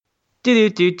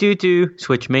Do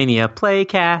Switch Mania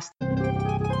Playcast.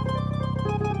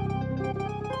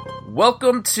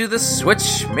 Welcome to the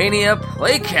Switch Mania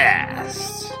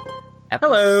Playcast.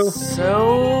 Hello.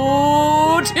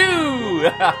 Episode 2.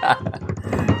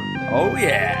 Oh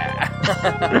yeah.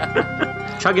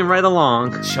 Chugging right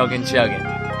along. Chugging. Right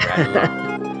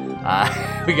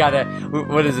along. We got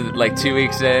what is it, like 2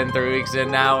 weeks in, 3 weeks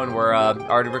in now, and we're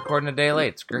already recording a day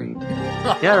late. It's great.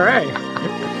 Yeah, right.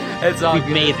 It's all We've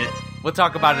good. made it. We'll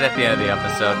talk about it at the end of the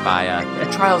episode, my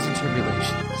trials and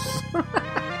tribulations.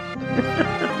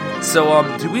 So,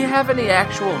 do we have any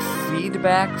actual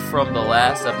feedback from the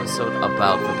last episode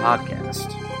about the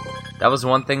podcast? That was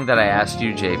one thing that I asked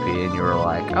you, JP, and you were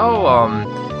like,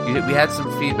 we had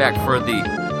some feedback for the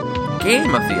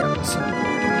game of the episode.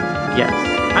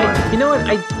 Yes. You know what?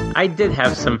 I did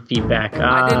have some feedback.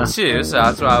 I did too, so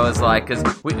that's why I was like, because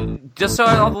just so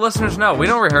all the listeners know, we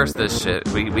don't rehearse this shit.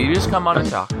 We just come on and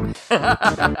talk.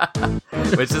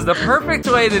 Which is the perfect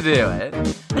way to do it.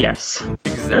 Yes.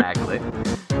 Exactly.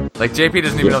 Like, JP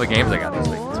doesn't even know the games I got this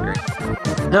week. It's great.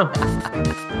 No.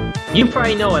 You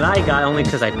probably know what I got only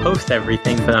because I post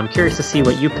everything, but I'm curious to see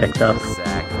what you picked up.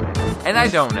 Exactly. And I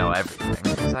don't know everything,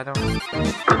 because I don't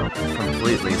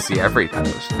completely see every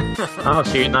post. Oh,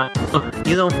 so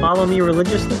you don't follow me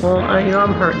religiously? Well,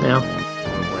 I'm hurt now.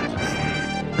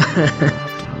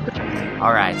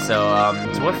 Alright, so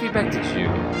what feedback did you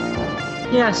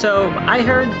get? Yeah, so I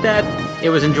heard that it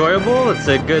was enjoyable. It's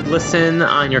a good listen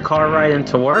on your car ride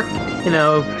into work. You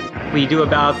know, we do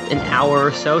about an hour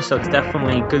or so it's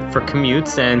definitely good for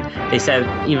commutes. And they said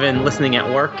even listening at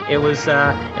work, it was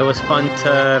fun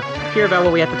to hear about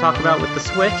what we had to talk about with the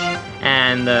Switch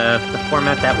and the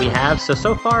format that we have.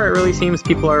 So far, it really seems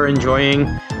people are enjoying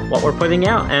what we're putting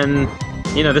out. And,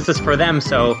 you know, this is for them.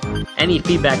 So any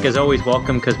feedback is always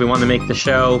welcome because we want to make the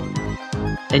show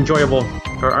enjoyable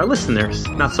for our listeners,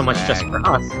 not so much just for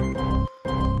us.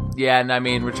 Yeah, and I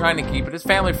mean, we're trying to keep it as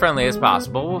family friendly as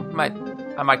possible.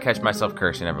 I might catch myself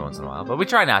cursing every once in a while, but we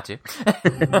try not to.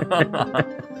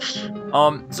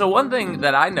 So one thing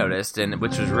that I noticed, and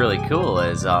which was really cool,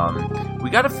 is we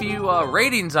got a few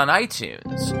ratings on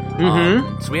iTunes.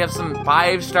 Mm-hmm. So we have some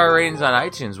 5-star ratings on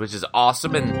iTunes, which is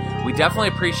awesome, and we definitely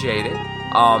appreciate it.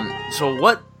 So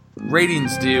what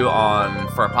ratings do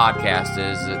for a podcast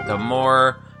is that the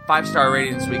more 5-star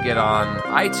ratings we get on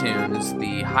iTunes,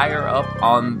 the higher up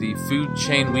on the food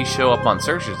chain we show up on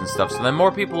searches and stuff, so then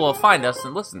more people will find us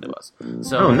and listen to us.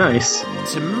 So, oh, nice.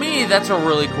 To me, that's a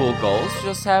really cool goal, is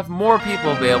just have more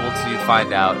people be able to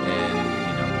find out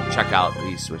and, check out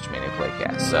the Switch Mania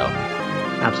Playcast. So,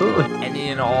 absolutely. Any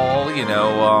and all,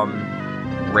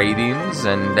 ratings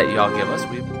and that y'all give us,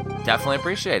 we definitely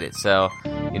appreciate it. So,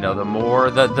 the more,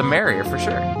 the merrier for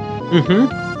sure.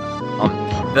 Mm-hmm.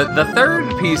 The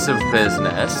third piece of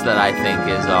business that I think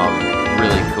is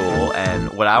really cool,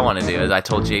 and what I want to do is I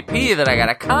told JP that I got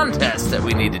a contest that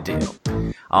we need to do.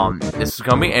 This is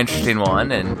gonna be an interesting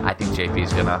one, and I think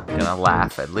JP's gonna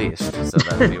laugh at least, so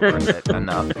that'll be worth it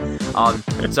enough.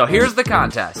 So here's the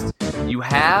contest. You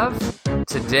have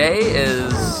today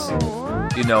is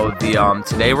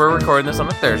today we're recording this on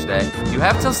a Thursday. You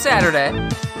have till Saturday.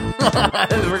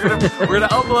 We're gonna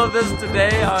upload this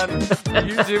today on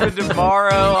YouTube and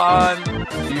tomorrow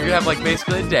you're gonna have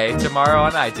basically a day tomorrow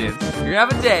on iTunes. You're gonna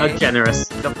have a day. How generous.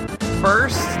 The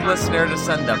first listener to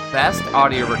send the best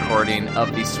audio recording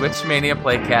of the Switch Mania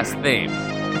Playcast theme.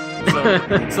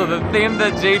 So the theme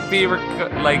that JP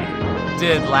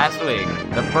did last week,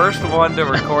 the first one to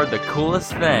record the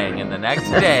coolest thing, and the next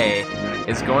day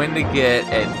is going to get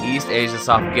an East Asia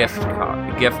Soft gift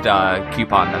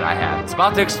coupon that I have. It's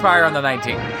about to expire on the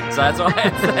 19th, so that's why I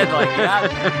said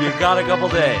you got a couple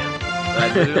days. But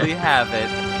I literally have it,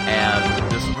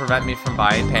 and this will prevent me from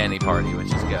buying Panty Party, which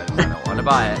is good. I don't want to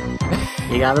buy it.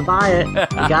 You gotta buy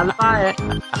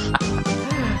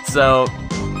it. So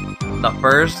the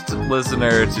first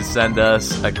listener to send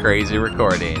us a crazy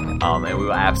recording, and we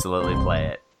will absolutely play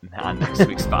it on next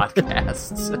week's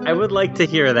podcasts. I would like to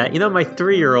hear that. My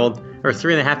 3-year-old or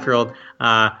 3.5-year-old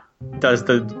does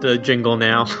the jingle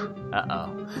now.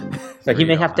 Uh-oh. So he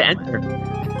may have to enter.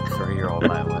 3-year-old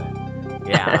my way.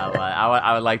 Yeah,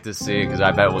 I would like to see, because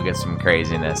I bet we'll get some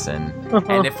craziness, and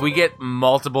if we get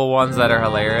multiple ones that are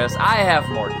hilarious, I have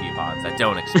more coupons that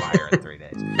don't expire in 3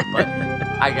 days. But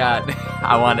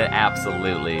I want to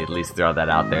absolutely at least throw that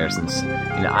out there, since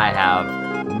I have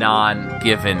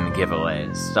non-given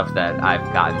giveaways, stuff that I've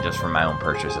gotten just from my own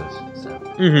purchases. So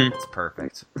It's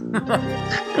perfect. The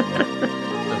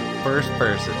first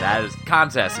person, that is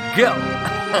contest, go!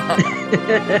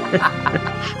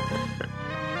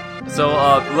 So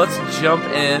let's jump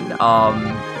in.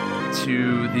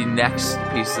 to the next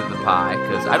piece of the pie,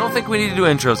 because I don't think we need to do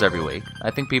intros every week.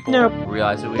 I think people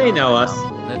realize that they know us.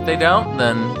 If they don't,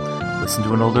 then listen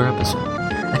to an older episode.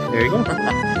 There you go.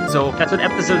 So that's what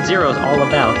episode 0 is all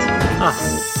about.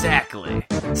 Exactly.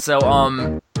 So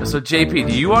JP,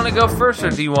 do you want to go first, or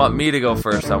do you want me to go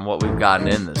first on what we've gotten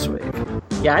in this week?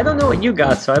 Yeah, I don't know what you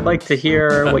got, so I'd like to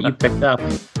hear what you picked up.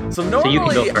 So normally, you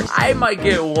can go first. I might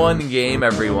get one game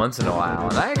every once in a while,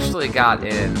 and I actually got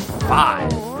in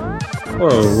 5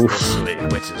 Whoa. this week,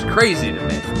 which is crazy to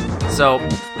me. So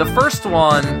the first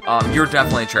one, you're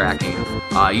definitely tracking.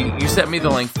 You sent me the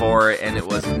link for it, and it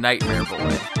was Nightmare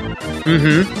Boy.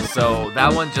 Mm-hmm. So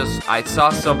that one I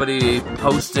saw somebody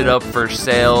post it up for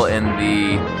sale in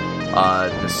the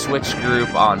Switch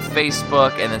group on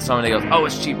Facebook, and then somebody goes, "Oh,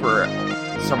 it's cheaper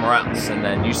somewhere else," and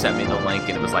then you sent me the link,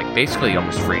 and it was like basically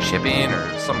almost free shipping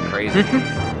or something crazy.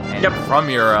 And from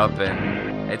Europe,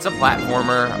 and it's a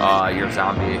platformer. You're a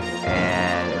zombie,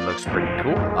 and it looks pretty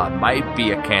cool. Might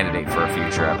be a candidate for a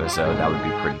future episode. That would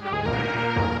be pretty cool.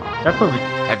 Definitely.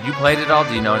 Have you played it all?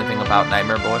 Do you know anything about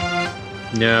Nightmare Boy?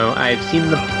 No, I've seen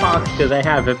the box because I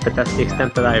have it, but that's the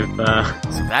extent that I've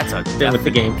so that's a been with the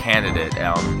game. Candidate.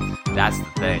 That's the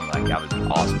thing. Like, that would be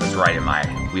awesome. It's right in my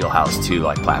wheelhouse too.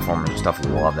 Like platformers and stuff.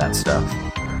 Love that stuff.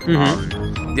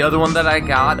 Mm-hmm. The other one that I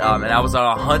got, and I was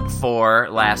on a hunt for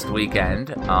last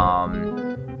weekend.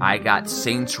 I got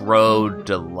Saints Row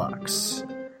Deluxe.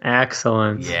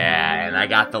 Excellent. Yeah, and I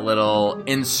got the little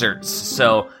inserts.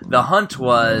 So the hunt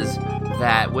was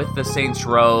that with the Saints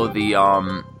Row,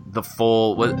 the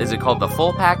full, what is it called? The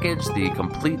full package, the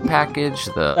complete package,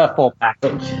 the full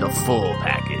package. The full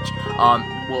package.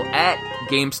 Well, at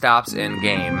GameStops in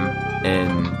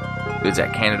is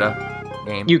that Canada?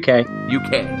 Game? UK,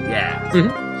 yeah.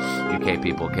 Mm-hmm. UK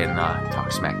people can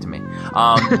talk smack to me.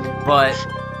 But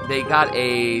they got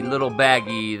a little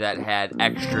baggie that had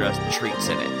extra treats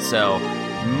in it. So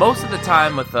most of the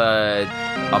time with a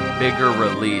bigger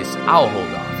release, I'll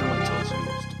hold off and wait till it's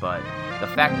used. But the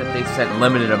fact that they sent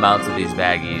limited amounts of these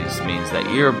baggies means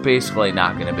that you're basically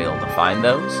not going to be able to find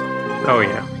those. Oh,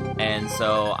 yeah. And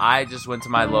so I just went to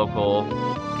my local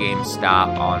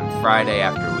GameStop on Friday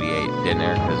after we ate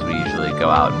dinner, because we usually go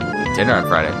out and eat dinner on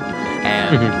Fridays.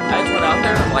 And I just went out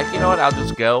there and I'm like, you know what, I'll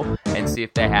just go and see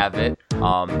if they have it.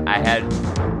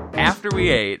 After we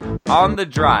ate, on the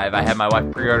drive, I had my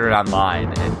wife pre-ordered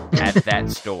online at that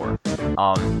store.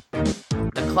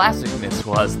 The classicness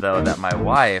was, though, that my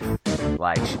wife,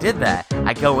 she did that.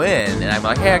 I go in, and I'm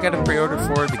like, hey, I got a pre-order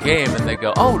for the game, and they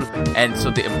go, oh, and so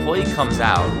the employee comes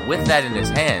out with that in his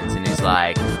hands, and he's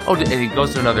like, oh, and he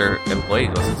goes to another employee,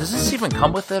 and goes, does this even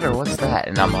come with it, or what's that?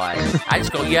 And I'm like, I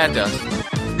just go, yeah, it does.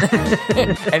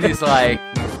 And he's like,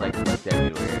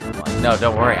 that'd be weird. I'm like, no,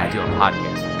 don't worry, I do a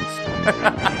podcast.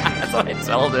 That's what I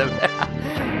told him.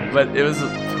 But it was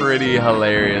pretty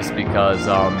hilarious because,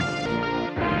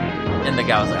 and the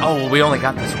guy was like, oh, well, we only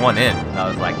got this one in. And I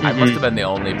was like, I must have been the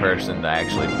only person to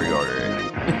actually pre-order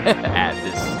it at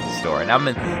this store. And I'm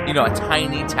in, a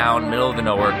tiny town, middle of the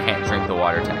nowhere, can't drink the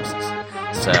water, Texas.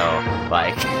 So,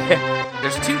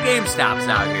 there's 2 GameStops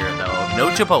out here, though. No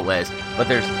Chipotles, but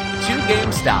there's 2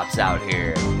 GameStops out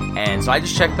here. And so I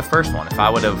just checked the first one. If I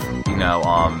would have,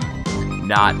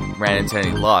 not ran into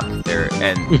any luck there,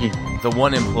 and the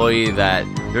one employee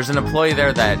there's an employee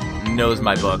there that knows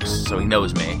my books, so he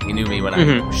knows me. He knew me when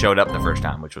I showed up the first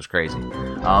time, which was crazy.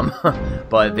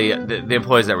 But the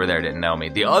employees that were there didn't know me.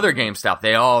 The other GameStop,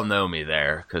 they all know me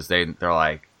there because they're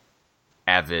like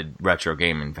avid retro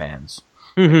gaming fans.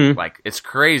 It's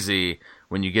crazy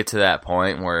when you get to that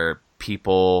point where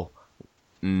people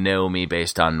know me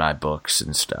based on my books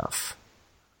and stuff.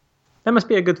 That must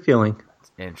be a good feeling.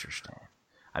 It's interesting.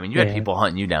 I mean, you had people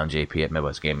hunting you down, JP, at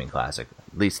Midwest Gaming Classic.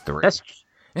 At least 3.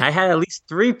 I had at least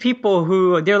 3 people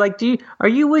who, they're like, are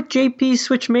you with JP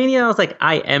Switch Mania? I was like,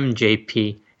 I am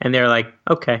JP. And they're like,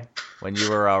 okay. When you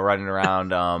were running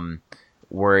around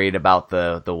worried about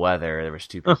the weather, there was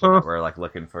 2 people that were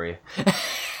looking for you.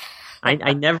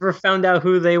 I never found out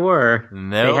who they were.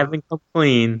 No. They haven't come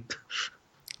clean.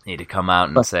 Need to come out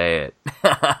and say it.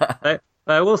 But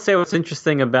I will say what's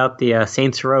interesting about the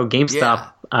Saints Row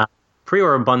GameStop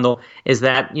pre-order bundle is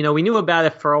that, we knew about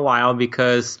it for a while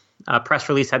because a press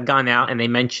release had gone out and they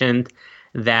mentioned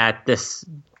that this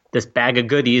bag of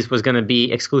goodies was going to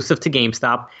be exclusive to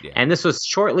GameStop. Yeah. And this was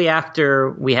shortly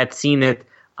after we had seen it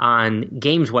on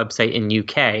Games website in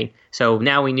UK. So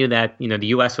now we knew that, the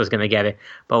US was going to get it.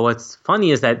 But what's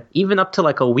funny is that even up to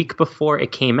a week before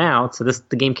it came out, so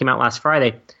the game came out last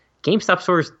Friday, GameStop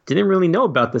stores didn't really know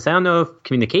about this. I don't know if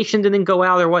communication didn't go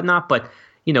out or whatnot, but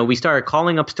we started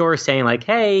calling up stores saying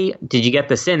hey, did you get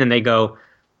this in? And they go,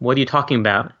 what are you talking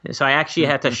about? So I actually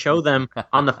had to show them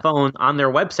on the phone on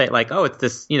their website, like, oh, it's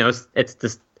this, it's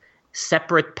this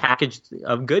separate package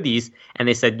of goodies. And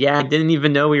they said, yeah, I didn't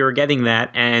even know we were getting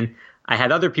that. And I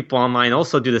had other people online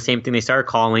also do the same thing. They started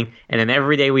calling, and then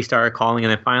every day we started calling,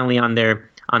 and then finally on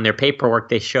their paperwork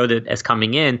they showed it as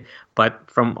coming in. But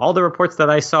from all the reports that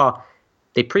I saw,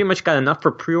 they pretty much got enough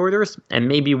for pre-orders and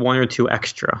maybe one or two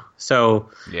extra. So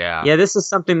yeah, this is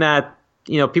something that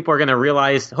people are going to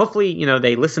realize. Hopefully,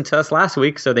 they listened to us last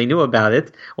week, so they knew about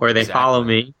it, or they follow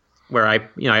me. Where I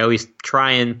always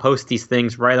try and post these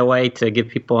things right away to give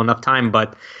people enough time.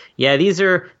 But yeah,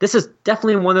 this is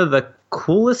definitely one of the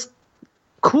cooler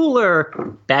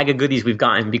bag of goodies we've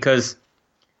gotten, because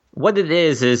what it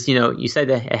is you said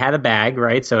that it had a bag,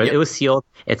 right? So it was sealed.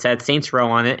 It said Saints Row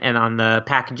on it, and on the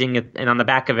packaging and on the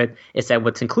back of it, it said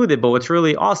what's included. But what's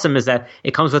really awesome is that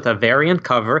it comes with a variant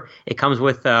cover. It comes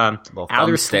with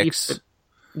outer sleeves.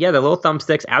 Yeah, the little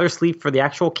thumbsticks, outer sleeve for the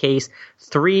actual case,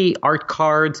 3 art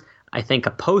cards, I think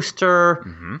a poster.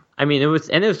 Mm-hmm. I mean, it was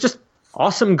just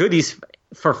awesome goodies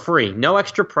for free. No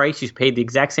extra price. You paid the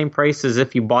exact same price as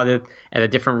if you bought it at a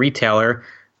different retailer,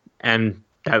 and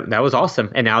that was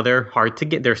awesome. And now they're hard to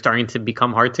get. They're starting to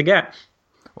become hard to get.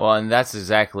 Well, and that's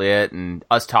exactly it. And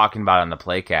us talking about it on the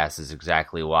Playcast is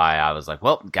exactly why I was like,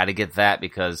 well, got to get that,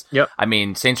 because, I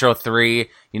mean, Saints Row 3,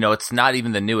 it's not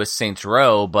even the newest Saints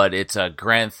Row, but it's a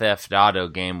Grand Theft Auto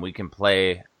game we can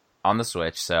play on the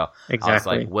Switch. So I was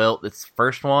like, well, it's the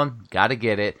first one, got to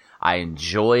get it. I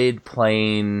enjoyed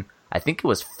playing, I think it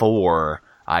was 4.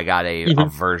 I got a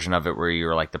version of it where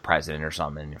you're like the president or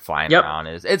something, and you're flying around.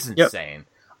 It's insane.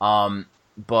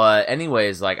 But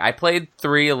anyways, like, I played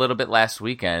 3 a little bit last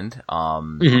weekend,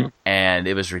 and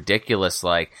it was ridiculous,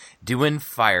 like, doing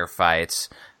firefights,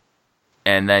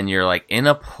 and then you're, like, in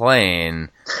a plane,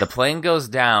 the plane goes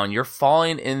down, you're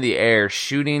falling in the air,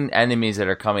 shooting enemies that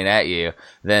are coming at you,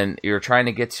 then you're trying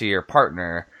to get to your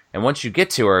partner, and once you get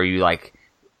to her,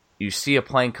 you see a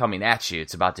plane coming at you,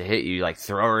 it's about to hit you, like,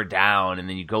 throw her down, and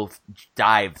then you go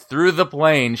dive through the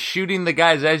plane, shooting the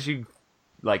guys as you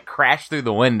like crash through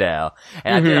the window.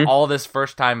 And I did all this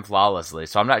first time flawlessly,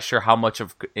 so I'm not sure how much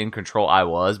in control I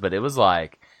was, but it was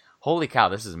like, holy cow,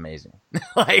 this is amazing.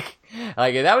 like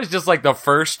that was just like the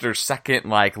first or second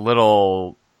like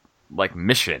little like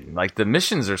mission. Like, the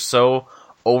missions are so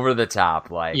over the top.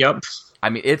 Like,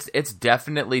 I mean, it's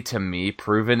definitely, to me,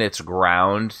 proven its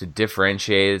ground to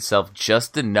differentiate itself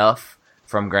just enough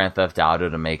from Grand Theft Auto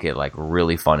to make it like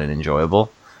really fun and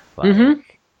enjoyable.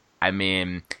 Like, I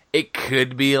mean, it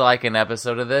could be like an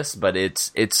episode of this, but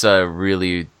it's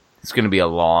going to be a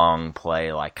long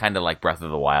play, like kind of like Breath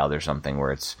of the Wild or something,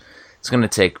 where it's going to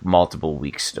take multiple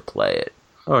weeks to play it.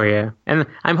 Oh yeah, and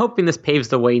I'm hoping this paves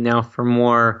the way now for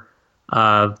more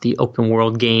of the open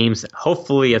world games.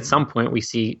 Hopefully, at some point, we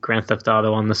see Grand Theft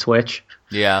Auto on the Switch.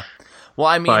 Yeah, well,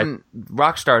 I mean,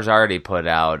 Rockstar's already put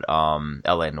out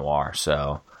L.A. Noire,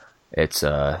 so it's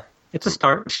a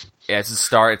start. Yeah, it's a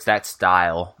start. It's that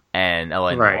style. And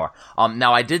L.A. Noire.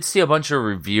 Now, I did see a bunch of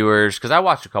reviewers, because I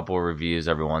watch a couple of reviews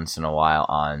every once in a while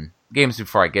on games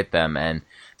before I get them, and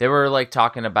they were like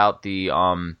talking about the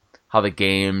how the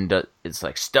game it's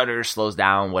like stutters, slows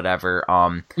down, whatever.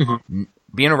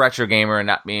 Being a retro gamer and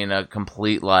not being a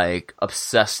complete like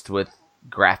obsessed with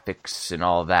graphics and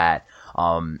all that,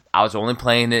 I was only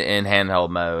playing it in handheld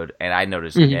mode, and I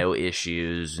noticed no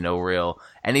issues, any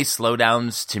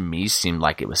slowdowns. To me, seemed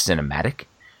like it was cinematic.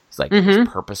 It's like it's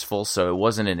purposeful, so it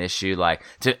wasn't an issue. Like,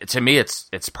 to me,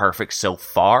 it's perfect so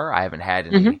far. I haven't had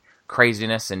any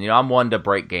craziness, and I'm one to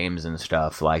break games and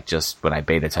stuff, like just when I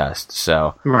beta test.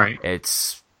 So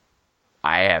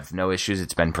I have no issues.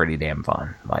 It's been pretty damn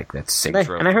fun. Like, that's Saints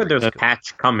Row. And I heard there's a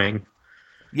patch coming.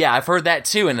 Yeah, I've heard that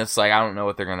too, and it's like, I don't know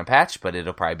what they're gonna patch, but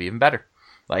it'll probably be even better.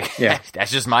 Like, that's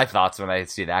just my thoughts when I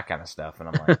see that kind of stuff, and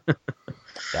I'm like,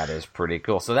 that is pretty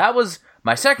cool. So that was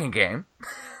my second game.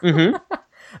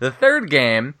 The third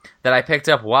game that I picked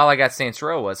up while I got Saints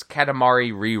Row was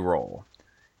Katamari Reroll.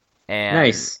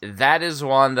 And that is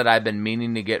one that I've been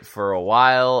meaning to get for a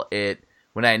while.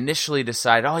 When I initially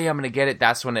decided, I'm going to get it,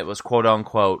 that's when it was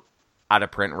quote-unquote out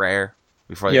of print rare,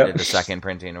 before they did the second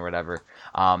printing or whatever.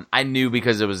 I knew,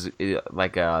 because it was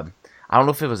like I don't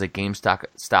know if it was a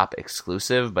GameStop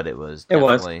exclusive, but it was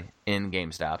definitely in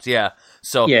GameStops. Yeah.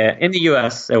 So in the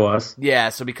US it was. Yeah,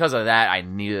 so because of that, I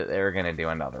knew that they were going to do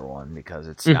another one, because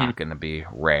it's not going to be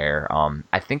rare.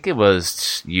 I think it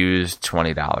was used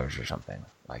 $20 or something.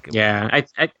 Like, I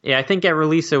think at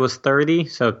release it was $30,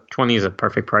 so $20 is a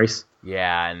perfect price.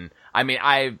 Yeah, and I mean,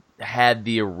 I had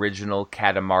the original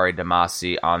Katamari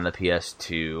Damacy on the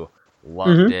PS2,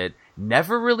 loved it,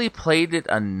 never really played it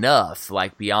enough,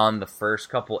 like beyond the first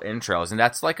couple intros. And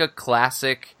that's like a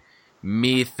classic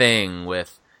me thing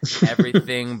with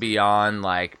everything beyond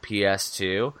like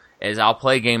PS2 is I'll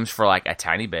play games for like a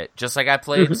tiny bit, just like I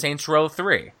played Saints Row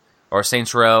 3 or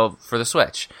Saints Row for the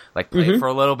Switch. Like play it for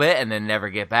a little bit and then never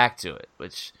get back to it.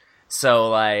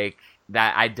 So like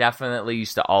that, I definitely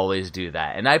used to always do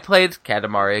that. And I played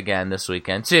Katamari again this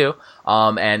weekend too,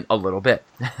 and a little bit.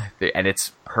 And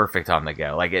it's perfect on the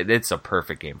go. Like it's a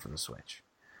perfect game for the Switch.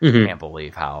 Can't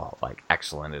believe how like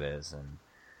excellent it is. And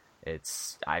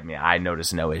I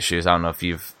noticed no issues. I don't know if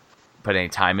you've put any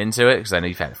time into it, because I know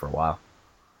you've had it for a while.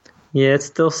 Yeah, it's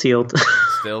still sealed.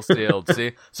 Still sealed.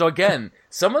 See, so again,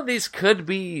 some of these could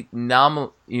be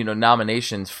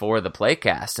nominations for the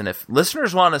Playcast, and if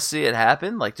listeners want to see it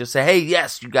happen, like just say, hey,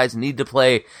 yes, you guys need to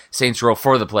play Saints Row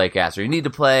for the Playcast, or you need to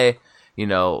play,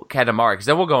 Katamari, because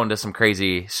then we'll go into some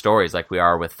crazy stories like we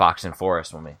are with Fox and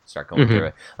Forest when we start going through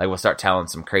it. Like we'll start telling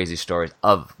some crazy stories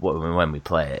of when we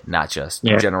play it, not just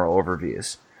general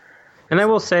overviews. And I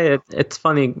will say it's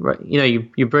funny,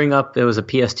 you bring up it was a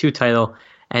PS2 title.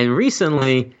 And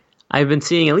recently, I've been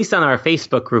seeing, at least on our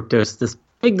Facebook group, there's this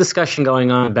big discussion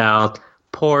going on about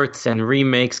ports and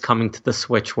remakes coming to the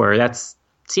Switch, where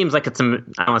seems like it's I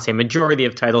don't want to say majority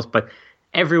of titles, but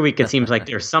every week it seems like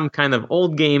there's some kind of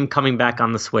old game coming back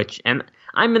on the Switch. And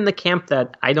I'm in the camp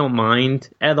that I don't mind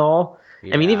at all.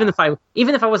 Yeah. I mean, even if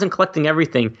I wasn't collecting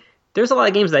everything, there's a lot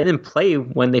of games that I didn't play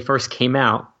when they first came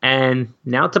out. And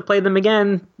now to play them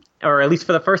again, or at least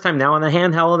for the first time now on the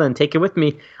handheld and take it with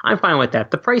me, I'm fine with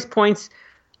that. The price points,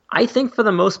 I think for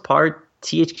the most part,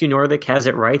 THQ Nordic has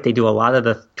it right. They do a lot of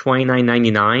the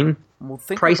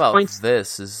 $29.99 price about points.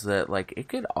 This is that like it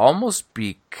could almost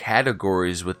be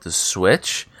categories with the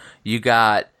Switch. You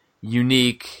got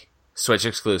unique Switch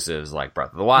exclusives like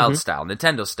Breath of the Wild style,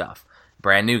 Nintendo stuff,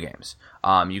 brand new games.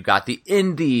 You got the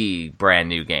indie brand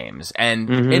new games, and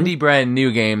indie brand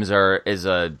new games is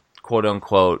a quote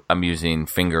unquote, I'm using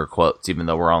finger quotes even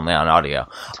though we're only on audio.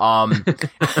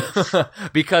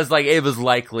 Because like it was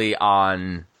likely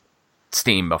on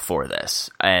Steam before this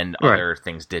and other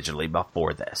things digitally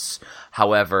before this.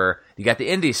 However, you got the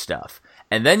indie stuff.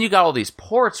 And then you got all these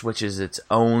ports, which is its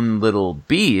own little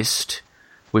beast,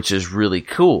 which is really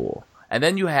cool. And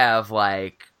then you have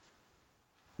like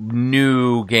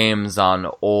new games on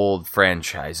old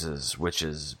franchises, which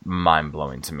is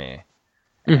mind-blowing to me.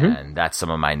 And that's some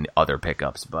of my other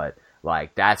pickups, but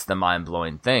like that's the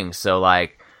mind-blowing thing. So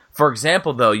like, for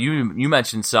example, though, you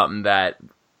mentioned something that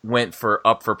went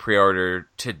up for pre-order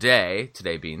today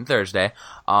being Thursday,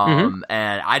 and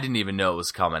I didn't even know it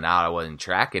was coming out. I wasn't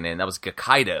tracking it. And that was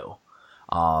Gakaido,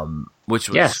 which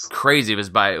was crazy.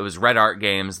 It was Red Art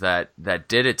Games that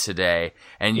did it today,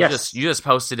 and you just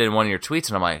posted it in one of your tweets,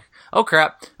 and I'm like, oh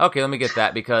crap, okay, let me get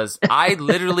that, because I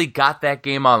literally got that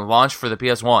game on launch for the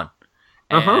PS1.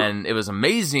 And it was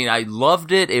amazing. I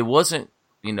loved it. It wasn't,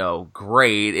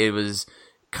 great. It was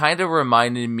kind of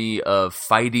reminded me of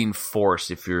Fighting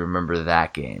Force, if you remember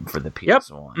that game for the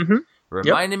PS1.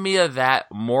 Reminded me of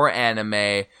that, more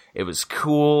anime. It was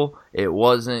cool. It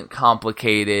wasn't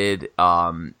complicated,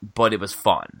 but it was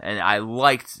fun. And I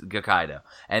liked Gakaido.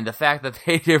 And the fact that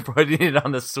they're putting it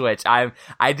on the Switch, I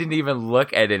didn't even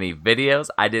look at any videos.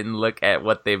 I didn't look at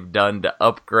what they've done to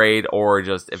upgrade, or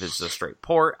just if it's a straight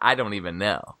port. I don't even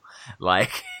know.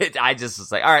 Like, I just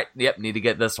was like, all right, yep, need to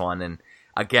get this one. And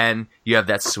again, you have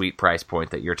that sweet price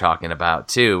point that you're talking about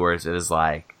too, where it is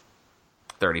like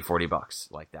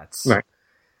 $30-$40. Like that's right.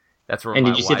 That's where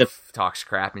my wife talks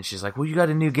crap, and she's like, "Well, you got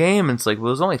a new game," and it's like, "Well,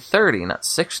 it was only 30, not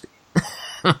 60."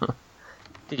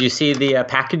 Did you see the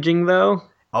packaging though?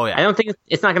 Oh yeah. I don't think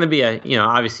it's not going to be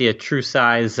obviously a true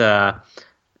size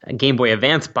Game Boy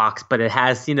Advance box, but it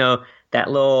has that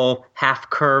little half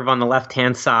curve on the left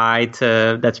hand side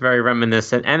that's very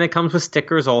reminiscent, and it comes with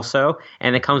stickers also,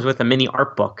 and it comes with a mini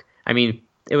art book. I mean,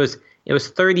 it was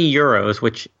 €30,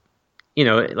 which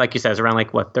like you said, is around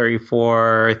like what,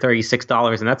 $34,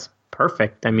 $36, and that's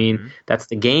perfect. I mean, that's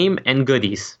the game and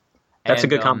goodies. That's a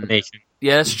good combination.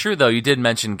 Yeah, that's true, though. You did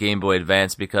mention Game Boy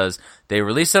Advance, because they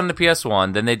released it on the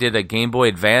PS1, then they did a Game Boy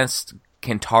Advance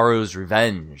Kentaro's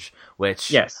Revenge,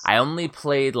 which I only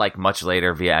played like much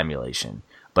later via emulation.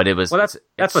 But it was... Well,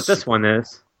 that's what this one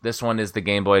is. This one is the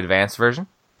Game Boy Advance version?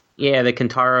 Yeah, the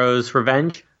Kentaro's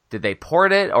Revenge. Did they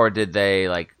port it, or did they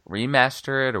like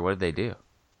remaster it, or what did they do?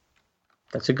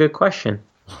 That's a good question.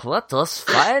 Let us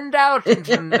find out,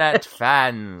 internet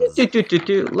fans.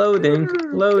 Loading.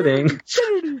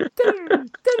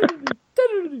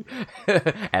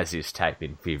 as he's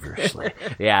typing feverishly.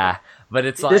 Yeah, but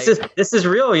it's like this is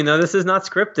real. This is not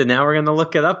scripted. Now we're gonna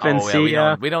look it up and see.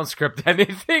 We don't script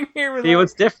anything here. See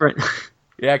what's different.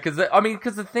 Yeah, because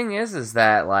the thing is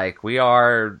that like we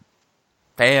are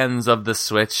fans of the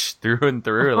Switch through and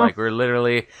through. Like we're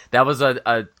literally, that was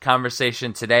a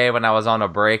conversation today when I was on a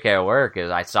break at work. Is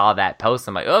I saw that post,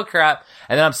 I'm like, oh crap,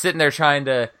 and then I'm sitting there trying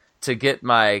to get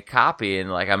my copy,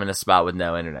 and like I'm in a spot with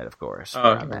no internet, of course.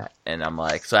 And I'm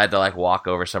like, so I had to like walk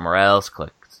over somewhere else,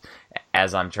 click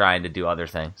as I'm trying to do other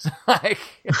things. Like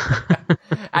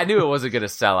I knew it wasn't going to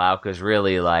sell out because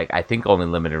really, like I think only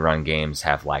limited run games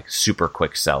have like super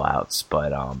quick sellouts,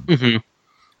 but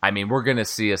I mean, we're going to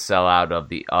see a sellout of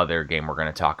the other game we're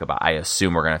going to talk about. I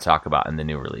assume we're going to talk about in the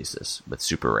new releases with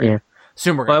Super Rare. Yeah.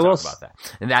 Assume we're going to talk about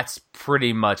that. And that's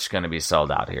pretty much going to be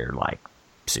sold out here, like,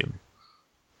 soon.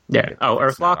 Yeah.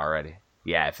 Earthlock? Already.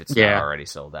 Yeah, if it's not already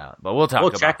sold out. But we'll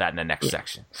talk about that in the next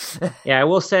section. Yeah, I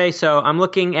will say, so I'm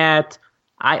looking at...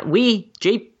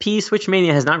 JP Switch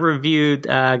Mania has not reviewed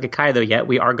Gakaido yet.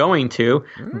 We are going to.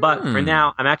 But for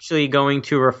now, I'm actually going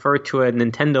to refer to a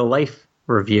Nintendo Life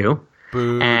review.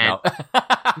 Boo. And,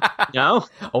 no?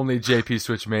 Only JP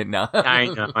Switch made now. I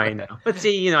know. But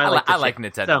see, I like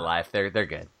Nintendo Life. They're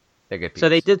good. They're good people. So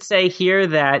they did say here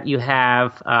that you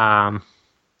have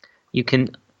you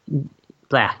can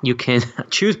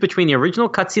choose between the original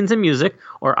cutscenes and music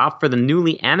or opt for the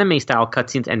newly anime-style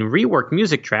cutscenes and reworked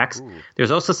music tracks. Ooh.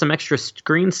 There's also some extra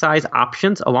screen size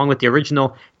options along with the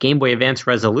original Game Boy Advance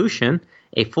resolution,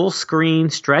 a full-screen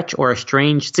stretch or a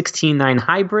strange 16:9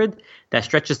 hybrid that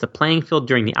stretches the playing field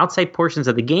during the outside portions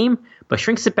of the game, but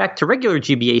shrinks it back to regular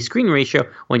GBA screen ratio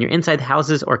when you're inside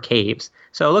houses or caves.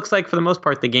 So it looks like, for the most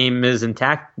part, the game is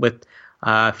intact with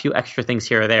a few extra things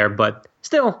here or there, but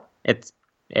still,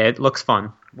 it looks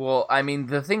fun. Well, I mean,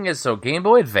 the thing is, so Game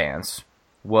Boy Advance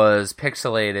was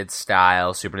pixelated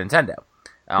style Super Nintendo,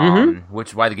 which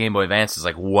is why the Game Boy Advance is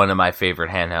like one of my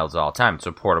favorite handhelds of all time. It's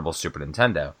a portable Super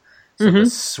Nintendo. So the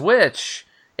Switch,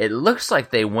 it looks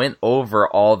like they went over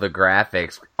all the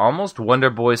graphics, almost Wonder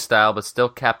Boy style, but still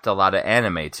kept a lot of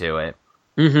anime to it.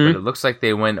 But it looks like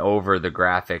they went over the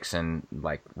graphics and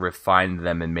like refined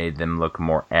them and made them look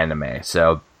more anime.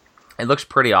 So it looks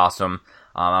pretty awesome.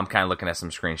 I'm kind of looking at some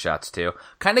screenshots too.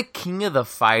 Kind of King of the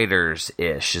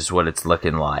Fighters-ish is what it's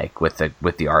looking like with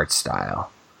the art style.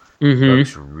 It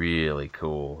looks really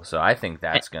cool. So I think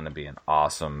that's going to be an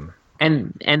awesome...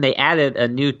 And they added a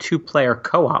new 2-player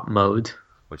co-op mode,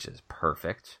 which is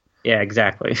perfect. Yeah,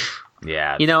 exactly.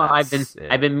 Yeah, I've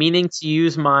been meaning to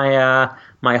use my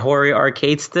my Hori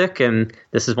arcade stick, and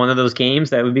this is one of those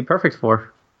games that would be perfect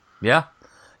for. Yeah,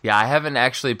 I haven't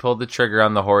actually pulled the trigger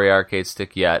on the Hori arcade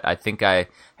stick yet. I think I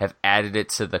have added it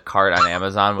to the cart on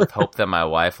Amazon with hope that my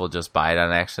wife will just buy it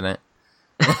on accident.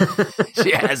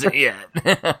 She hasn't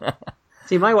yet.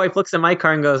 See, my wife looks at my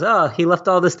car and goes, "Oh, he left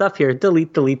all this stuff here.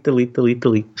 Delete, delete, delete, delete,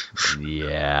 delete."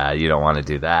 Yeah, you don't want to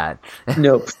do that.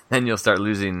 Nope. Then you'll start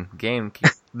losing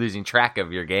track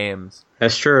of your games.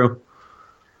 That's true.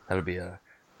 That would be a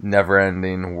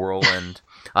never-ending whirlwind.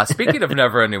 Speaking of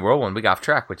never-ending whirlwind, we got off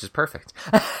track, which is perfect.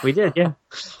 We did, yeah.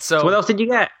 So what else did you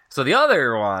get? So the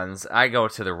other ones, I go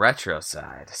to the retro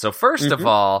side. So first of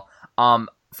all,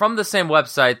 from the same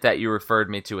website that you referred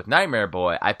me to with Nightmare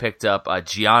Boy, I picked up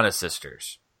Gianna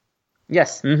Sisters.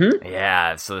 Yes.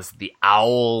 Yeah, so this is the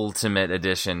Ultimate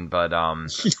Edition, but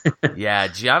yeah,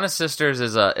 Gianna Sisters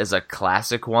is a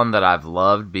classic one that I've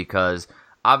loved because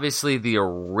obviously the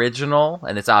original,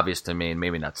 and it's obvious to me, and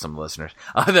maybe not some listeners,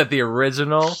 that the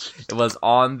original was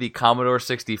on the Commodore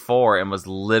 64 and was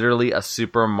literally a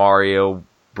Super Mario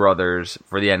Brothers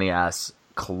for the NES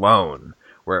clone,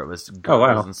 where it was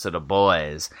girls instead of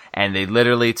boys, and they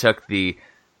literally took the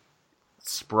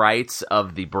sprites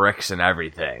of the bricks and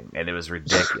everything, and it was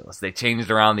ridiculous. They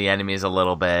changed around the enemies a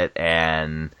little bit,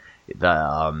 and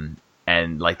the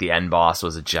like the end boss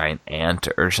was a giant ant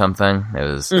or something. It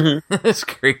was it's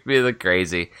creepy, the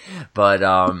crazy, but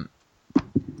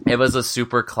it was a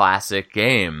super classic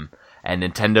game, and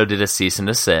Nintendo did a cease and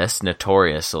desist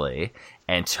notoriously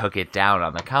and took it down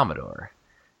on the Commodore.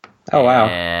 Oh wow!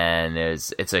 And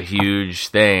it's a huge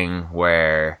thing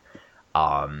where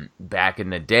back in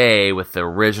the day with the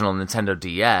original Nintendo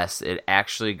DS, it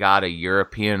actually got a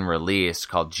European release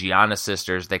called Gianna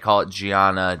Sisters. They call it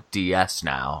Gianna DS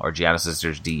now, or Gianna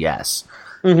Sisters DS,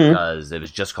 because it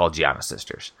was just called Gianna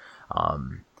Sisters.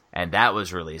 And that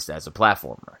was released as a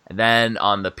platformer. And then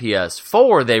on the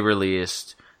PS4, they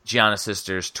released Gianna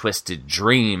Sisters Twisted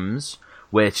Dreams,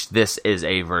 which this is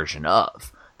a version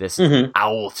of. This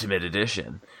Ultimate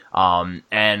Edition.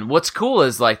 And what's cool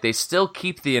is like they still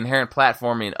keep the inherent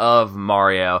platforming of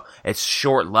Mario. It's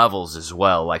short levels as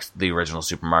well, like the original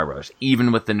Super Mario Bros.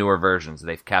 Even with the newer versions,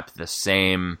 they've kept the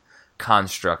same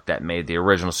construct that made the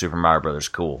original Super Mario Bros.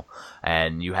 Cool.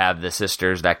 And you have the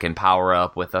sisters that can power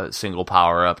up with a single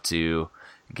power up to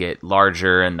get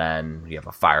larger, and then you have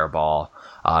a fireball.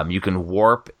 You can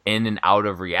warp in and out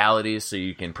of realities, so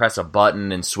you can press a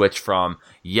button and switch from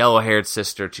yellow-haired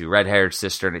sister to red-haired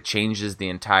sister, and it changes the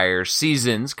entire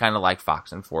seasons, kind of like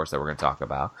Fox and Force that we're going to talk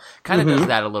about. Kind of does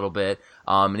that a little bit,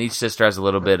 and each sister has a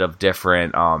little bit of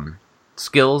different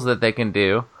skills that they can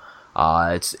do.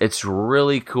 It's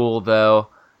really cool, though,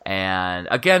 and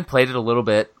again, played it a little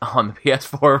bit on the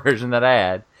PS4 version that I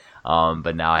had,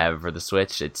 but now I have it for the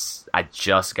Switch. I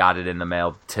just got it in the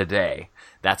mail today.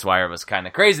 That's why it was kind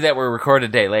of crazy that we're recording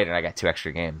a day later and I got 2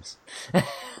 extra games.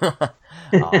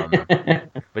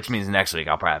 Which means next week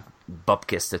I'll probably have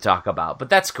Bupkis to talk about, but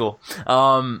that's cool.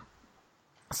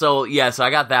 So I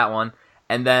got that one.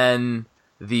 And then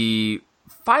the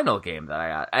final game that I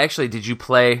got, actually, did you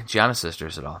play Gianna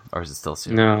Sisters at all? Or is it still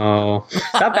soon? No.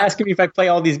 Stop asking me if I play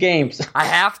all these games. I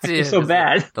have to. It's so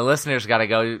bad. The listeners got to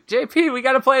go, JP, we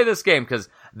got to play this game, because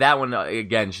that one,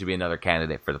 again, should be another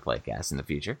candidate for the Playcast in the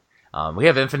future. We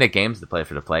have infinite games to play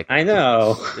for the Play. I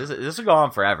know. This will go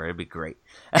on forever. It'd be great.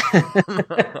 So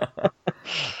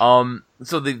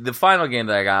the final game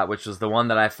that I got, which was the one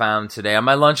that I found today on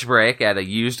my lunch break at a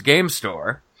used game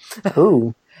store.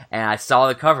 Ooh. And I saw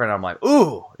the cover and I'm like,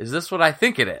 ooh, is this what I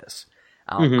think it is?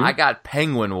 I got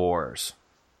Penguin Wars.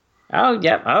 Oh,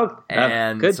 yeah. Oh,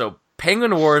 and good. So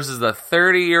Penguin Wars is the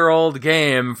 30-year-old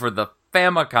game for the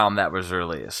Famicom that was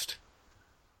released.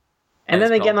 And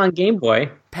then again on Game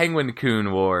Boy. Penguin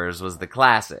Coon Wars was the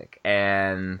classic,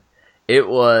 and it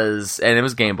was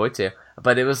Game Boy too.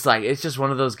 But it was like, it's just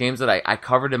one of those games that I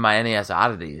covered in my NES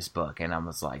Oddities book, and I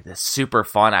was like, this is super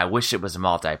fun. I wish it was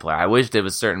multiplayer. I wished it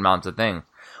was certain amounts of things.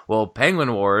 Well,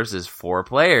 Penguin Wars is 4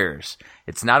 players.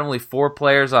 It's not only 4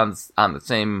 players on the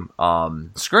same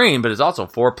screen, but it's also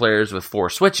 4 players with 4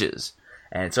 switches.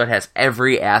 And so it has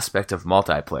every aspect of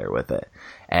multiplayer with it.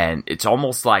 And it's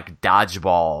almost like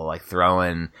dodgeball, like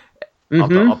throwing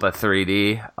up a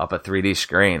 3D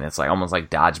screen. It's like almost like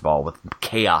dodgeball with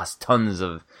chaos, tons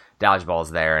of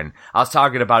dodgeballs there. And I was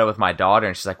talking about it with my daughter,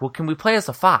 and she's like, well, can we play as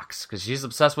a fox? Because she's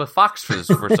obsessed with Fox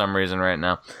for some reason right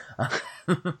now.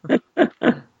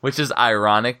 Which is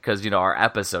ironic, because, our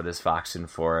episode is Fox and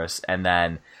Forest, and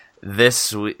then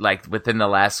this week, like within the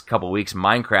last couple weeks,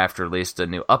 Minecraft released a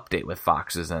new update with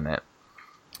foxes in it.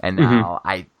 And now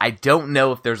I don't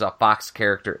know if there's a fox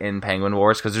character in Penguin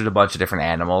Wars, because there's a bunch of different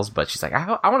animals, but she's like,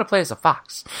 I want to play as a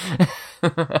fox.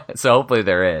 So hopefully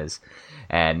there is.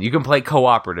 And you can play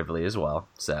cooperatively as well.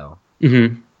 So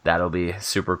that'll be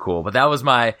super cool. But that was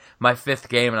my 5th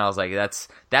game, and I was like,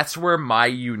 that's where my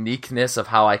uniqueness of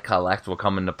how I collect will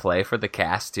come into play for the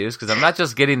cast too, because I'm not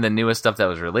just getting the newest stuff that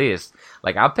was released.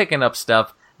 Like, I'm picking up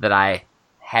stuff that I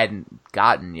hadn't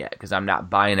gotten yet, because I'm not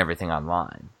buying everything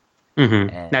online.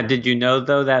 Now, did you know,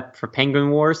 though, that for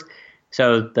Penguin Wars,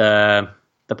 so the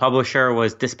publisher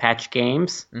was Dispatch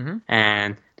Games,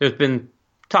 and there's been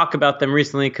talk about them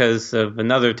recently because of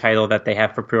another title that they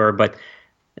have for pre-order, but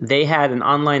they had an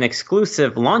online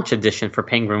exclusive launch edition for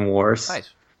Penguin Wars.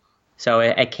 Nice. So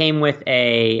it came with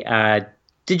a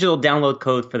digital download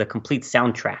code for the complete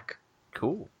soundtrack.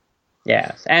 Cool.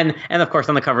 Yes, and of course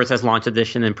on the cover it says launch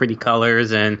edition in pretty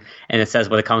colors, and it says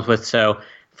what it comes with. So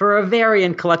for a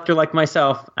variant collector like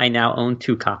myself, I now own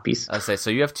 2 copies. I'll say, so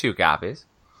you have 2 copies.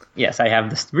 Yes, I have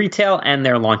the retail and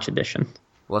their launch edition.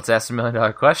 Let's ask the $1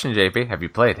 million question, JP. Have you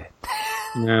played it?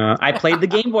 No, I played the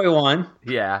Game Boy one.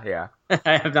 Yeah.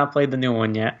 I have not played the new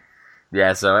one yet.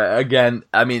 Yeah, so again,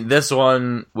 I mean, this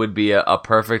one would be a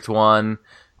perfect one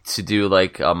to do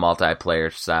like a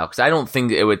multiplayer style, because I don't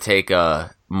think it would take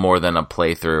more than a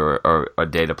playthrough or a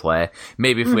day to play.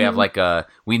 Maybe if we have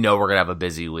we know we're gonna have a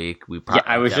busy week. We probably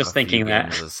I was just thinking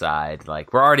that. Aside,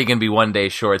 like, we're already gonna be 1 day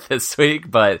short this week,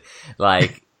 but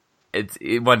like.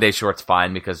 1 day short's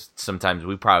fine, because sometimes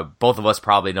both of us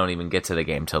probably don't even get to the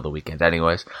game till the weekend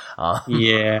anyways.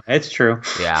 Yeah, it's true.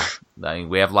 Yeah. I mean,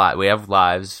 we have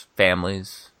lives,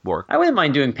 families, work. I wouldn't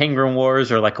mind doing Penguin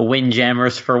Wars or like a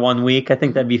Windjammers for 1 week. I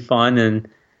think that'd be fun, and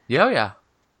yeah.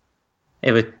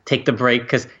 It would take the break,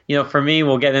 because, for me,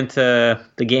 we'll get into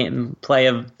the game play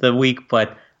of the week,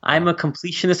 but I'm a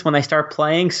completionist when I start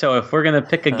playing, so if we're going to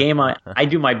pick a game, I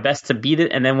do my best to beat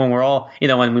it, and then when we're all,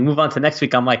 when we move on to next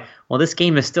week, I'm like, well, this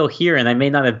game is still here, and I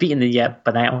may not have beaten it yet,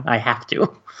 but I have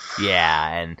to.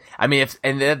 Yeah, and I mean,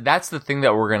 that's the thing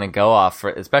that we're going to go off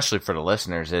for, especially for the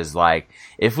listeners, is like,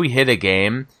 if we hit a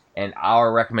game and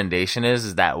our recommendation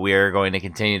is that we're going to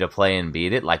continue to play and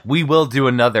beat it. Like, we will do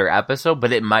another episode,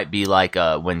 but it might be like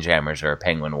a Windjammers or a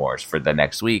Penguin Wars for the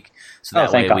next week, so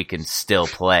that way we can still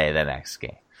play the next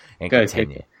game and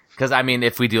continue. Because, I mean,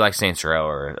 if we do like Saints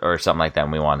Row or something like that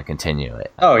and we want to continue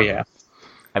it. Oh, yeah.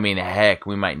 I mean, heck,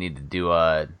 we might need to do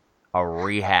a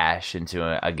rehash into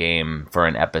a game for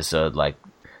an episode, like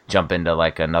jump into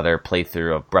like another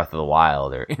playthrough of Breath of the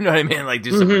Wild, or you know what I mean, like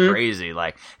do something crazy,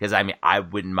 like, because I mean I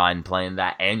wouldn't mind playing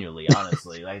that annually,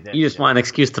 honestly. Like that, you just want an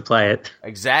excuse to play it.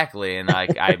 Exactly. And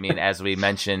like I mean, as we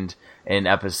mentioned in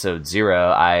episode 0,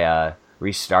 I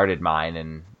restarted mine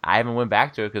and I haven't went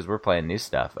back to it because we're playing new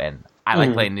stuff, and I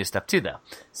like playing new stuff too, though.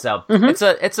 So it's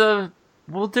a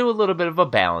we'll do a little bit of a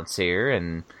balance here,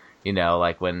 and you know,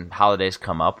 like when holidays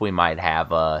come up, we might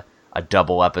have a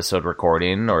double episode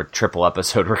recording or triple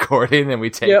episode recording, and we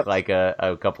take like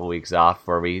a couple weeks off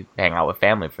where we hang out with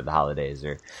family for the holidays,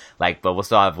 or like, but we'll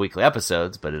still have weekly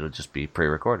episodes, but it'll just be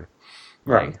pre-recorded,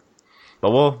 right? Like,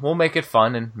 but we'll make it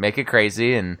fun and make it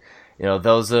crazy, and you know,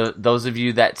 those of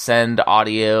you that send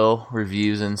audio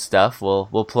reviews and stuff,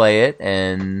 we'll play it,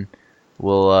 and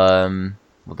we'll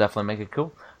definitely make it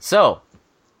cool. So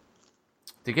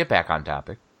to get back on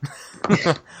topic.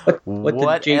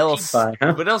 What else? Buy,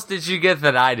 huh? What else did you get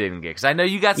that I didn't get? Because I know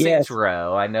you got Saints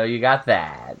Row. I know you got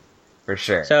that for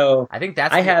sure. So I think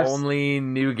that's the only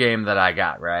new game that I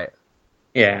got, right?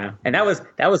 Yeah, and that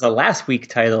was a last week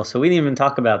title, so we didn't even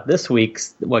talk about this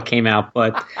week's what came out.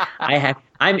 But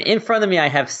I'm in front of me. I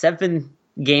have 7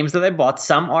 games that I bought.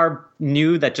 Some are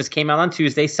new that just came out on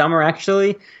Tuesday. Some are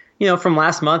actually, you know, from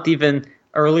last month, even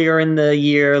earlier in the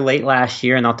year, late last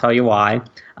year, and I'll tell you why.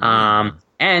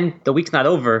 And the week's not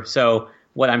over, so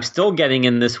what I'm still getting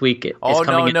in this week is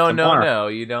coming in tomorrow. No,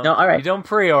 you don't. No, all right. You don't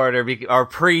pre-order or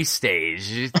pre-stage.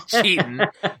 You're cheating.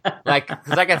 Like,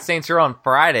 because I got Saints Row on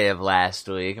Friday of last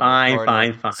week.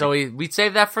 Fine. So we'd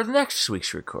save that for the next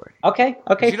week's recording. Okay,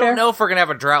 you don't know if we're gonna have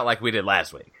a drought like we did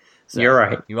last week. So you're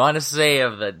right. You want to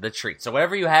save the treat. So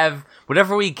whatever you have,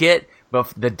 whatever we get,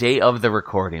 but the day of the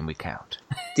recording, we count.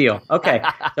 Deal. Okay.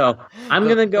 So I'm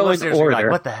gonna go in order.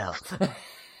 Like, what the hell?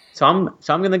 So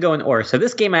I'm going to go in order. So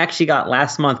this game I actually got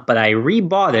last month, but I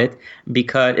rebought it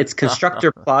because it's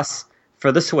Constructor Plus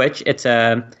for the Switch. It's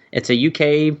a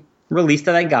UK release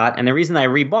that I got, and the reason I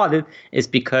rebought it is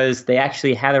because they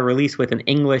actually had a release with an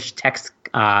English text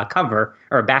cover,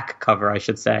 or a back cover, I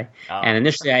should say. Oh. And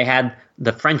initially I had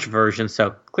the French version,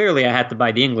 so clearly I had to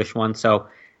buy the English one. So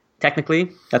technically,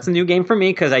 that's a new game for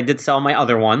me because I did sell my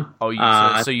other one. Oh,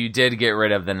 so you did get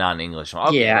rid of the non-English one.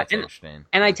 Okay, yeah, that's interesting.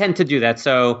 And I tend to do that.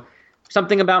 So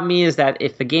something about me is that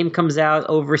if a game comes out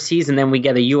overseas and then we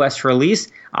get a U.S. release,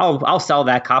 I'll sell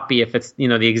that copy if it's, you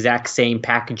know, the exact same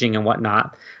packaging and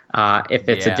whatnot. If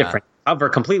it's a different cover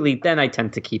completely, then I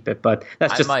tend to keep it. But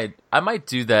that's just I might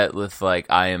do that with like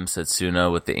I Am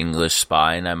Setsuna with the English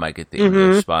spine. I might get the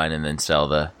English spine and then sell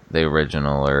the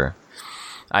original, or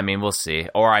I mean, we'll see.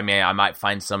 Or I might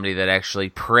find somebody that actually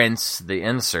prints the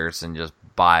inserts and just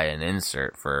buy an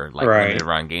insert for like Limited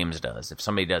Run Games does. If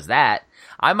somebody does that,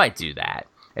 I might do that.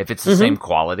 If it's the same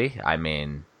quality, I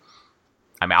mean,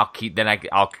 I'll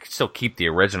still keep the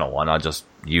original one. I'll just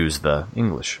use the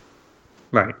English.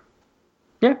 Right.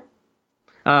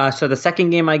 Yeah. So the second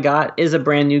game I got is a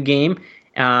brand new game.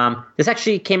 This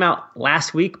actually came out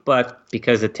last week, but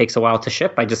because it takes a while to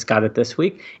ship, I just got it this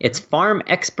week. It's Farm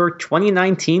Expert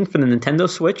 2019 for the Nintendo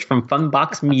Switch from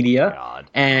Funbox Media. God.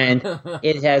 And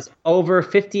it has over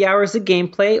 50 hours of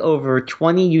gameplay, over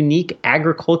 20 unique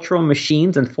agricultural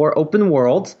machines, and 4 open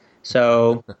worlds.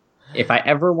 So if I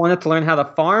ever wanted to learn how to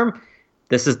farm,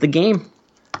 this is the game.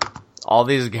 All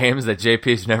these games that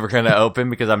JP's never going to open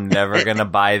because I'm never going to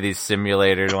buy these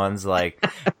simulated ones. Like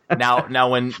now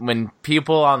when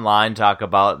people online talk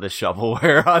about the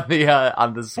shovelware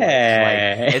on the Switch,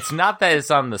 like, it's not that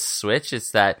it's on the Switch, it's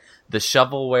that the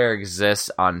shovelware exists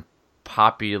on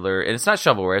popular, and it's not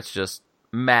shovelware, it's just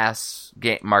mass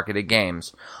marketed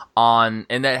games and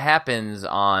that happens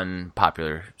on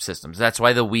popular systems. That's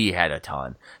why the Wii had a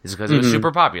ton. It's because it was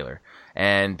super popular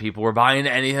and people were buying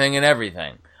anything and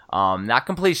everything. Not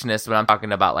completionists, but I'm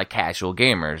talking about like casual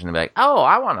gamers, and they'll be like, "Oh,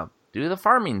 I want to do the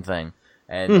farming thing,"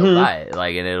 and they'll buy it.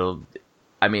 Like, and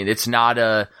it's not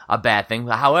a bad thing.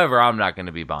 However, I'm not going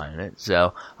to be buying it,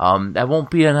 so that won't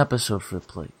be an episode for the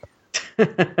plate.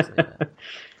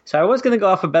 So I was going to go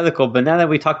alphabetical, but now that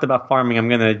we talked about farming, I'm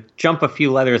going to jump a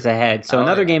few letters ahead. So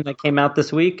another game that came out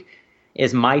this week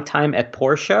is My Time at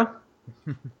Porsche.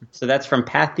 So that's from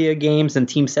Pathia Games and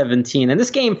Team 17. And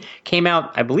this game came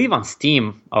out, I believe, on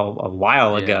Steam a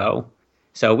while ago.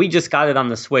 So we just got it on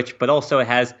the Switch, but also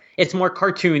it's more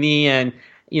cartoony, and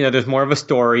there's more of a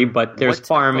story, but there's what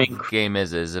farming. Type of game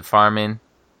is it? Is it farming?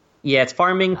 Yeah, it's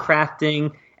farming,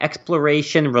 crafting,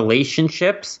 exploration,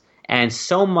 relationships, and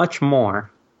so much more,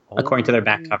 according to their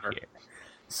back cover. Yeah.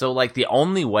 So, like, the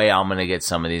only way I'm going to get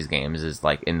some of these games is,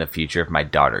 like, in the future if my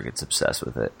daughter gets obsessed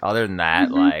with it. Other than that,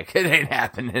 like, it ain't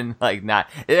happening. Like, it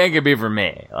ain't going to be for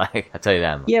me. Like, I'll tell you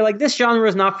that much. Yeah, like, this genre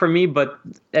is not for me, but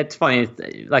it's funny.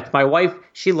 Like, my wife,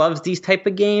 she loves these type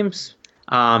of games.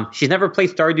 She's never played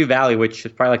Stardew Valley, which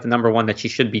is probably, like, the number one that she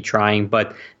should be trying.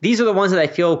 But these are the ones that I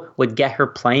feel would get her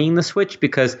playing the Switch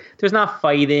because there's not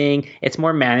fighting. It's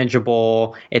more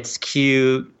manageable. It's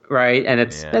cute. Right, and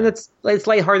it's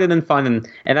lighthearted and fun,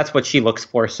 and that's what she looks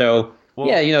for. So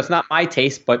it's not my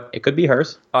taste, but it could be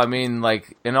hers. I mean,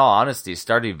 like, in all honesty,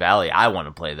 Stardew Valley, I want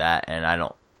to play that, and I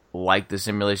don't like the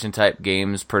simulation type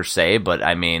games per se, but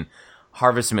I mean,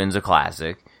 Harvest Moon's a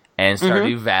classic, and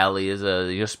Stardew Valley is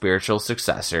a spiritual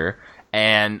successor.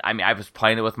 And I mean, I was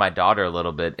playing it with my daughter a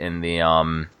little bit in the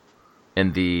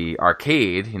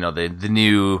arcade, the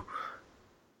new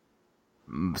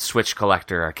Switch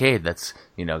Collector arcade that's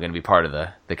going to be part of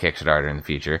the Kickstarter in the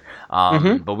future.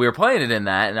 But we were playing it in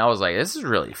that, and I was like, this is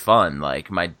really fun.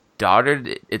 Like, my daughter,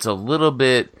 it's a little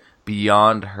bit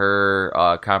beyond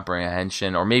her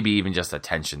comprehension, or maybe even just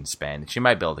attention span. She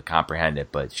might be able to comprehend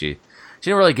it, but she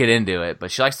didn't really get into it.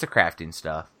 But she likes the crafting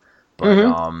stuff.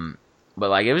 But but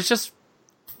like, it was just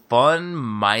fun,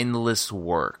 mindless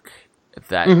work, if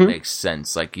that makes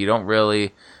sense. Like, you don't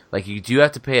really. Like, you do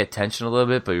have to pay attention a little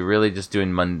bit, but you're really just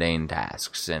doing mundane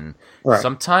tasks. And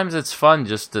sometimes it's fun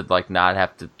just to, like, not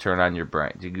have to turn on your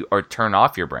brain. Or turn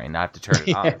off your brain, not have to turn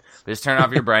it on. But just turn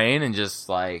off your brain and just,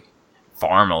 like,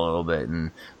 farm a little bit.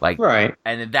 And, like,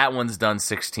 and that one's done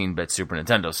 16-bit Super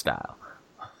Nintendo style.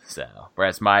 So,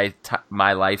 whereas my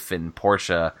life in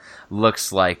Porsche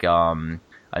looks like a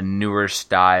newer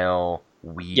style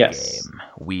Wii game.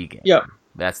 Wii game. Yep.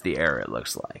 That's the era it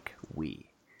looks like. Wii.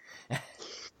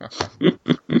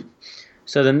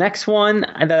 So the next one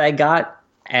that I got,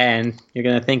 and you're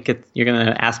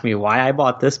gonna ask me why I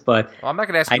bought this, but I'm not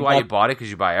gonna ask you why you bought it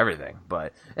because you buy everything.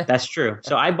 But that's true.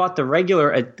 So I bought the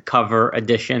regular cover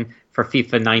edition for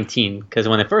FIFA 19 because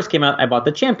when it first came out, I bought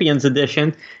the Champions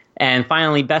edition, and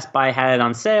finally Best Buy had it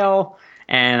on sale,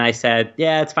 and I said,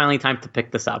 yeah, it's finally time to pick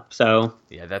this up. So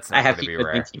yeah, that's not gonna be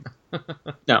rare.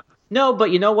 No, but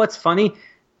you know what's funny?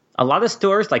 A lot of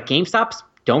stores like GameStop's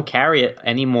don't carry it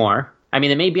anymore. I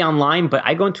mean, it may be online, but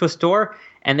I go into a store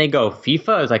and they go FIFA.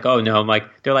 I was like, oh no.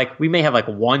 They're like, we may have like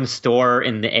one store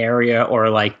in the area or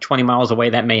like 20 miles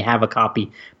away that may have a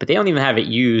copy, but they don't even have it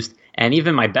used. And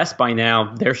even my Best Buy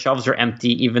now, their shelves are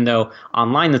empty, even though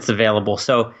online it's available.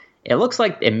 So it looks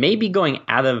like it may be going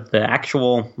out of the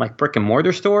actual like brick and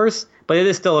mortar stores, but it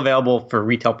is still available for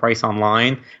retail price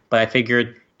online. But I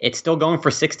figured it's still going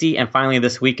for 60, and finally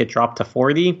this week it dropped to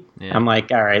 40. Yeah. I'm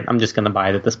like, all right, I'm just going to buy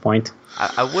it at this point.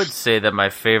 I would say that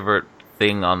my favorite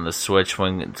thing on the Switch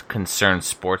when it concerns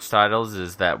sports titles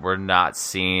is that we're not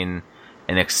seeing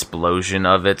an explosion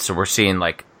of it. So we're seeing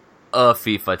like a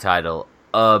FIFA title,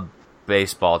 a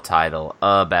baseball title,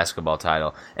 a basketball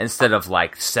title, instead of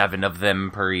like 7 of them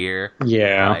per year.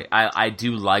 Yeah. I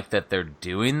do like that they're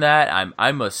doing that.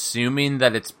 I'm assuming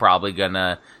that it's probably going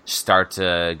to start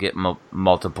to get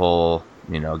multiple,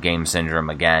 game syndrome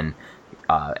again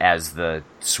as the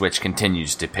Switch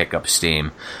continues to pick up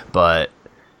steam. But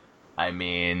I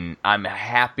mean, I'm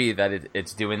happy that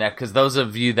it's doing that because those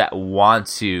of you that want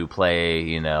to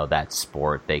play, that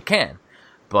sport, they can.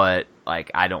 But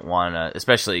like, I don't want to,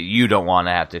 especially you don't want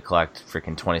to have to collect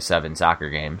freaking 27 soccer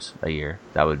games a year.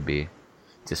 That would be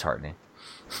disheartening.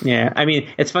 Yeah, I mean,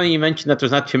 it's funny you mentioned that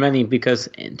there's not too many because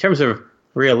in terms of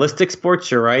realistic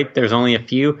sports, you're right, there's only a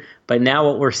few. But now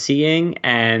what we're seeing,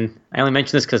 and I only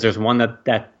mention this because there's one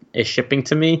that is shipping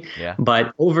to me. Yeah.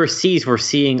 But overseas, we're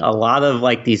seeing a lot of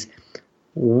like these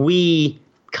Wii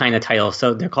kind of titles.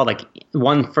 So they're called like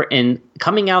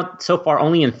coming out so far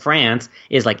only in France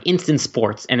is like Instant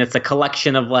Sports, and it's a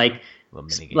collection of like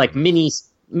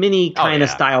mini kind of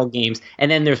style games.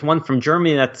 And then there's one from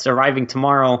Germany that's arriving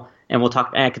tomorrow, and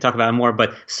I could talk about it more.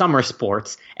 But Summer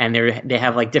Sports, and they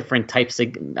have like different types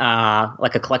of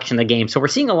like a collection of games. So we're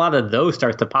seeing a lot of those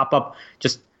start to pop up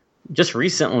just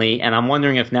recently, and I'm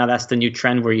wondering if now that's the new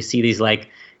trend where you see these like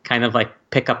kind of like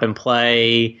pick up and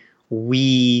play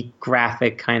Wii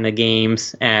graphic kind of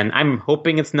games, and I'm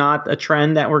hoping it's not a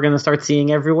trend that we're going to start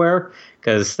seeing everywhere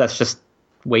because that's just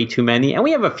way too many. And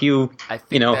we have a few. I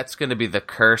think that's going to be the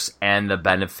curse and the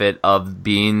benefit of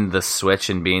being the Switch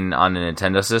and being on the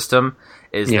Nintendo system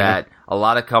is that a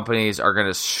lot of companies are going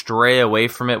to stray away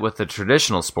from it with the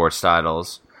traditional sports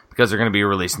titles because they're going to be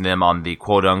releasing them on the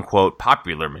quote-unquote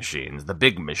popular machines, the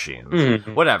big machines,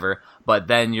 whatever. But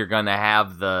then you're going to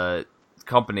have the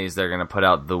companies that are going to put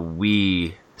out the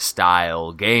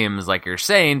Wii-style games, like you're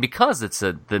saying, because it's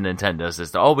the Nintendo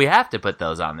system. Oh, we have to put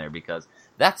those on there because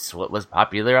that's what was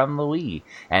popular on the Wii.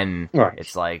 And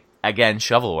it's like, again,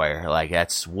 shovelware. Like,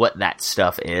 that's what that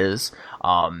stuff is.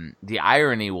 The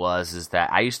irony is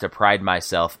that I used to pride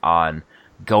myself on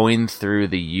going through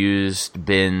the used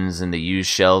bins and the used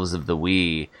shelves of the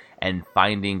Wii and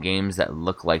finding games that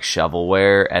look like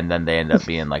shovelware, and then they end up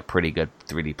being like pretty good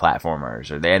 3D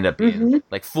platformers, or they end up being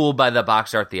like fooled by the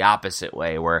box art the opposite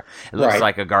way, where it looks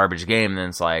like a garbage game, and then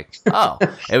it's like, oh,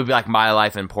 it would be like My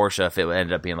Life in Porsche if it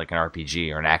ended up being like an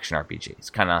RPG or an action RPG.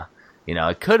 It's kind of,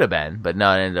 it could have been, but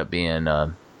no, it ended up being,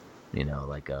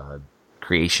 like a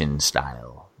creation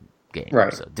style game.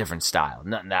 Right. So different style.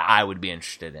 Nothing that I would be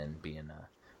interested in being a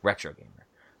retro gamer.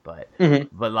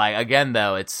 But like, again,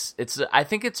 though, it's I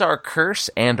think it's our curse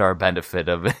and our benefit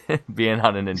of being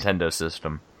on a Nintendo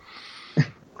system.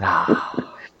 Killer.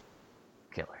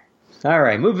 All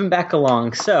right, moving back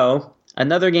along. So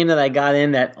another game that I got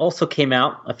in that also came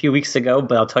out a few weeks ago,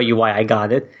 but I'll tell you why I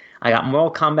got it. I got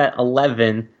Mortal Kombat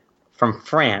 11 from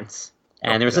France,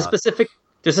 and there's a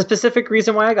specific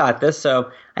reason why I got this.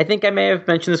 So I think I may have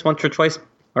mentioned this once or twice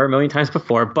or a million times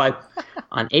before, but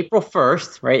on April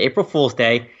 1st, right, April Fool's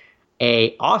Day,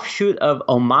 a offshoot of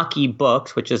Omaki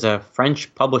Books, which is a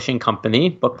French book publishing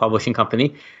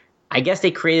company, I guess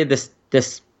they created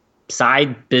this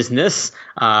side business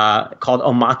called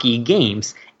Omaki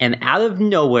Games. And out of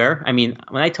nowhere, I mean,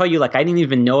 when I tell you, like, I didn't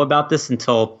even know about this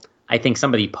until I think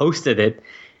somebody posted it,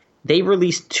 they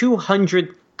released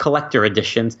 200 collector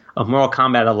editions of Mortal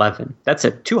Kombat 11. That's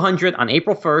it, 200 on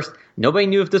April 1st. Nobody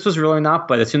knew if this was real or not,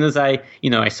 but as soon as I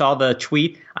saw the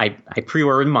tweet, I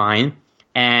pre-ordered mine.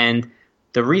 And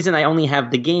the reason I only have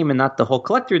the game and not the whole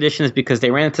collector edition is because they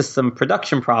ran into some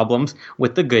production problems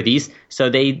with the goodies. So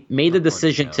they made a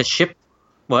decision to ship.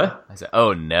 What? I said,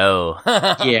 oh no.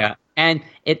 Yeah. And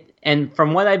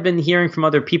from what I've been hearing from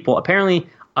other people, apparently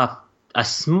a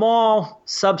small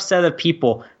subset of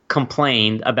people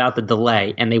complained about the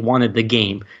delay and they wanted the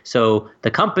game. So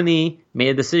the company made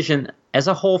a decision as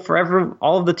a whole for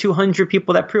all of the 200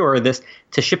 people that pre-ordered this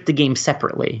to ship the game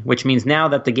separately, which means now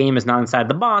that the game is not inside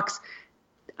the box,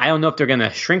 I don't know if they're going to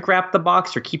shrink wrap the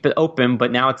box or keep it open,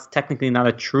 but now it's technically not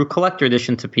a true collector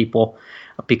edition to people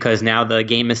because now the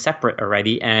game is separate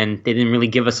already, and they didn't really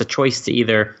give us a choice to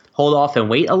either hold off and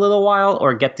wait a little while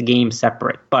or get the game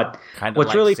separate. But kind of what's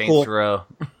like really Saints cool, Row.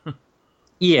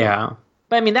 Yeah.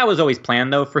 But I mean, that was always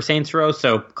planned, though, for Saints Row,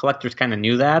 so collectors kind of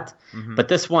knew that. But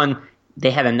this one, they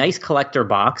had a nice collector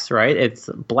box, right? It's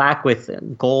black with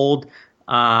gold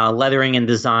lettering and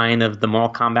design of the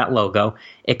Mortal Kombat logo.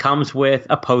 It comes with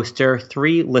a poster,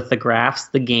 3 lithographs,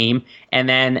 the game, and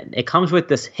then it comes with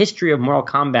this history of Mortal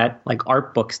Kombat, like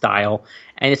art book style.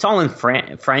 And it's all in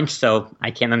French, so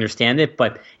I can't understand it,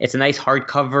 but it's a nice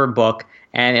hardcover book,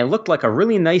 and it looked like a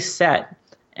really nice set.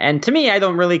 And to me, I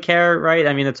don't really care, right?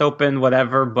 I mean, it's open,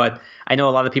 whatever, but I know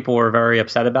a lot of people were very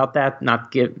upset about that,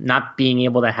 not being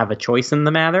able to have a choice in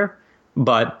the matter.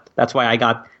 But that's why I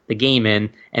got the game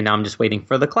in, and now I'm just waiting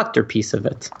for the collector piece of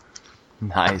it.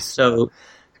 Nice. So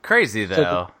crazy,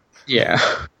 though. Yeah.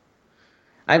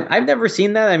 I've never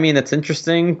seen that. I mean, it's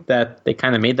interesting that they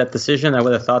kind of made that decision. I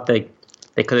would have thought they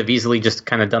could have easily just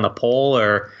kind of done a poll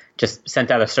or just sent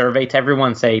out a survey to everyone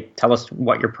and say, tell us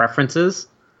what your preference is.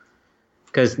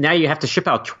 Because now you have to ship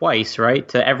out twice, right,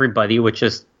 to everybody, which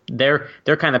is they're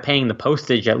kind of paying the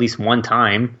postage at least one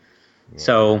time. Yeah.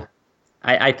 So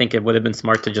I think it would have been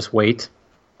smart to just wait.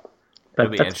 But it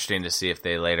would be interesting to see if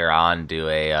they later on do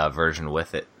a version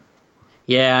with it.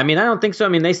 Yeah, I mean, I don't think so. I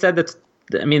mean, they said that.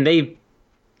 I mean,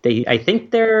 I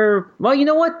think they're. Well, you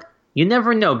know what? You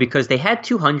never know because they had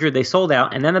 200, they sold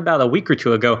out, and then about a week or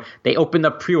two ago, they opened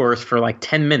up pre-orders for like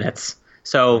 10 minutes.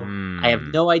 So I have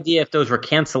no idea if those were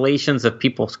cancellations of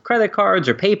people's credit cards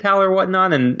or PayPal or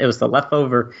whatnot, and it was the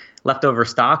leftover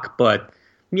stock. But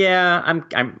yeah, I'm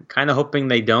kind of hoping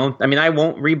they don't. I mean, I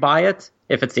won't rebuy it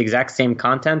if it's the exact same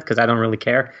content because I don't really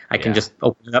care. I can just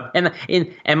open it up, and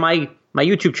my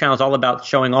YouTube channel is all about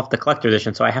showing off the collector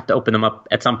edition, so I have to open them up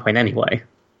at some point anyway.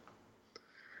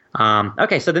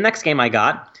 Okay, so the next game I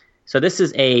got. So this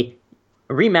is a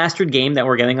remastered game that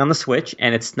we're getting on the Switch,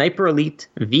 and it's Sniper Elite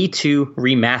V2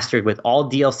 remastered with all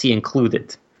DLC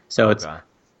included. So it's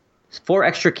 4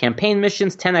 extra campaign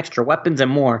missions, 10 extra weapons,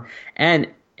 and more. And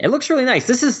it looks really nice.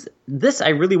 This I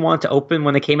really wanted to open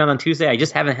when it came out on Tuesday. I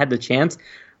just haven't had the chance.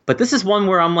 But this is one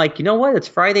where I'm like, you know what? It's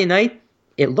Friday night.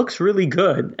 It looks really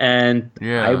good, and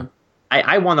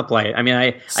I want to play it. I mean,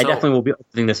 I definitely will be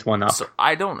opening this one up. So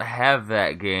I don't have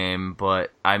that game,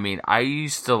 but I mean, I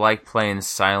used to like playing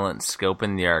Silent Scope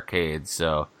in the arcade.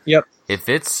 So Yep. if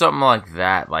it's something like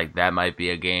that might be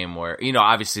a game where, you know,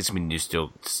 obviously it's going to be new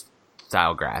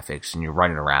style graphics and you're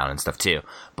running around and stuff too.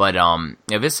 But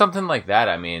if it's something like that,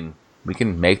 I mean, we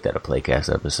can make that a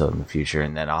Playcast episode in the future,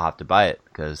 and then I'll have to buy it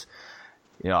because,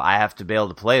 you know, I have to be able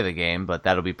to play the game, but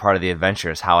that'll be part of the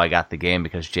adventure is how I got the game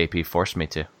because JP forced me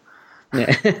to.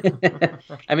 Yeah.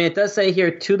 I mean, it does say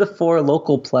here 2 to 4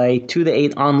 local play, 2 to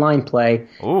 8 online play,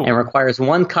 and requires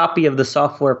 1 copy of the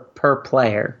software per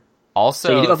player.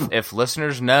 Also, so if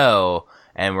listeners know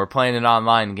and we're playing an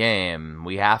online game,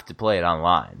 we have to play it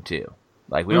online too.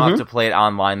 Like, we don't have to play it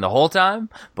online the whole time,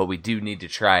 but we do need to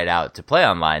try it out to play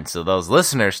online. So those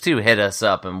listeners too, hit us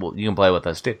up and you can play with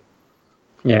us too.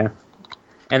 Yeah.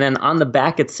 And then on the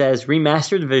back it says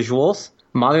remastered visuals,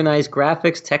 modernized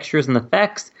graphics, textures, and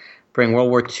effects, bring World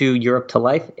War II Europe to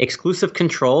life, exclusive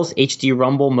controls, HD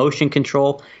Rumble, motion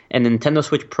control, and Nintendo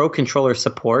Switch Pro controller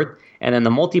support, and then the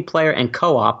multiplayer and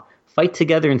co-op fight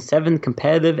together in 7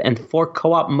 competitive and 4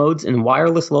 co-op modes in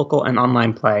wireless, local, and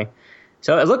online play.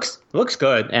 So it looks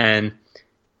good, and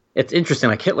it's interesting.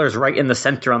 Like, Hitler's right in the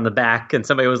center on the back, and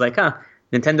somebody was like,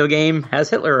 Nintendo game has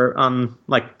Hitler on,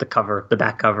 like, the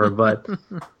back cover, but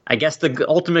I guess the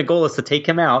ultimate goal is to take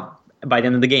him out by the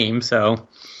end of the game, so...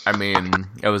 I mean,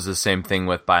 it was the same thing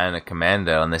with Bionic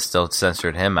Commando, and they still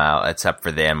censored him out, except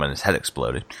for the end when his head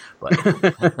exploded. But,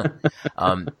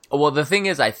 well, the thing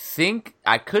is, I think,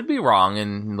 I could be wrong,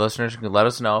 and listeners can let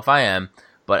us know if I am,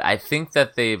 but I think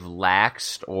that they've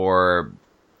laxed or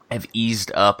have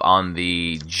eased up on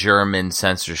the German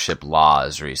censorship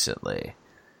laws recently.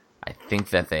 I think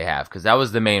that they have, because that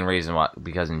was the main reason why,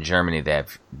 because in Germany they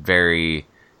have very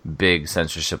big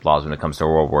censorship laws when it comes to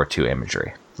World War II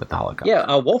imagery with the Holocaust. Yeah,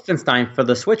 Wolfenstein for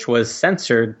the Switch was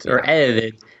censored or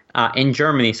edited in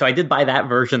Germany, so I did buy that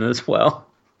version as well.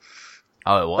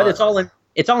 Oh, it was? But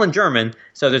it's all in German,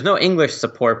 so there's no English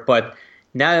support, but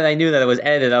now that I knew that it was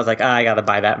edited, I was like, I gotta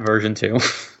buy that version too.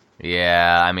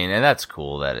 Yeah, I mean, and that's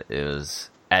cool that it was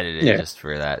edited just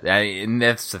for that. And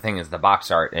that's the thing, is the box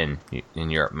art in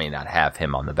Europe may not have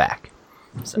him on the back.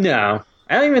 So. No,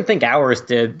 I don't even think ours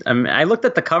did. I mean, I looked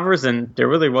at the covers and there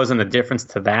really wasn't a difference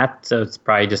to that, so it's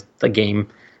probably just the game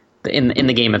in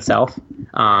the game itself.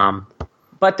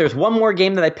 But there's one more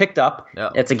game that I picked up. Oh.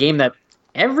 It's a game that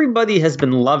everybody has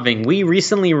been loving. We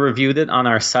recently reviewed it on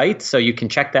our site, so you can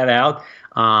check that out.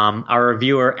 Our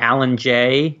reviewer, Alan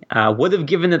J., would have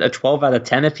given it a 12 out of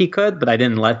 10 if he could, but I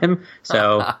didn't let him,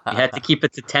 so we had to keep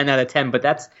it to 10 out of 10. But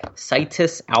that's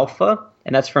Cytus Alpha,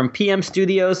 and that's from PM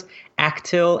Studios,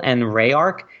 Actil, and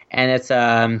Rayark, and it's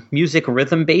a music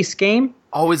rhythm-based game.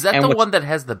 Oh, is that the one that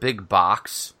has the big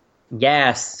box?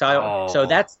 Yes. So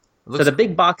that's... So the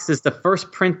big box is the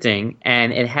first printing,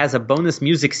 and it has a bonus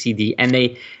music CD.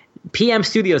 And PM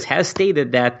Studios has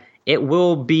stated that it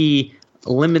will be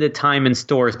limited time in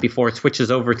stores before it switches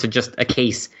over to just a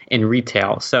case in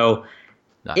retail. So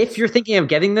if you're thinking of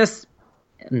getting this,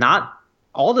 not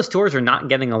all the stores are not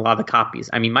getting a lot of copies.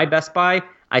 I mean, my Best Buy,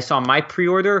 I saw my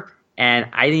pre-order, and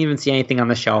I didn't even see anything on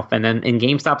the shelf. And then in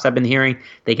GameStops, I've been hearing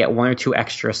they get 1 or 2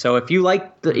 extra. So if you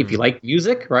like if you like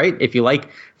music, right? If you like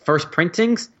first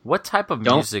printings. What type of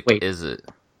music is it?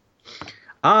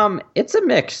 It's a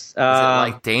mix. Is it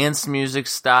like dance music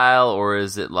style, or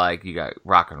is it like you got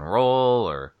rock and roll,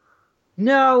 or?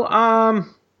 No,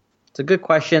 it's a good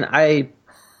question. Got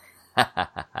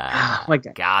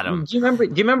him. Do you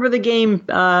remember the game?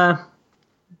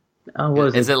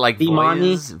 Is it like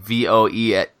Voez?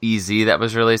 VOEZ that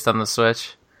was released on the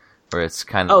Switch, where it's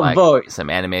kind of like some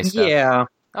anime stuff? Yeah.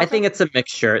 Okay. I think it's a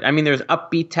mixture. I mean, there's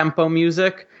upbeat tempo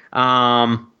music, but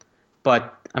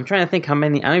I'm trying to think how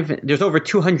many. There's over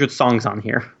 200 songs on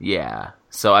here. Yeah.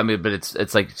 So I mean, but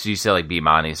it's like, so you say like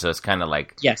Bimani, so it's kind of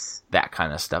like that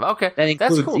kind of stuff. Okay,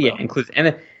 that's cool. Yeah, includes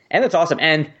and it's awesome.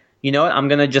 And you know what? I'm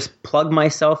gonna just plug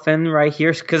myself in right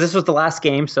here because this was the last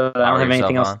game, so I don't have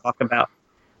anything else to talk about.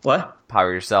 What?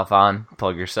 Power yourself on.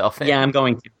 Plug yourself in. Yeah, I'm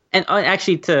going to. And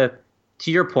actually, to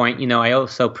your point, you know, I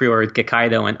also pre-ordered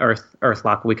Gekaido and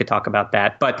Earthlock. We could talk about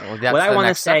that. But that's what I want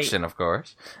to say, section, of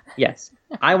course. Yes,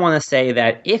 I want to say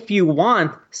that if you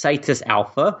want Cytus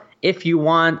Alpha, if you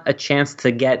want a chance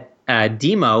to get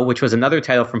Demo, which was another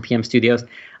title from PM Studios,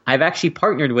 I've actually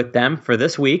partnered with them for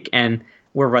this week, and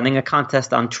we're running a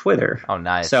contest on Twitter. Oh,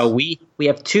 nice! So we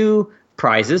have 2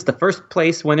 prizes. The first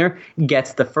place winner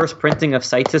gets the first printing of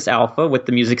Cytus Alpha with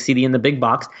the music CD in the big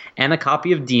box and a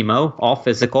copy of Demo, all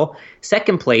physical.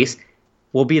 Second place,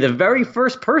 will be the very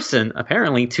first person,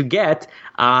 apparently, to get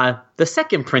the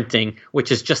second printing,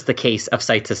 which is just the case of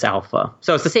Citus Alpha.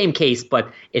 So it's the same case,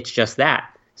 but it's just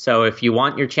that. So if you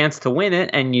want your chance to win it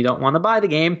and you don't want to buy the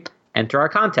game, enter our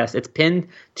contest. It's pinned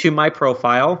to my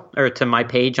profile or to my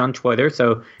page on Twitter,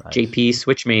 so nice. JP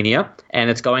Switchmania, and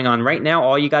it's going on right now.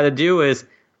 All you got to do is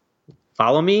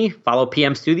follow me, follow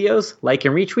PM Studios, like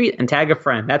and retweet, and tag a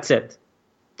friend. That's it.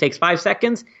 Takes 5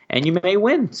 seconds, and you may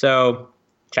win. So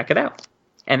check it out.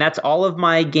 And that's all of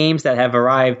my games that have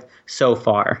arrived so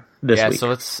far this week. Yeah,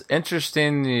 so it's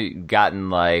interesting you've gotten,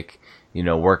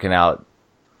 working out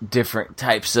different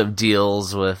types of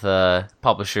deals with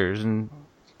publishers and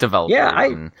developers.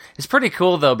 Yeah, it's pretty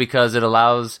cool, though, because it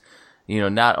allows,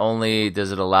 not only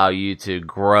does it allow you to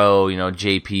grow,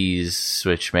 JP's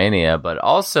Switchmania, but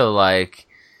also,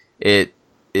 it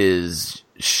is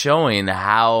showing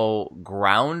how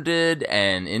grounded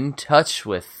and in touch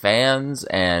with fans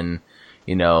and,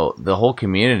 the whole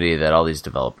community that all these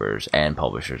developers and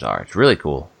publishers are. It's really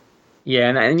cool. Yeah,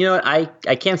 and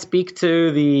I can't speak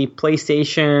to the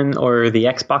PlayStation or the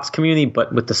Xbox community,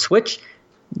 but with the Switch,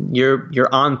 you're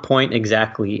on point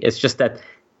exactly. It's just that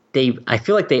I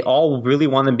feel like they all really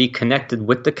want to be connected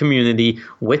with the community,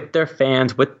 with their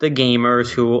fans, with the gamers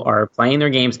who are playing their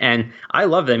games, and I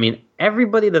love it. I mean,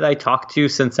 everybody that I talked to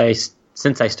since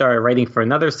I started writing for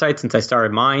another site, since I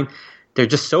started mine, they're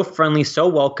just so friendly, so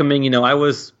welcoming. I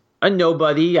was a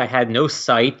nobody, I had no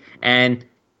site, and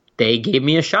they gave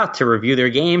me a shot to review their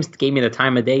games, gave me the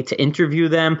time of day to interview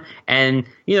them. And,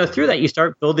 through that, you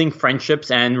start building friendships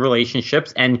and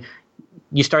relationships, and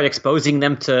you start exposing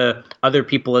them to other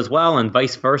people as well, and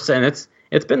vice versa. And it's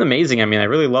been amazing. I mean, I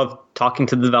really love talking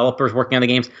to the developers working on the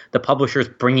games, the publishers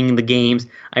bringing the games.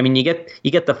 I mean, you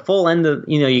get the full end of,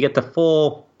 you get the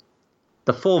full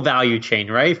value chain,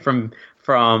 right? From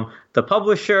the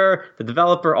publisher, the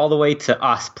developer, all the way to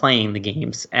us playing the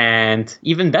games. And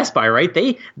even Best Buy, right?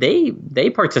 They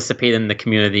participate in the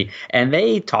community and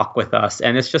they talk with us.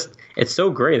 And it's so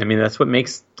great. I mean, that's what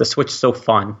makes the Switch so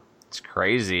fun. It's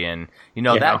crazy. And,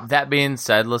 that being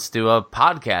said, let's do a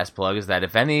podcast plug, is that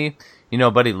if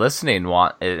anybody listening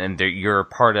and you're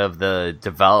part of the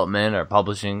development or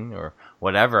publishing or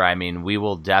whatever, I mean, we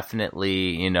will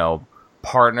definitely,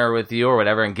 partner with you or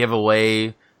whatever and give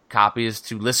away copies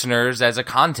to listeners as a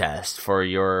contest for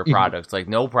your products.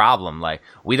 No problem.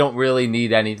 We don't really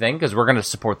need anything because we're going to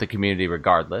support the community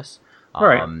regardless.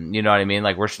 Right. You know what I mean?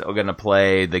 We're still going to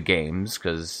play the games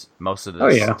because most of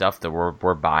the stuff that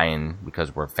we're buying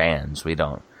because we're fans, we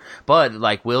don't. But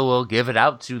we'll give it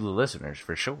out to the listeners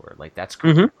for sure. That's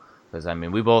cool. Because I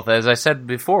mean, we both, as I said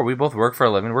before, we both work for a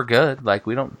living. We're good.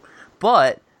 We don't.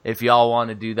 But if y'all want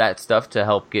to do that stuff to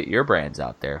help get your brands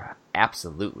out there,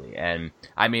 absolutely. And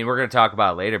I mean, we're going to talk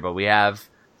about it later, but we have,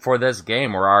 for this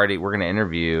game, we're going to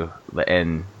interview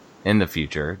in the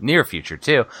future, near future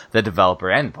too, the developer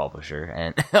and publisher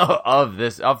and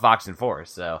of Fox and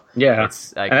Force. So yeah,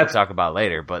 it's we'll talk about it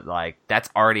later, but that's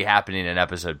already happening in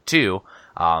episode 2.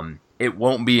 It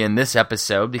won't be in this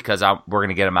episode because we're going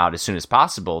to get them out as soon as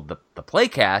possible, the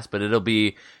playcast, but it'll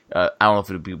be, I don't know if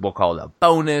it'll be, we'll call it a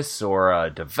bonus or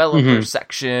a developer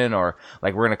section, or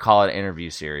we're going to call it an interview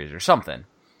series or something.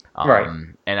 Right.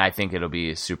 And I think it'll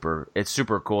be it's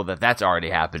super cool that that's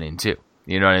already happening too.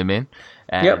 You know what I mean?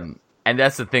 And, and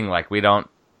that's the thing, we don't,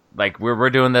 we're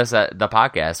doing this at the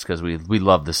podcast because we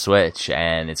love the Switch,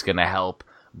 and it's going to help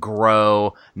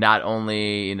grow not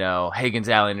only, Hagen's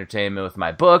Alley Entertainment with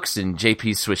my books and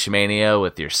JP Switchmania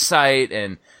with your site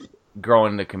and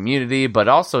growing the community, but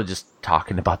also just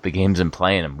talking about the games and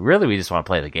playing them. Really, we just want to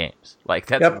play the games.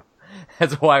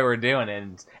 That's why we're doing it.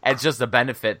 And it's just a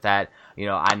benefit that,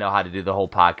 I know how to do the whole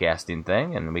podcasting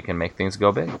thing, and we can make things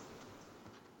go big.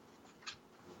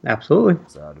 Absolutely.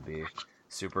 So it'll be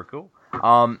super cool.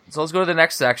 So let's go to the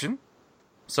next section.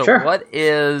 So sure. What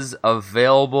is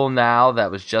available now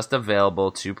that was just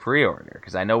available to pre-order?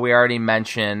 Because I know we already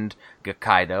mentioned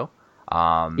Gakaido.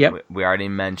 We already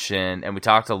mentioned, and we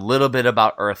talked a little bit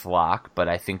about Earthlock, but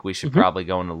I think we should probably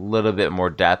go in a little bit more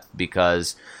depth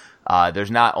because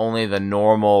there's not only the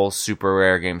normal Super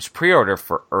Rare Games pre-order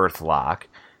for Earthlock,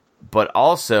 but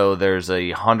also there's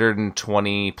a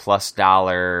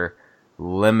 $120+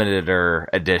 limiter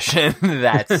edition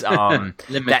that's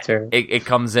limiter. It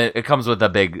comes with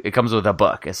a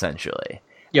book essentially.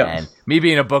 Yeah. And me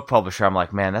being a book publisher, I'm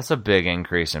like, man, that's a big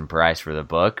increase in price for the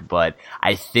book. But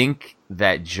I think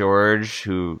that George,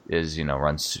 who is,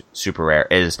 runs Super Rare,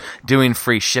 is doing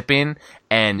free shipping,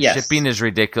 and shipping is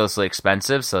ridiculously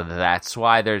expensive. So that's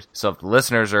why so if the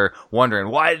listeners are wondering,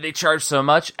 why did they charge so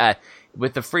much?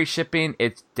 with the free shipping,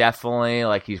 it's definitely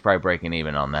like he's probably breaking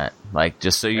even on that. Like,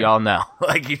 just so you all know,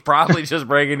 like he's probably just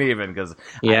breaking even because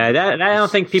I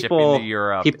don't think people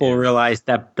realize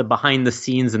that the behind the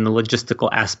scenes and the logistical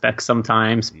aspects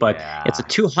sometimes. But it's a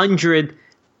 200+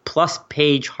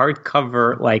 page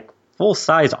hardcover, like full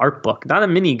size art book, not a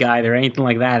mini guide or anything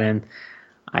like that. And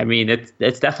I mean,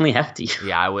 it's definitely hefty.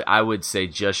 Yeah, I would say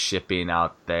just shipping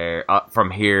out there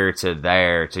from here to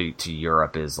there to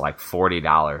Europe is like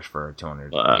 $40 for a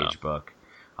 200-page book.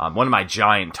 One of my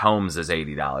giant tomes is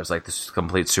 $80. Like this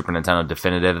complete Super Nintendo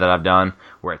definitive that I've done,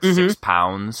 where it's 6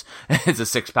 pounds. It's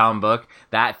a 6-pound book.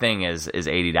 That thing is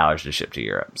 $80 to ship to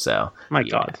Europe. So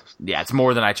God, yeah, it's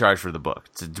more than I charge for the book.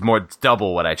 It's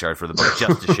double what I charge for the book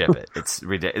just to ship it. It's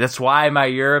ridiculous. That's why my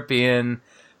European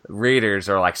readers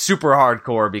are like super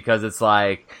hardcore, because it's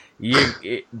like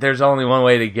there's only one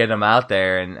way to get them out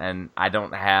there, and I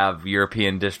don't have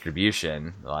European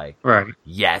distribution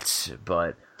yet,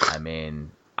 but I mean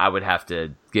I would have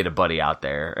to get a buddy out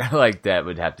there like that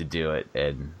would have to do it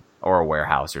or a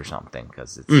warehouse or something,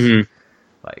 because it's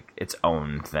like its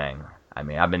own thing. I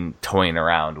mean, I've been toying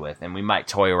around with, and we might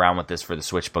toy around with this for the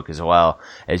Switch book as well,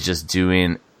 it's just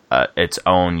doing its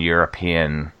own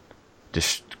European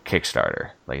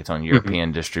Kickstarter, like its own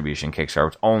European distribution Kickstarter.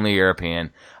 It's only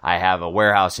European. I have a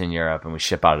warehouse in Europe, and we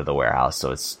ship out of the warehouse,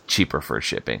 so it's cheaper for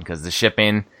shipping, because the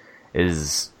shipping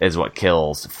is what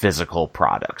kills physical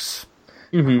products.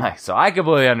 So I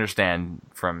completely understand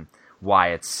from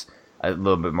why it's a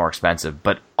little bit more expensive,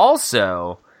 but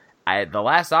also the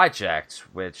last I checked,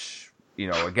 which, you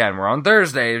know, again, we're on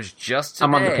Thursday. It was just today.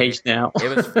 I'm on the page now.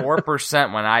 It was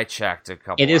 4% when I checked a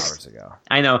couple hours ago.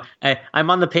 I know. I'm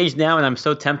on the page now, and I'm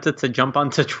so tempted to jump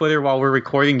onto Twitter while we're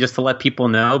recording just to let people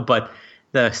know. But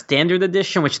the standard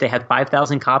edition, which they had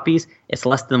 5,000 copies, it's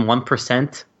less than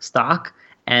 1% stock.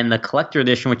 And the collector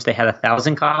edition, which they had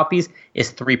 1,000 copies,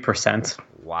 is 3%.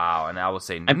 Wow. And I will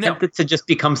say I'm tempted to just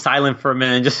become silent for a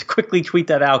minute and just quickly tweet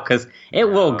that out, because it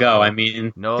will go. I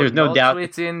mean, there's no doubt.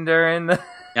 Tweets in during the...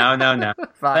 No.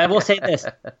 But I will say this: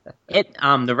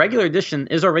 the regular edition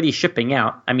is already shipping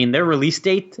out. I mean, their release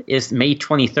date is May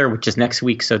 23rd, which is next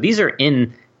week. So these are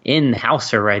in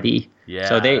house already.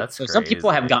 Yeah, so some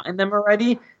people have gotten them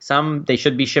already. Some they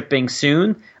should be shipping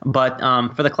soon. But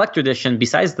for the collector edition,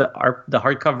 besides the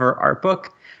hardcover art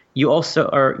book, you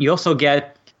also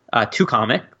get two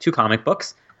comic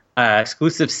books,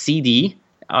 exclusive CD,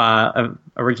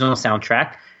 original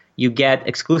soundtrack. You get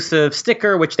exclusive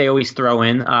sticker, which they always throw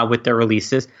in with their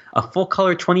releases, a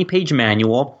full-color 20-page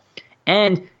manual,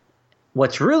 and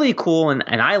what's really cool, and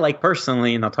I like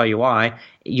personally, and I'll tell you why,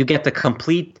 you get the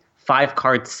complete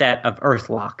 5-card set of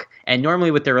Earthlock. And normally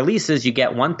with their releases, you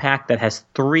get one pack that has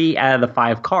 3 out of the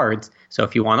 5 cards. So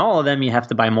if you want all of them, you have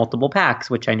to buy multiple packs,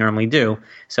 which I normally do.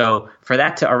 So for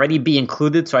that to already be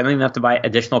included, so I don't even have to buy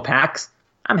additional packs,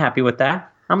 I'm happy with that.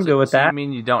 I'm good with that. I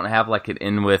mean, you don't have like an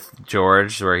in with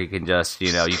George where he can just,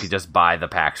 you could just buy the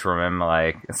packs from him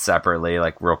like separately,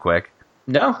 like real quick.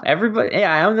 No, everybody.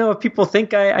 Yeah, I don't know if people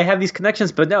think I have these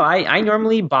connections, but no, I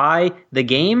normally buy the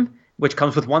game, which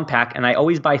comes with 1 pack, and I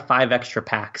always buy 5 extra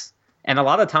packs. And a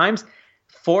lot of times,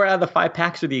 4 out of the 5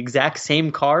 packs are the exact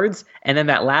same cards, and then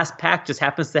that last pack just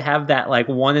happens to have that like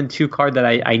 1 and 2 card that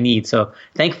I need. So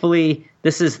thankfully,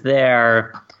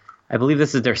 I believe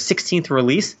this is their 16th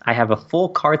release. I have a full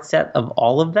card set of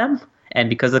all of them. And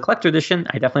because of the collector edition,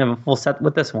 I definitely have a full set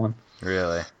with this one.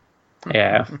 Really?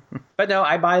 Yeah. But no,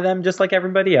 I buy them just like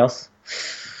everybody else.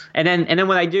 And then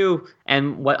when I do,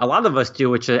 and what a lot of us do,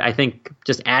 which I think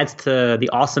just adds to the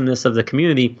awesomeness of the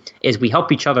community, is we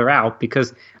help each other out,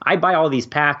 because I buy all these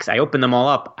packs, I open them all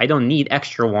up, I don't need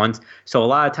extra ones. So a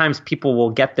lot of times people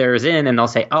will get theirs in and they'll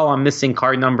say, oh, I'm missing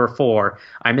card number 4,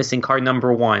 I'm missing card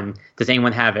number 1, does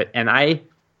anyone have it? And I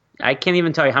can't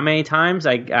even tell you how many times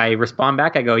I respond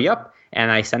back, I go, yep, and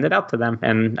I send it out to them,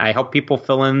 and I help people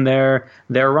fill in their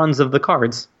runs of the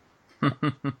cards.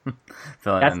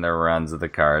 Filling in the runs of the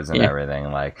cards and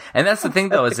everything, like, and that's the thing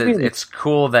though, is it's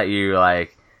cool that you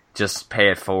like just pay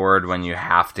it forward when you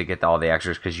have to get all the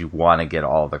extras because you want to get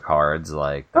all the cards.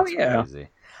 Like, that's crazy.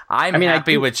 I'm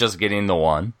happy with just getting the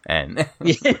 1, and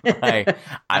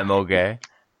I'm okay.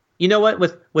 You know what?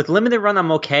 With limited run,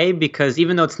 I'm okay, because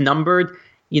even though it's numbered,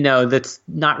 that's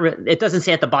not. It doesn't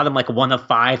say at the bottom like 1 of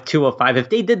 5, 2 of 5. If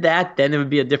they did that, then it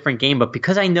would be a different game. But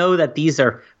because I know that these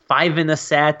are 5 in a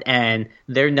set and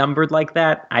they're numbered like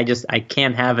that, I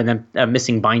can't have a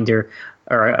missing binder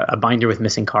or a binder with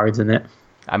missing cards in it.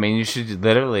 I mean, you should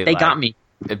literally. They got me.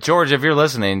 George, if you're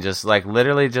listening, just like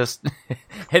literally just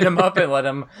hit him up and let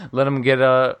him get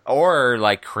or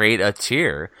like create a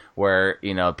tier where,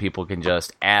 you know, people can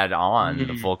just add on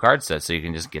the full card set, so you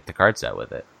can just get the card set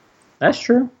with it. That's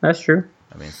true.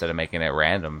 I mean, instead of making it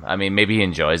random. I mean, maybe he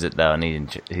enjoys it though, and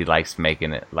he likes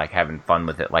making it, like having fun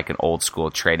with it, like an old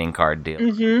school trading card deal.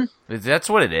 Mm-hmm. That's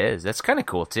what it is. That's kind of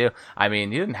cool too. I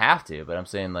mean, you didn't have to, but I'm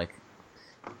saying like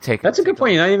That's a good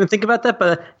point. I didn't even think about that,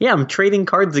 but yeah, I'm trading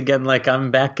cards again like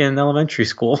I'm back in elementary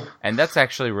school. And that's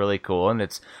actually really cool, and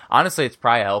it's honestly it's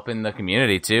probably helping the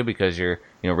community too, because you're,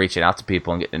 you know, reaching out to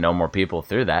people and getting to know more people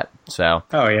through that. So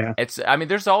I mean,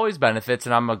 there's always benefits,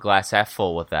 and I'm a glass half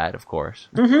full with that, of course.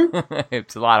 Mm-hmm.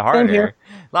 It's a lot harder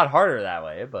that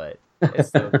way, but it's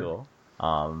still cool.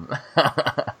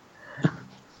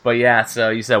 But yeah,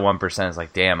 so you said 1%. It's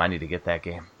like, damn, I need to get that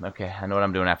game. Okay, I know what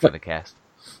I'm doing after the cast.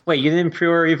 Wait, you didn't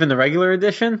pre-order even the regular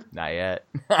edition? Not yet.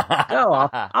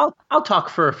 I'll talk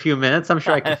for a few minutes. I'm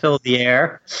sure I can fill the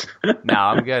air. No,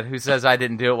 I'm good. Who says I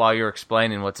didn't do it while you were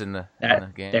explaining what's in the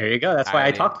game? There you go. That's why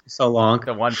I talked for so long.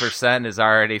 The 1% is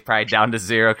already probably down to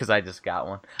 0 because I just got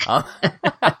one.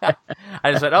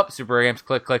 I just went, Super Rare Games,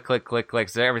 click, click, click, click, click.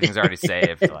 So everything's already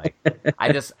saved. Like,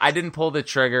 I didn't pull the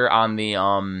trigger on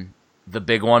the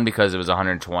big one because it was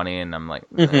 120, and I'm like,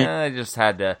 I just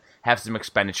had to have some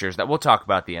expenditures that we'll talk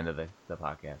about at the end of the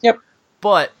podcast. Yep.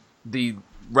 But the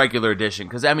regular edition,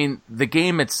 because I mean, the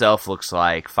game itself looks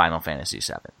like Final Fantasy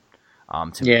VII.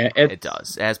 It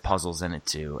does. It has puzzles in it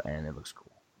too, and it looks cool.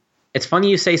 It's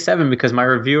funny you say 7 because my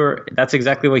reviewer, that's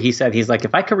exactly what he said. He's like,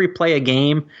 if I could replay a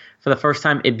game for the first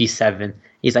time, it'd be 7.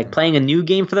 He's like, playing a new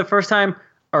game for the first time,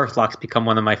 Earthlock's become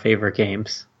one of my favorite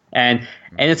games. And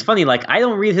it's funny, like, I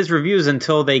don't read his reviews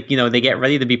until they get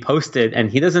ready to be posted, and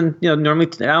he doesn't, normally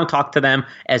I don't talk to them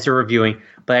as they're reviewing,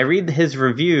 but I read his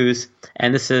reviews,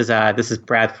 and this is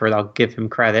Bradford, I'll give him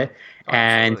credit,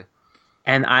 and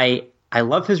I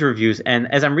love his reviews,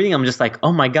 and as I'm reading, I'm just like,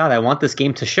 oh my god, I want this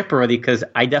game to ship already, because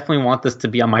I definitely want this to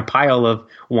be on my pile of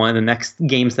one of the next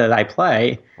games that I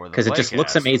play, because it just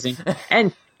looks amazing.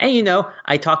 and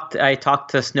I talked to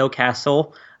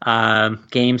Snowcastle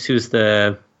Games, who's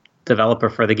the developer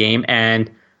for the game, and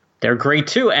they're great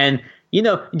too. And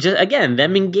just again,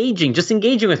 them engaging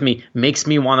with me makes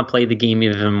me want to play the game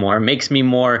even more. Makes me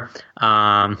more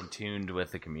in tuned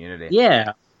with the community.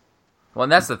 Yeah. Well,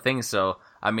 and that's the thing. So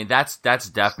I mean, that's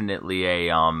definitely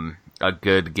a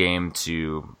good game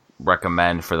to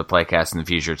recommend for the playcast in the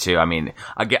future too. I mean,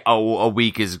 a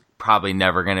week is probably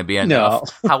never going to be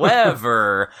enough. No.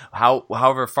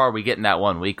 however far we get in that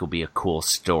 1 week will be a cool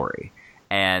story.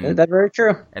 And that's very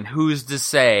true. And who's to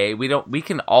say we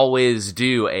can always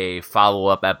do a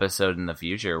follow-up episode in the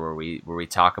future where we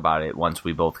talk about it once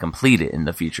we both complete it in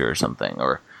the future or something.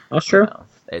 Or that's true.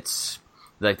 It's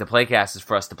like the playcast is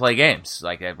for us to play games.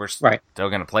 Like we're still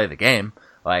going to play the game.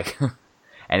 Like,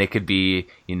 and it could be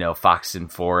Fox and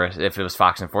Forest. If it was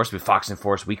Fox and Forest, it would be Fox and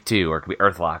Forest week 2, or it could be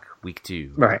Earthlock week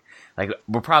 2. Right. Like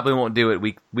we probably won't do it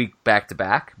week back to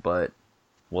back, but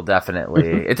we'll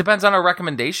definitely. It depends on our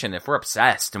recommendation. If we're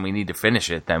obsessed and we need to finish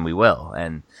it, then we will,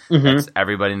 and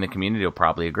everybody in the community will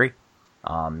probably agree.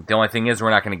 The only thing is, we're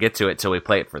not going to get to it till we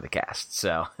play it for the cast,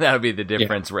 so that'll be the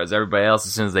difference. Yeah. Whereas everybody else,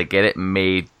 as soon as they get it,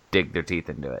 may dig their teeth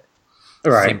into it.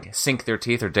 Right. Sink their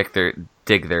teeth, or dig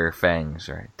their fangs,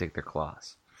 or dig their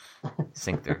claws.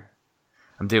 Sink their.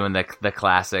 I'm doing the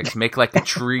classics. Make like a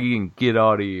tree and get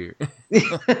out of here.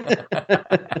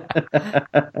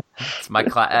 It's my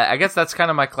I guess that's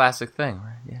kind of my classic thing,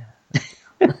 right?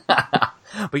 Yeah.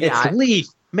 But yeah, leaf.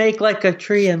 Make like a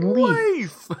tree and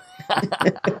leaf.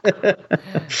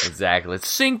 Exactly.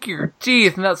 Sink your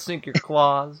teeth, not sink your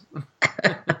claws.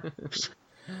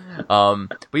 But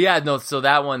yeah, no. So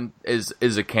that one is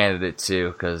a candidate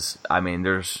too, because I mean,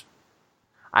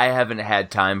 I haven't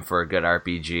had time for a good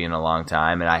RPG in a long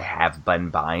time, and I have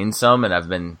been buying some, and I've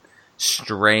been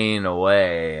straying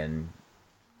away, and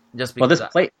just because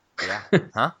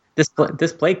this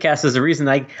playcast is the reason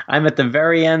I'm at the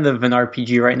very end of an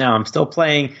RPG right now. I'm still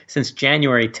playing since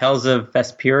January, Tales of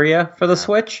Vesperia for the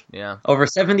Switch. Yeah, over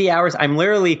 70 hours. I'm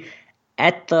literally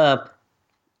at right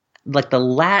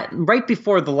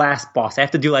before the last boss. I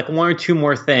have to do like 1 or 2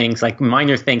 more things, like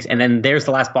minor things, and then there's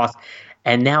the last boss.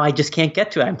 And now I just can't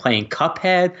get to it. I'm playing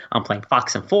Cuphead, I'm playing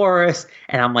Fox and Forest,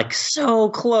 and I'm like so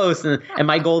close. And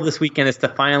my goal this weekend is to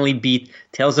finally beat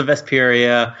Tales of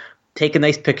Vesperia, take a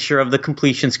nice picture of the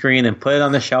completion screen and put it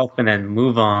on the shelf and then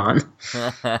move on.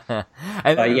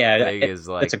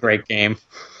 It's a great game.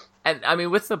 And I mean,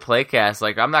 with the playcast,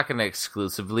 like, I'm not going to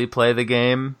exclusively play the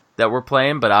game that we're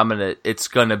playing, but it's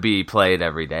going to be played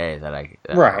every day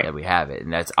that we have it.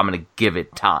 And I'm going to give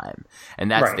it time. And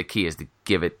that's the key, is to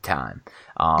give it time.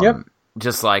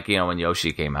 Just like, when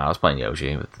Yoshi came out, I was playing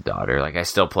Yoshi with the daughter. Like, I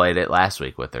still played it last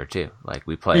week with her too. Like,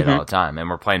 we play it all the time, and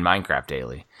we're playing Minecraft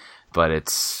daily. But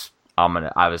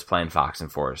I was playing Fox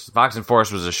and Forest. Fox and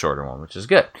Forest was a shorter one, which is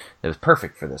good. It was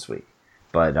perfect for this week.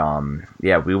 But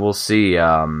we will see.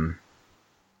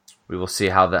 We will see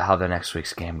how the next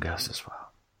week's game goes as well.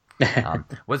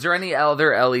 Was there any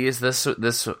other LEs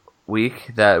this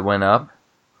week that went up?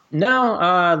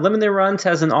 No, Limited Runs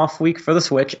has an off week for the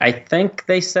Switch. I think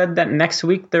they said that next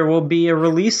week there will be a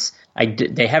release.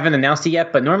 They haven't announced it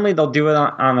yet, but normally they'll do it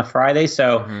on a Friday.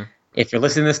 So if you're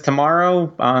listening to this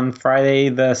tomorrow on Friday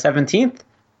the 17th,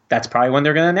 that's probably when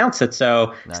they're going to announce it.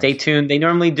 So Stay tuned. They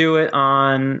normally do it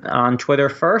on Twitter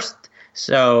first.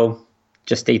 So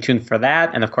just stay tuned for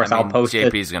that. And of course, I'll post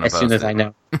JP's it as soon as I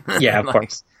know. Yeah, of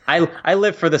course. I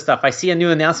live for this stuff. I see a new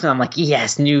announcement, I'm like,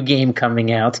 yes, new game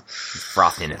coming out.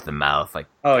 Frothing at the mouth, like,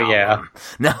 oh yeah.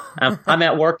 No, I'm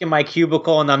at work in my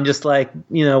cubicle, and I'm just like,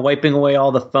 wiping away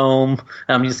all the foam.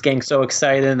 I'm just getting so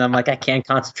excited, and I'm like, I can't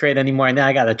concentrate anymore. Now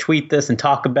I got to tweet this and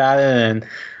talk about it, and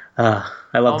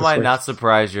I love. Oh, am not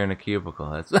surprised you're in a cubicle?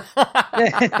 That's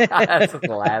that's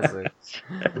classic.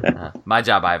 My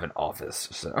job, I have an office,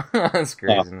 so that's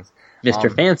crazy.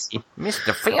 Mr. Fancy,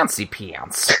 Mr. Fancy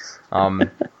Pants.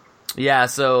 Yeah,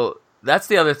 so that's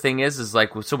the other thing is like,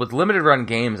 so with limited run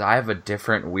games, I have a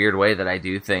different weird way that I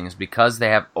do things because they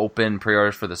have open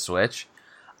pre-orders for the Switch.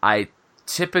 I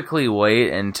typically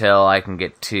wait until I can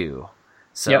get 2.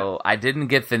 So I didn't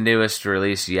get the newest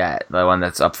release yet, the one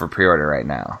that's up for pre-order right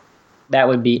now. That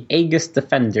would be Aegis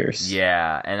Defenders.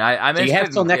 Yeah, and I'm so you have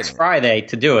till next Friday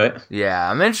to do it.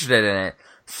 Yeah, I'm interested in it.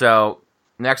 So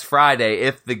next Friday,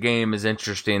 if the game is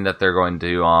interesting that they're going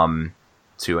to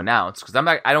announce,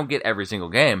 because I don't get every single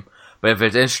game, but if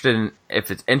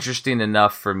it's interesting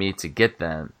enough for me to get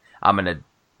them,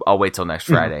 I'll wait till next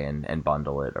Friday and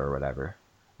bundle it or whatever,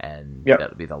 and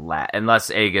that'll be the last.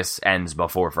 Unless Aegis ends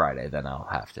before Friday, then I'll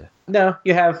have to. No,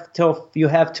 you have till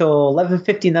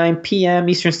 11:59 p.m.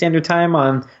 Eastern Standard Time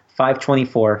on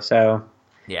 5/24. So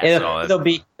yeah, it'll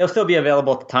still be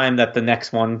available at the time that the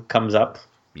next one comes up.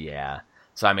 Yeah.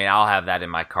 So, I'll have that in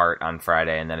my cart on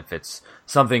Friday, and then if it's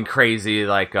something crazy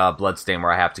like Bloodstain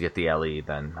where I have to get the LE,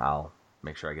 then I'll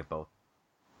make sure I get both.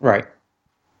 Right.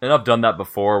 And I've done that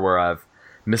before where I've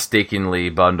mistakenly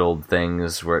bundled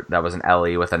things where that was an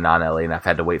LE with a non-LE, and I've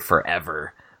had to wait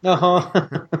forever for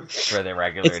the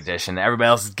regular edition. Everybody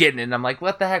else is getting it, and I'm like,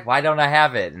 what the heck? Why don't I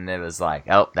have it? And it was like,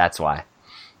 oh, that's why.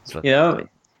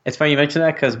 It's funny you mention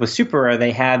that because with Super Rare they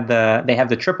have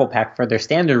the triple pack for their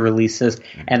standard releases,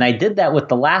 and I did that with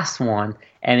the last one,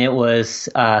 and it was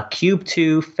Cube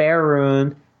 2,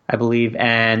 Faerun, I believe,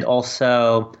 and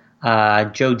also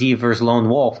Joe Deaver's Lone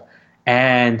Wolf,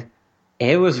 and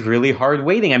it was really hard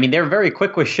waiting. They're very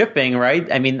quick with shipping, right?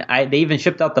 They even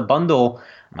shipped out the bundle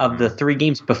of the 3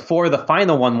 games before the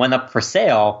final one went up for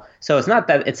sale, so it's not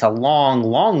that it's a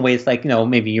long wait. It's like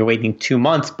maybe you're waiting 2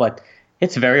 months, but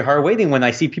it's very hard waiting when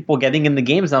I see people getting in the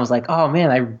games, and I was like, oh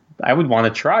man, I would want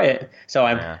to try it. So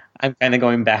I'm kind of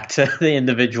going back to the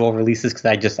individual releases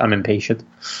because I'm impatient.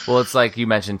 Well, it's like you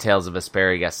mentioned Tales of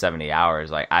Vesperia 70 hours.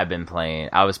 Like I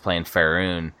was playing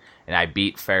Faerun, and I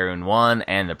beat Faerun 1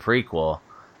 and the prequel,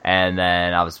 and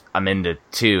then I'm into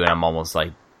 2, and I'm almost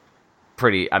like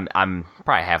I'm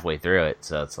probably halfway through it.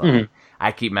 So it's like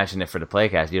I keep mentioning it for the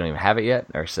playcast. You don't even have it yet,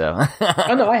 or so?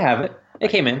 Oh no, I have it. It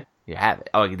came in. You have it.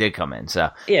 Oh, it did come in.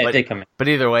 So yeah, it did come in. But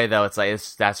either way, though, it's like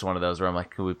that's one of those where I'm like,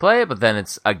 could we play it? But then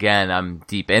I'm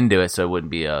deep into it, so it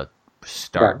wouldn't be a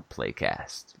start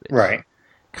playcast. Right.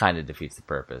 Kind of defeats the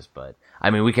purpose. But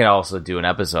we can also do an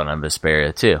episode on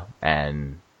Vesperia too,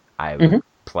 and I would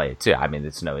play it too.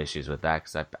 There's no issues with that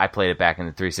because I played it back in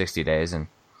the 360 days and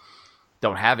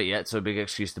don't have it yet, so a big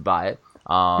excuse to buy it.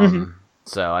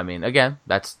 So again,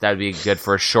 that'd be good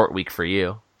for a short week for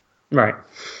you. Right.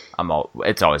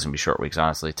 It's always gonna be short weeks.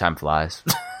 Honestly, time flies.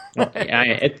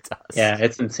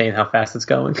 It's insane how fast it's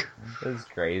going. It's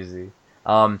crazy.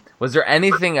 Was there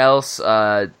anything else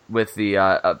with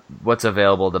the what's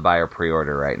available to buy or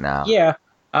pre-order right now? Yeah.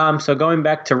 So going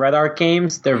back to Red Arc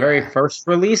Games, their very first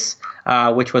release,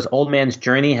 which was Old Man's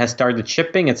Journey, has started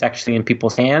shipping. It's actually in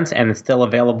people's hands, and it's still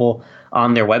available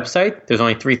on their website. There's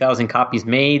only 3,000 copies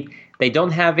made. They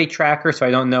don't have a tracker, so I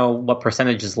don't know what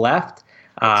percentage is left.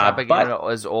 But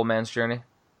is Old Man's Journey?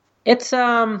 It's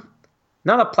not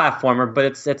a platformer, but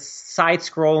it's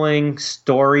side-scrolling,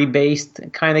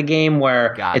 story-based kind of game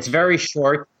where it's very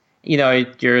short.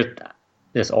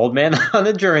 this old man on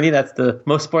a journey. That's the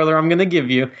most spoiler I'm going to give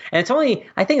you. And it's only,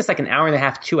 I think it's like an hour and a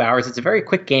half, 2 hours. It's a very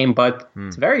quick game, but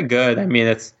it's very good. I mean,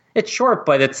 it's short,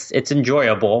 but it's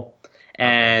enjoyable.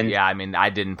 And yeah, I mean, I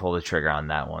didn't pull the trigger on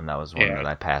that one. That was one that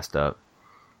I passed up.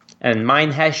 And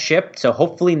mine has shipped, so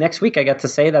hopefully next week I get to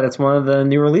say that it's one of the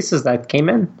new releases that came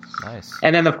in. Nice.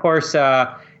 And then, of course,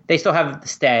 they still have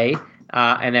Stay,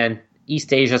 and then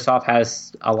East Asia Soft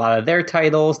has a lot of their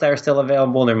titles that are still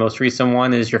available. Their most recent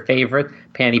one is your favorite,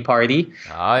 Panty Party.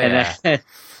 Oh, yeah.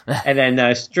 And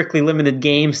then Strictly Limited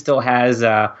Games still has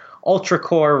Ultra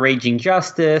Core, Raging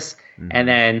Justice, and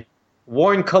then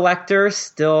Worn Collector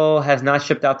still has not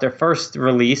shipped out their first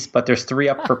release, but there's 3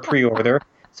 up for pre-order.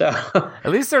 So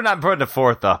at least they're not putting the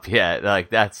 4th up yet. Like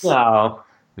that's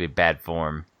be bad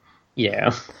form.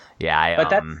 Yeah. Yeah,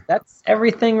 but that's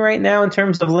everything right now in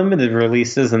terms of limited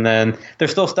releases, and then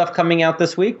there's still stuff coming out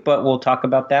this week, but we'll talk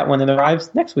about that when it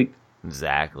arrives next week.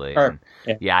 Exactly.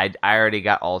 I already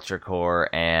got Ultra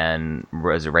Core and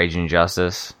was it Raging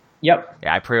Justice? Yep.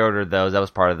 Yeah, I pre-ordered those. That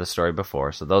was part of the story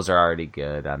before, so those are already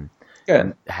good.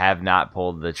 Good. Have not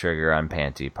pulled the trigger on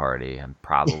Panty Party. I'm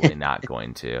probably not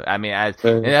going to. I mean, and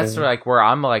that's like where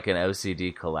I'm like an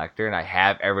OCD collector, and I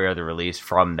have every other release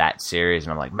from that series,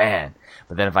 and I'm like, man.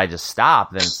 But then if I just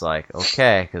stop, then it's like,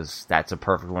 okay, because that's a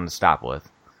perfect one to stop with.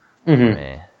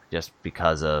 Just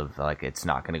because of like it's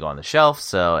not going to go on the shelf,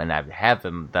 so and I have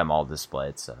them all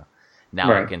displayed, so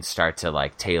now I can start to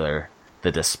like tailor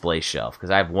the display shelf because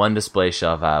I have one display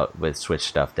shelf out with Switch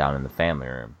stuff down in the family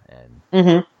room,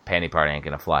 and Panty Party ain't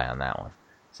gonna fly on that one.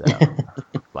 So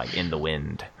like in the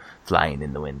wind, flying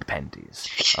in the wind panties.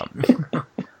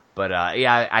 But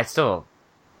yeah,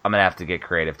 I'm gonna have to get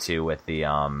creative too with the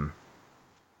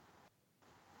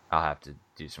I'll have to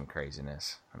do some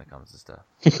craziness when it comes to stuff.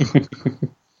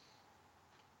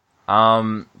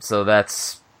 So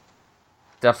that's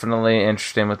definitely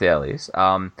interesting with the Ellie's.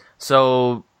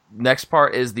 So next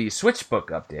part is the Switch book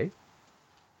update.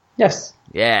 Yes.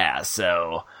 Yeah,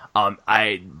 so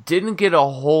I didn't get a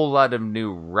whole lot of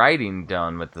new writing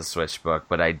done with the Switch book,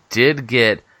 but I did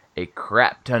get a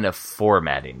crap ton of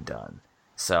formatting done.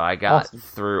 So I got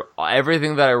through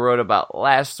everything that I wrote about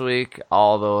last week,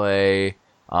 all the way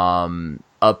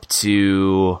up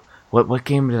to what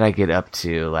game did I get up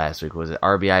to last week? Was it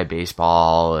RBI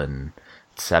Baseball and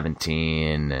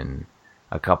 17 and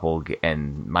a couple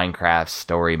and Minecraft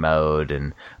story mode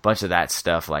and a bunch of that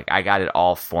stuff? Like I got it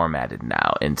all formatted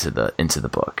now into the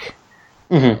book,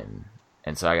 and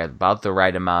so I got about the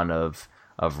right amount of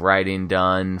writing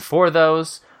done for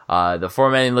those. The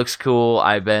formatting looks cool.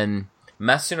 I've been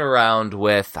messing around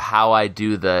with how I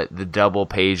do the double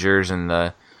pagers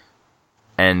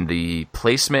and the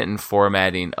placement and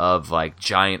formatting of like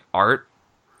giant art.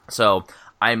 So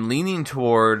I'm leaning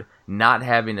toward not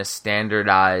having a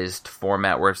standardized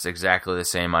format where it's exactly the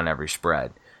same on every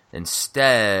spread.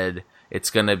 Instead, it's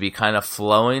going to be kind of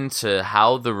flowing to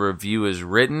how the review is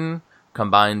written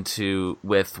combined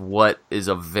with what is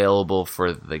available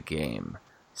for the game.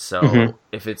 So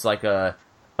if it's like a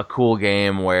cool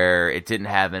game where it didn't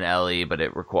have an LE, but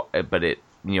it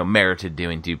merited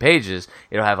doing 2 pages,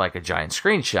 it'll have like a giant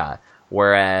screenshot.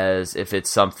 Whereas if it's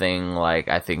something like,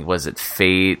 I think, was it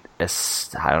Fate? I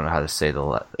don't know how to say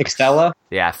the... Extella?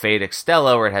 Yeah, Fate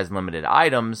Extella, where it has limited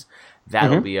items.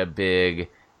 That'll be a big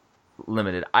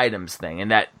limited items thing. And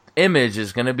that image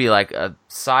is going to be like a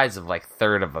size of like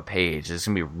third of a page. It's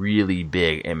going to be really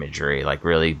big imagery, like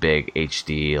really big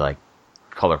HD, like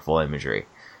colorful imagery.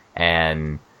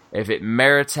 And if it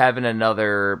merits having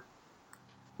another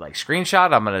like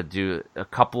screenshot, I'm gonna do a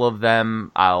couple of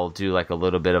them. I'll do like a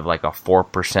little bit of like a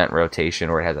 4% rotation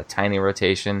where it has a tiny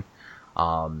rotation.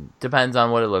 Depends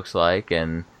on what it looks like,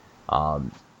 and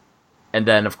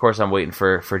then of course I'm waiting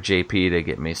for JP to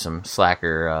get me some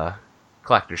Slacker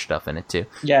collector stuff in it too.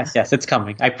 Yes, it's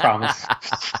coming. I promise.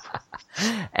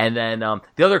 And then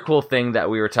the other cool thing that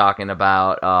we were talking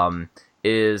about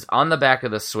is on the back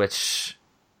of the Switch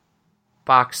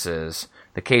boxes,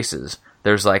 the cases,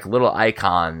 there's like little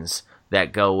icons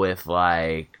that go with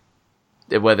like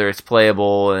whether it's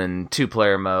playable in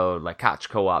 2-player mode, like couch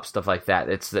co-op, stuff like that.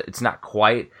 It's not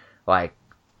quite like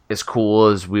as cool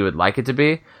as we would like it to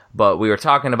be, but we were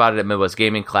talking about it at Midwest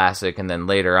Gaming Classic, and then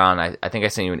later on, I think I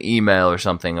sent you an email or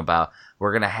something about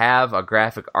we're going to have a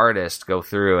graphic artist go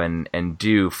through and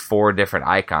do 4 different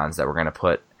icons that we're going to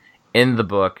put in the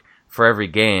book for every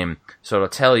game. So it'll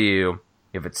tell you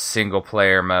if it's single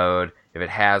player mode, if it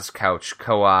has couch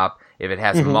co-op, if it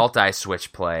has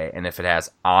multi-switch play, and if it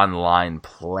has online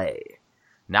play.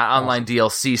 Not online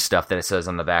DLC stuff that it says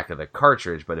on the back of the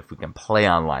cartridge, but if we can play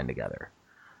online together.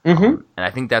 Mm-hmm. And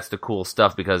I think that's the cool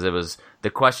stuff, because it was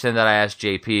the question that I asked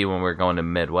JP when we were going to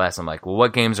Midwest. I'm like, well,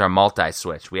 what games are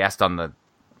multi-Switch? We asked on the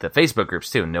Facebook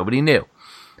groups too. Nobody knew.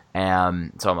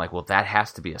 And so I'm like, well, that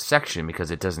has to be a section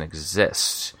because it doesn't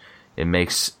exist.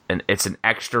 It's an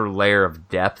extra layer of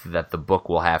depth that the book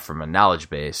will have from a knowledge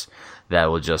base that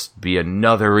will just be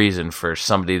another reason for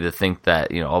somebody to think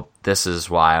that, oh, this is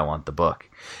why I want the book.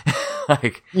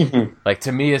 Like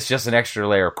to me, it's just an extra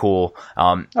layer of cool.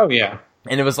 Oh yeah.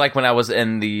 And it was like when I was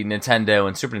in the Nintendo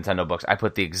and Super Nintendo books, I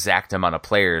put the exact amount of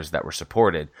players that were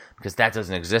supported, because that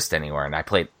doesn't exist anywhere. And I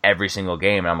played every single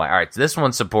game, and I'm like, all right, so this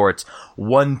one supports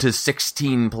 1 to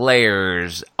 16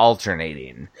 players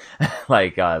alternating,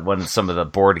 like when some of the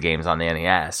board games on the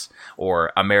NES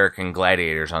or American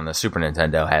Gladiators on the Super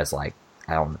Nintendo has like,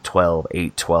 I don't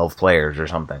know, 12 players or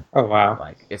something. Oh, wow.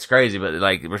 Like, it's crazy, but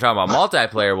like, we're talking about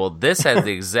multiplayer. Well, this has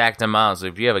the exact amount. So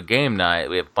if you have a game night,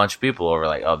 we have a bunch of people over,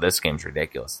 like, oh, this game's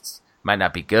ridiculous. It might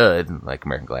not be good, like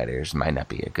American Gladiators. It might not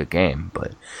be a good game,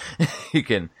 but you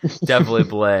can definitely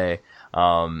play.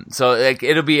 So like,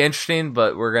 it'll be interesting,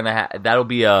 but we're gonna that'll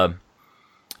be a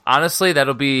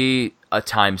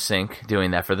time sink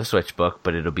doing that for the Switch book,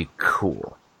 but it'll be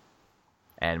cool.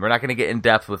 And we're not going to get in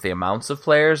depth with the amounts of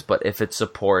players, but if it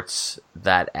supports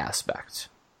that aspect,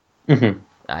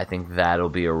 I think that'll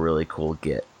be a really cool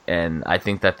get. And I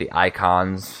think that the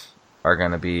icons are going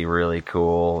to be really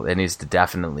cool. It needs to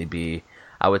definitely be,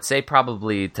 I would say,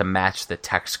 probably to match the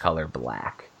text color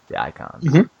black, the icons.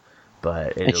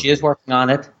 But and she is working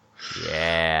on it.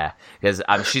 Yeah, because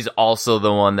she's also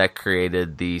the one that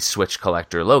created the Switch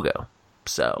Collector logo.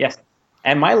 So yes,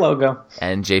 and my logo.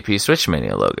 And JP Switch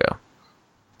Mania logo.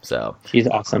 So she's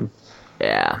awesome.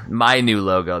 Yeah, my new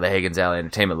logo, the Higgins Alley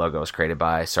Entertainment logo, was created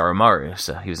by Sarumaru.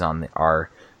 So he was on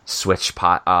our Switch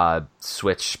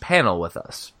panel with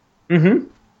us.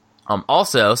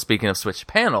 Also, speaking of Switch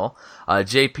panel,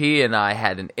 JP and I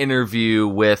had an interview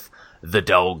with the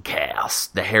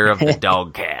Dogcast, the Hair of the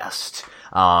Dogcast,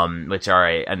 which are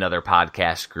another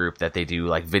podcast group that they do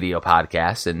like video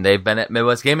podcasts, and they've been at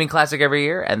Midwest Gaming Classic every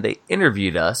year, and they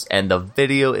interviewed us, and the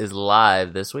video is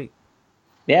live this week.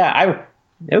 Yeah,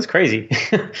 it was crazy.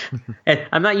 And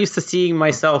I'm not used to seeing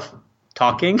myself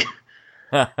talking,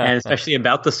 and especially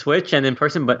about the Switch and in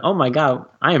person, but oh my God,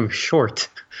 I am short.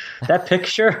 That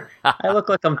picture, I look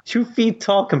like I'm 2 feet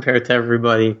tall compared to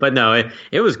everybody. But no,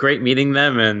 it was great meeting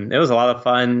them, and it was a lot of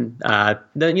fun.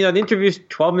 The interview's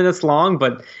 12 minutes long,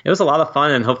 but it was a lot of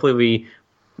fun, and hopefully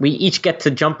we each get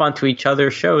to jump onto each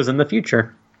other's shows in the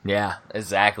future. Yeah,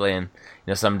 exactly. And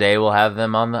someday we'll have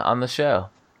them on the show.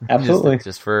 Absolutely.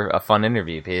 Just for a fun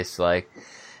interview piece. Like,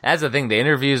 that's the thing. The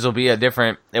interviews will be it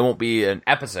won't be an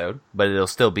episode, but it'll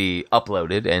still be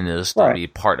uploaded, and it'll still be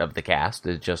part of the cast.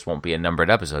 It just won't be a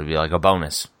numbered episode. It'll be like a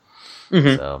bonus.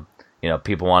 So,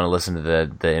 people want to listen to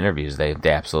the interviews. They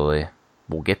absolutely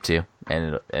will get to.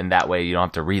 And that way you don't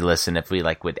have to re-listen. If we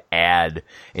would add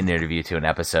an interview to an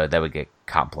episode, that would get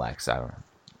complex. I don't know.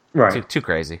 Right. Too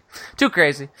crazy.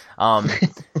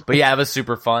 But yeah, it was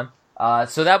super fun.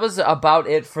 So that was about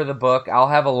it for the book. I'll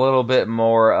have a little bit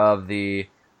more of the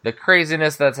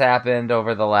craziness that's happened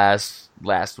over the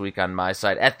last week on my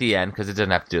side at the end, because it doesn't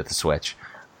have to do with the Switch,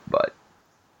 but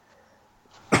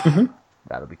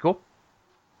that'll be cool.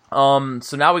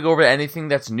 So now we go over to anything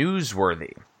that's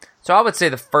newsworthy. So I would say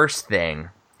the first thing,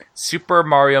 Super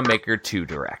Mario Maker 2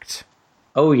 Direct.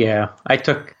 Oh yeah, I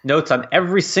took notes on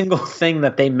every single thing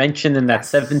that they mentioned in that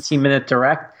 17-minute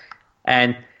Direct,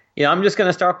 and I'm just going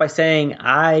to start by saying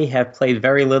I have played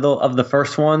very little of the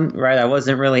first one, right? I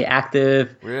wasn't really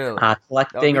active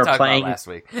collecting or playing. Last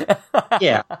week.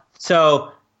 Yeah.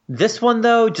 So this one,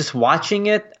 though, just watching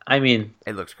it, I mean...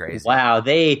 It looks crazy. Wow,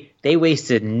 they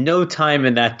wasted no time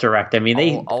in that Direct. I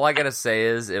mean, all I got to say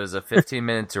is it was a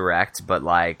 15-minute Direct, but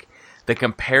the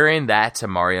comparing that to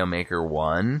Mario Maker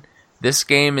 1... This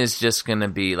game is just going to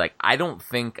be,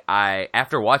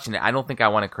 after watching it, I don't think I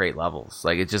want to create levels.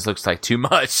 It just looks like too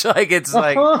much.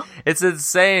 It's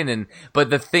insane. But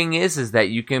the thing is that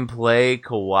you can play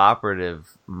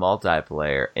cooperative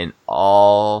multiplayer in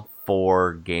all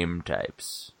 4 game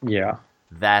types. Yeah.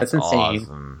 That's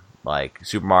awesome.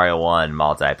 Super Mario 1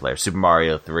 multiplayer, Super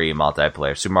Mario 3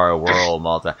 multiplayer, Super Mario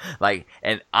World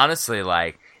and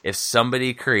honestly, if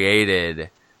somebody created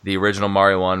the original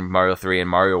Mario 1, Mario 3, and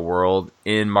Mario World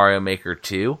in Mario Maker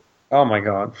 2. Oh my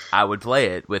God. I would play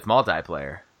it with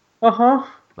multiplayer.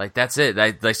 That's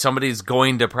it. Somebody's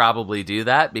going to probably do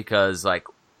that because,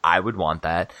 I would want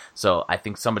that. So I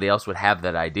think somebody else would have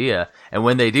that idea. And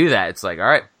when they do that, it's all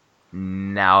right,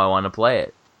 now I want to play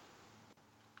it.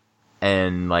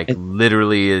 and like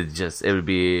literally it would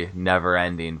be never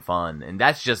ending fun. And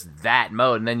that's just that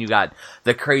mode. And then you got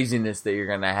the craziness that you're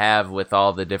gonna have with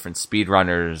all the different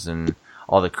speedrunners and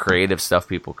all the creative stuff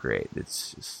people create.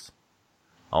 It's just,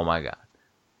 oh my god.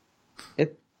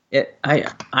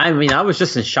 I mean, I was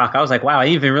just in shock. I was like, wow, I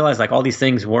didn't even realize like all these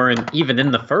things weren't even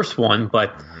in the first one,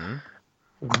 but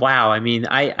wow. I mean,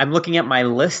 I'm looking at my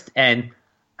list and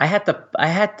I had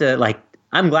to like,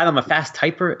 I'm glad I'm a fast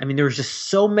typer. I mean, there was just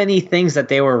so many things that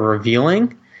they were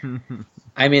revealing.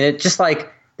 I mean, it just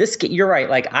like this. You're right.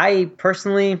 Like, I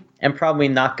personally am probably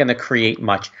not going to create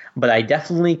much, but I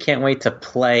definitely can't wait to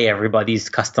play everybody's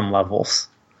custom levels.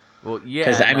 Well,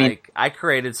 yeah. I mean, I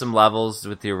created some levels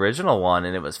with the original one,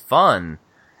 and it was fun,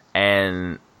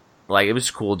 and like it was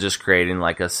cool just creating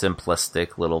like a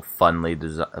simplistic little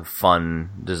fun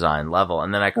design level.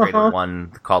 And then I created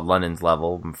one called London's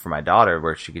level for my daughter,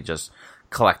 where she could just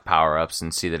collect power-ups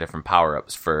and see the different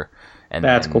power-ups cool. And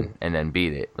then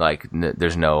beat it. Like,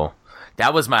 there's no...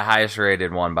 That was my highest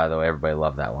rated one, by the way. Everybody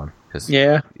loved that one.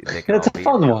 Yeah, it's a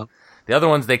fun one. The other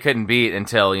ones they couldn't beat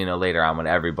until, later on when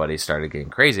everybody started getting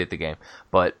crazy at the game.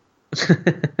 But,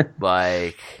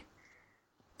 like...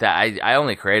 I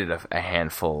only created a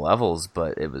handful of levels,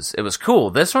 but it was cool.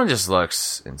 This one just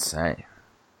looks insane.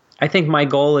 I think my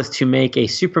goal is to make a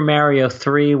Super Mario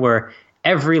 3 where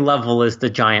every level is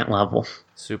the giant level.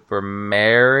 Super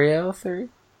Mario 3?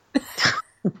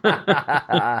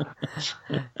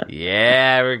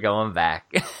 Yeah, we're going back.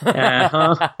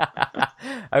 Uh-huh.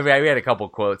 I mean, we had a couple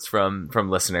quotes from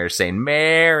listeners saying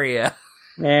Mario.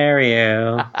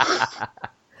 Mario.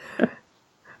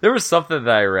 There was something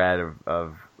that I read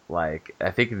of like,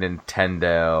 I think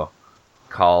Nintendo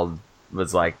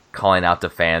was calling out to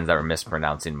fans that were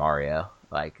mispronouncing Mario,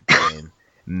 like doing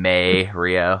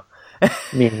Rio.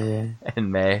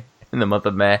 In May, in the month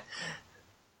of May.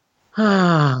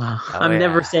 I'm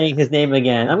never saying his name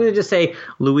again. I'm going to just say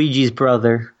Luigi's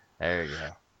brother. There you go.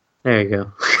 There you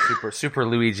go. Super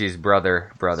Luigi's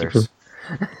brothers.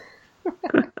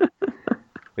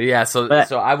 But yeah, so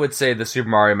I would say the Super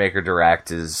Mario Maker 2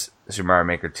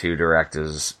 Direct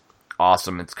is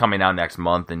awesome. It's coming out next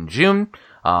month in June.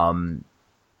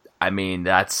 I mean,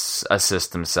 that's a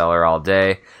system seller all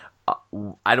day.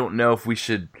 I don't know if we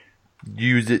should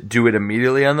do it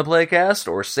immediately on the Playcast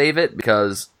or save it,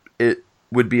 because it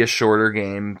would be a shorter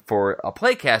game for a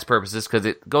Playcast purposes, because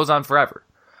it goes on forever.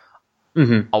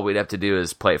 Mm-hmm. All we'd have to do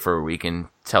is play it for a week and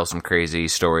tell some crazy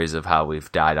stories of how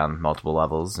we've died on multiple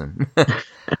levels. And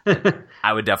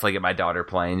I would definitely get my daughter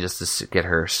playing just to get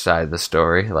her side of the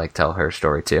story, like tell her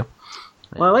story too.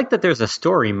 Well, I like that there's a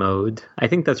story mode. I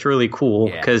think that's really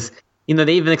cool, because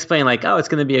they even explain like, oh, it's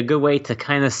going to be a good way to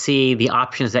kind of see the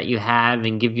options that you have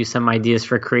and give you some ideas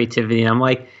for creativity. And I'm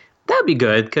like, that'd be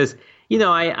good, because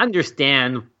I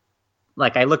understand.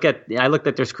 Like, I looked at their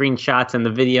screenshots and the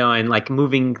video and like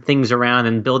moving things around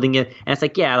and building it, and it's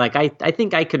like, yeah, like I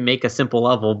think I could make a simple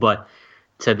level, but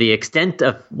to the extent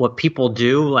of what people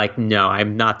do, like, no,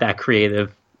 I'm not that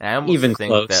creative. I almost think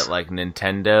close. That like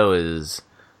Nintendo is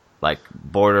like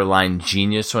borderline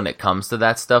genius when it comes to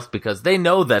that stuff, because they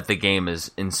know that the game is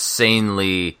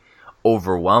insanely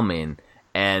overwhelming.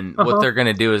 And what they're going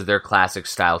to do is their classic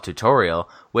style tutorial,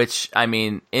 which, I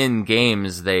mean, in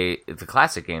games, the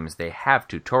classic games, they have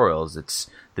tutorials. It's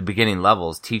the beginning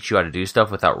levels teach you how to do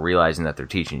stuff without realizing that they're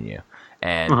teaching you.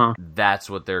 And that's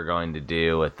what they're going to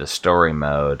do with the story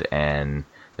mode. And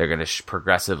they're going to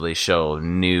progressively show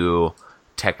new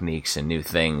techniques and new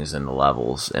things in the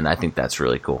levels. And I think that's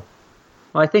really cool.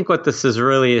 Well, I think what this is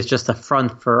really is just a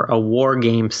front for a war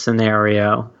game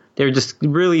scenario. They're just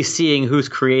really seeing who's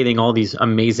creating all these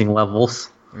amazing levels.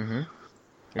 Mm-hmm.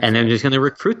 And they're just going to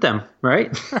recruit them,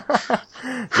 right?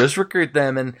 Just recruit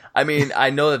them. And I mean, I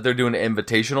know that they're doing an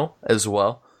invitational as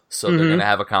well. So they're going to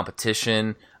have a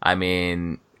competition. I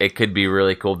mean, it could be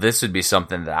really cool. This would be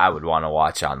something that I would want to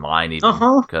watch online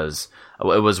even, because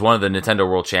it was one of the Nintendo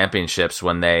World Championships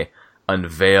when they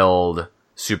unveiled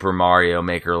Super Mario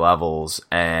Maker levels,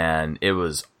 and it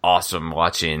was awesome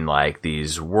watching like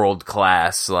these world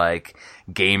class like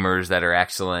gamers that are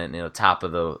excellent, top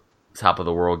of the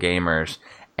world gamers,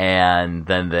 and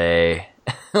then they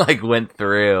like went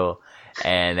through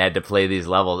and had to play these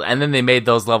levels, and then they made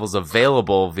those levels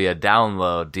available via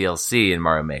download DLC in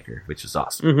Mario Maker, which was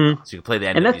awesome. Mm-hmm. So you can play the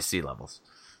NWC levels.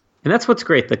 And that's what's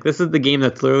great. Like, this is the game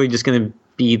that's literally just going to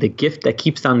be the gift that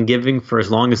keeps on giving for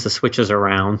as long as the Switch is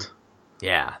around.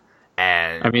 Yeah.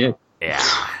 And I mean, yeah.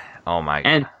 Oh my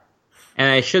god. And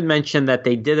I should mention that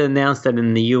they did announce that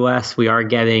in the U.S. we are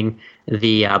getting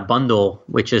the bundle,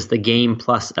 which is the game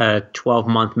plus a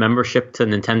 12-month membership to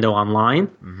Nintendo Online.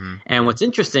 Mm-hmm. And what's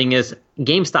interesting is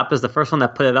GameStop is the first one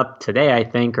that put it up today, I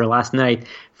think, or last night,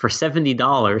 for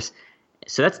 $70.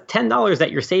 So that's $10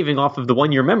 that you're saving off of the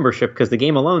one-year membership, because the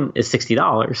game alone is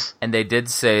 $60. And they did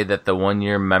say that the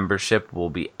one-year membership will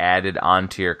be added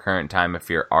onto your current time if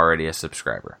you're already a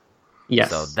subscriber. Yes.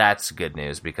 So that's good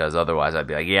news, because otherwise I'd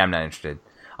be like, yeah, I'm not interested.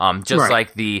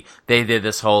 Like they did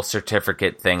this whole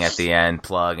certificate thing at the end,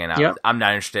 plug, and I'm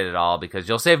not interested at all, because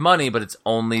you'll save money, but it's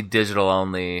only digital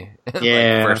only, like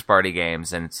first party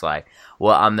games, and it's like,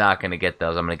 well, I'm not going to get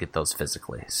those. I'm going to get those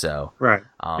physically. So right.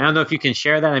 I don't know if you can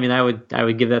share that. I mean, I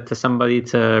would give that to somebody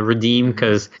to redeem,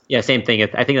 because same thing.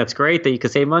 I think that's great that you can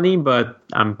save money, but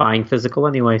I'm buying physical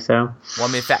anyway. So well,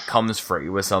 I mean, if that comes free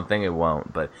with something, it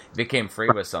won't. But if it came free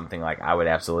with something, like, I would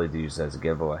absolutely use it as a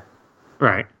giveaway.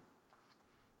 Right.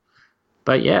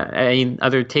 But yeah, any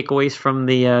other takeaways from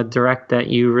the Direct that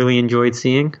you really enjoyed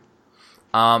seeing?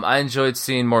 I enjoyed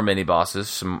seeing more mini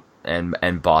bosses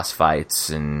and boss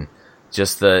fights, and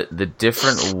just the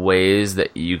different ways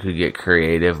that you could get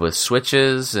creative with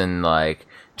switches and like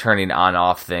turning on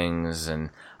off things.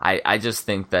 And I just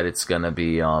think that it's gonna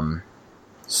be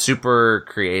super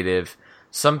creative,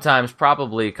 sometimes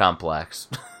probably complex.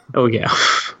 Oh yeah.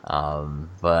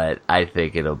 But I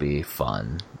think it'll be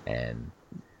fun, and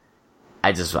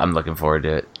I'm looking forward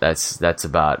to it. That's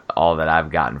about all that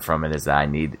I've gotten from it, is that I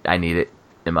need it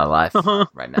in my life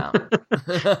right now.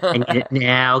 I need it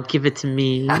now. Give it to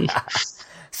me.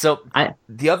 So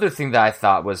the other thing that I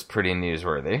thought was pretty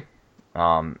newsworthy,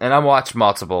 and I watch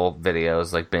multiple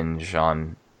videos, like binge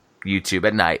on YouTube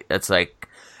at night. It's like,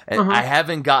 and I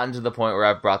haven't gotten to the point where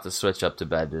I've brought the Switch up to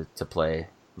bed to play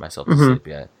myself to sleep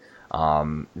yet.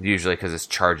 Usually because it's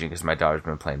charging, because my daughter's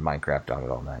been playing Minecraft on it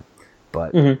all night.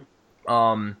 But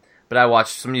but I watch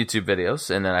some YouTube videos,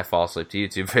 and then I fall asleep to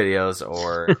YouTube videos,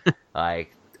 or I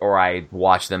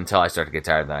watch them until I start to get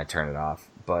tired, and then I turn it off.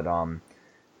 But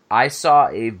I saw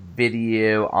a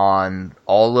video on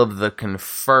all of the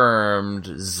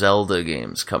confirmed Zelda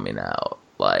games coming out,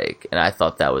 and I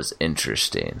thought that was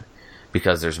interesting,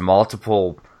 because there's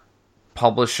multiple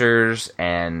publishers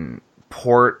and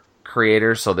port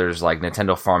creators. So there's like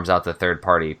Nintendo farms out the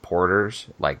third-party porters,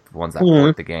 like the ones that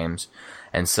port the games.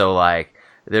 And so,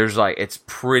 there's, it's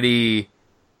pretty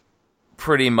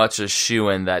much a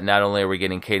shoo-in that not only are we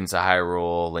getting Cadence of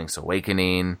Hyrule, Link's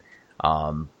Awakening,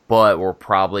 but we're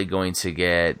probably going to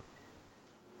get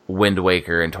Wind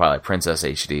Waker and Twilight Princess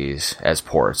HDs as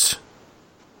ports,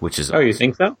 which is awesome. You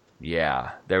think so?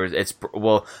 Yeah.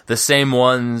 The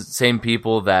same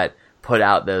people that put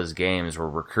out those games were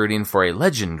recruiting for a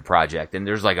Legend project, and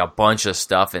there's a bunch of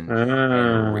stuff and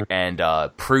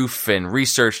proof and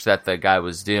research that the guy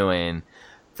was doing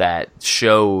that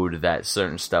showed that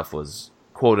certain stuff was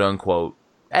quote unquote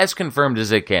as confirmed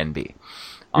as it can be.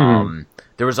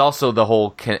 There was also the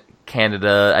whole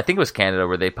Canada, I think it was Canada,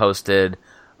 where they posted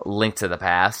Link to the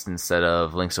Past instead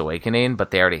of Link's Awakening, but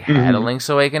they already had a Link's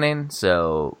Awakening,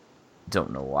 so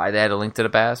don't know why they had a Link to the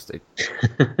Past.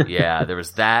 Yeah, there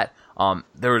was that.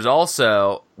 There was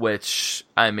also, which,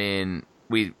 I mean,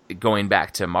 going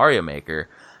back to Mario Maker,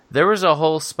 there was a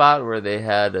whole spot where they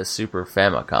had a Super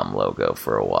Famicom logo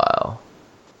for a while.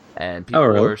 And people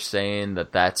were saying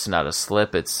that that's not a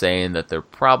slip. It's saying that they're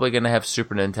probably going to have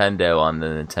Super Nintendo on the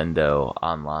Nintendo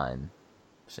Online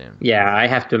soon. Yeah, I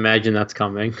have to imagine that's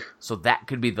coming. So that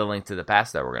could be the Link to the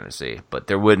Past that we're going to see. But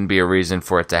there wouldn't be a reason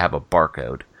for it to have a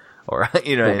barcode. Or,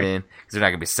 you know what I mean? Because they're not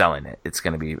going to be selling it. It's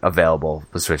going to be available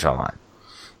with Switch Online.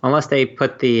 Unless they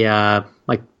put the,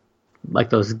 like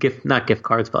those not gift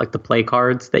cards, but like the play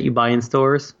cards that you buy in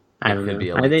stores. I don't know.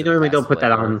 They normally don't put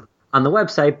that on the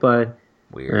website, but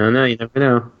weird. I don't know. You never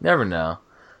know. Never know.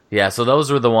 Yeah, so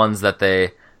those were the ones that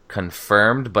they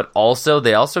confirmed, but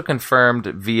they also confirmed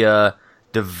via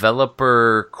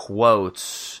developer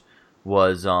quotes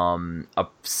was a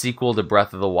sequel to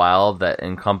Breath of the Wild that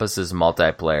encompasses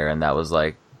multiplayer, and that was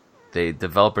the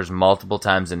developers multiple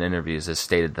times in interviews has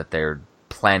stated that they're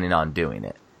planning on doing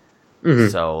it.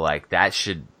 So that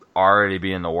should already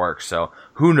be in the works. So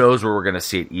who knows what we're going to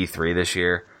see at E3 this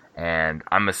year, and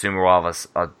I'm assuming we'll have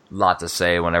a lot to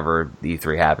say whenever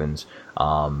E3 happens.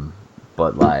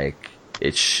 But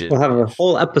it should. We'll have a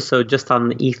whole episode just on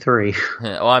the E3.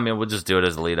 Well, I mean, we'll just do it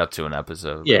as a lead up to an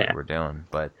episode. Yeah, we're doing.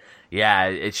 But yeah,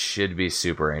 it should be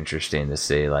super interesting to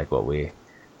see what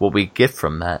we get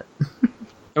from that.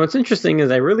 And what's interesting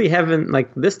is I really haven't,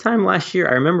 this time last year,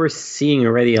 I remember seeing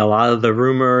already a lot of the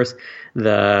rumors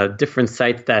the different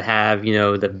sites that have,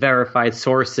 the verified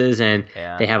sources, and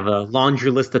they have a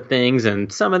laundry list of things,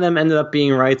 and some of them ended up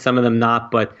being right, some of them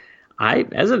not. But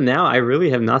as of now, I really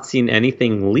have not seen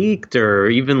anything leaked or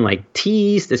even like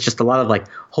teased. It's just a lot of like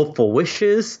hopeful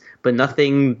wishes, but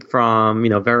nothing from,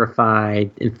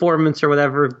 verified informants or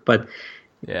whatever. But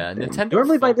yeah, Nintendo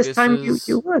normally by this time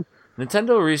you would.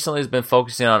 Nintendo recently has been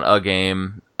focusing on a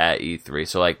game at E3.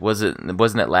 So like, wasn't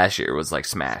it last year? It was like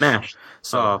Smash.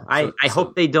 So I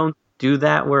hope they don't do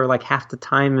that where like half the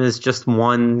time is just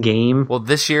one game. Well,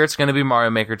 this year it's going to be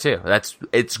Mario Maker 2.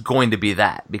 It's going to be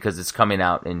that because it's coming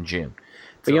out in June.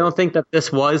 But you don't think that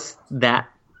this was that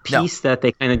piece that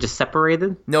they kind of just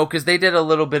separated? No, because they did a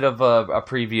little bit of a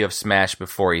preview of Smash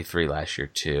before E3 last year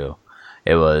too.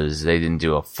 They didn't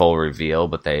do a full reveal,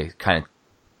 but they kind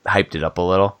of hyped it up a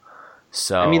little.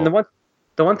 So I mean, the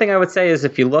one thing I would say is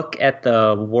if you look at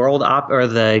the world or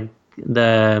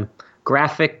the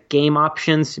graphic game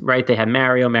options, right? They had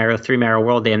Mario 3, Mario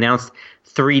World. They announced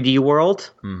 3D World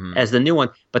as the new one,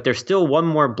 but there's still one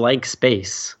more blank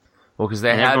space. Well, because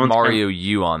they had Mario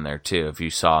U on there too. If you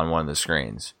saw on one of the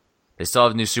screens, they still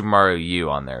have New Super Mario U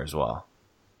on there as well.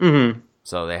 Mm-hmm.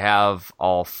 So they have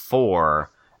all 4,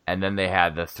 and then they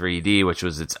had the 3D, which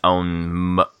was its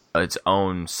own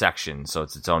section, so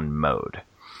it's its own mode.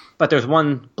 But there's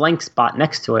one blank spot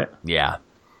next to it. Yeah.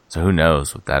 So who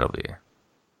knows what that'll be?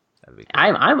 That'd be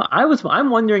cool. I'm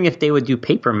wondering if they would do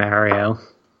Paper Mario.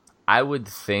 I would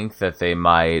think that they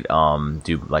might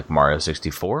do like Mario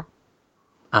 64.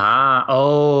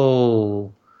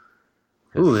 Ooh,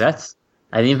 I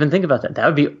didn't even think about that. That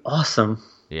would be awesome.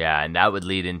 Yeah, and that would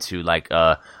lead into like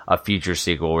a future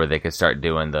sequel where they could start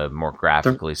doing the more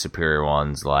graphically superior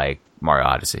ones like Mario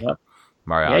Odyssey. Yep.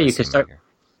 Odyssey you could start.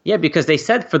 Yeah, because they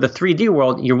said for the 3D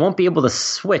world, you won't be able to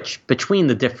switch between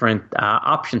the different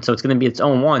options, so it's going to be its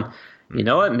own one. You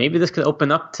know what? Maybe this could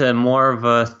open up to more of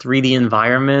a 3D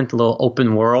environment, a little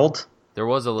open world. There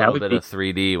was a little bit of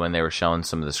 3D when they were showing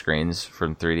some of the screens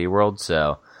from 3D World,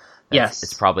 so yes,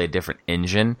 it's probably a different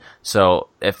engine. So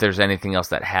if there's anything else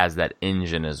that has that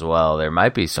engine as well, there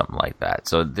might be something like that.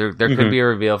 So there could be a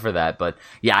reveal for that. But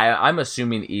yeah, I'm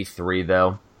assuming E3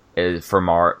 though is for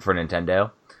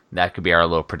Nintendo. That could be our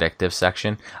little predictive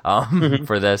section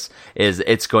for this.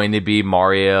 It's going to be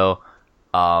Mario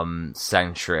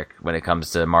centric when it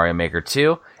comes to Mario Maker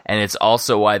 2. And it's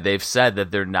also why they've said that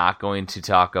they're not going to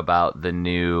talk about the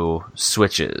new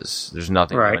Switches. There's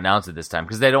nothing to announce at this time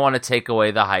because they don't want to take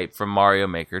away the hype from Mario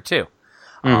Maker 2.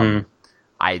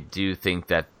 I do think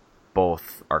that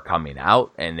both are coming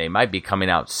out, and they might be coming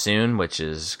out soon, which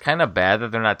is kind of bad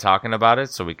that they're not talking about it,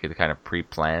 so we could kind of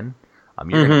pre-plan.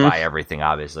 You're going to buy everything,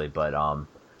 obviously, but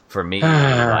for me,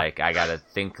 like, I got to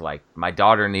think, like, my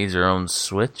daughter needs her own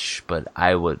Switch, but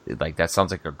I would, like, that sounds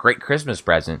like a great Christmas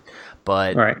present,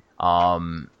 but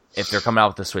if they're coming out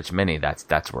with the Switch Mini,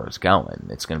 that's where it's going.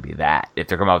 It's going to be that. If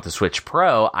they're coming out with the Switch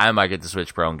Pro, I might get the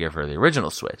Switch Pro and give her the original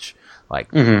Switch.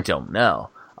 Like, don't know.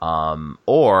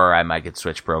 Or I might get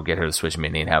Switch Pro, get her the Switch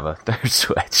Mini, and have a third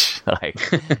Switch. Like,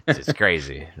 it's just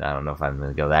crazy. I don't know if I'm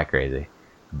going to go that crazy.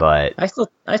 But I still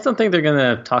think they're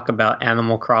going to talk about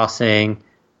Animal Crossing.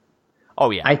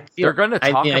 Oh, yeah. They're going to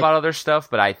talk about other stuff,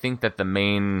 but I think that the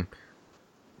main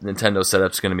Nintendo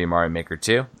setup's going to be Mario Maker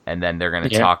 2, and then they're going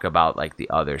to talk about like the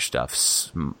other stuff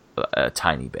a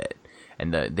tiny bit.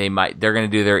 And they're going to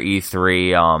do their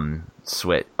E3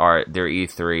 Switch or their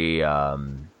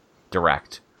E3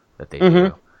 Direct that they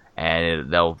do. And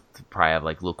they'll probably have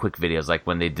like little quick videos like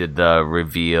when they did the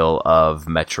reveal of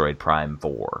Metroid Prime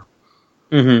 4.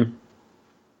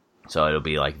 So it'll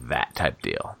be like that type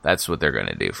deal. That's what they're going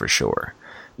to do for sure.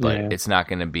 But it's not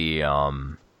going to be... I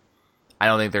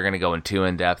don't think they're going to go in too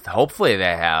in-depth. Hopefully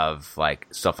they have like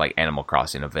stuff like Animal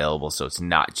Crossing available so it's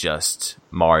not just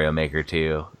Mario Maker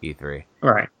 2 E3.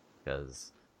 Right.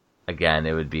 Because, again,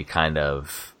 it would be kind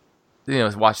of...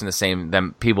 watching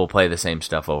them people play the same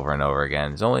stuff over and over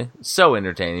again. It's only so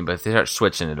entertaining, but if they start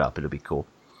switching it up, it'll be cool.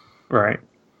 Right.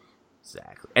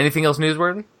 Exactly. Anything else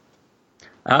newsworthy?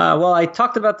 Well, I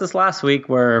talked about this last week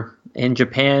where in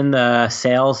Japan, the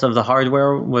sales of the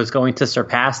hardware was going to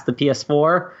surpass the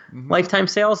PS4 lifetime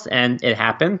sales, and it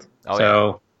happened.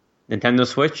 Nintendo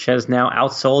Switch has now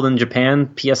outsold in Japan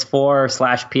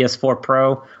PS4/PS4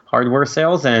 Pro hardware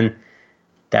sales, and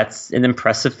that's an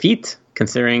impressive feat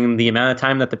considering the amount of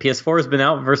time that the PS4 has been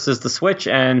out versus the Switch,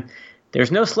 and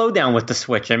there's no slowdown with the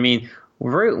Switch. I mean,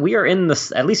 we are in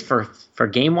this, at least for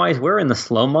game-wise, we're in the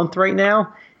slow month right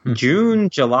now.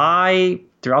 June, July,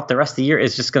 throughout the rest of the year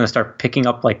is just going to start picking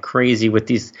up like crazy with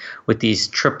these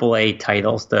AAA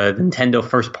titles, the Nintendo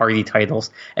first-party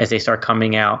titles, as they start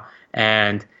coming out.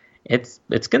 And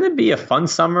it's going to be a fun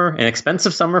summer, an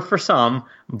expensive summer for some,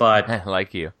 but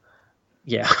Like you.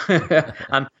 yeah,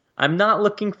 I'm not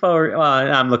looking forward. Well,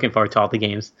 I'm looking forward to all the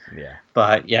games. Yeah.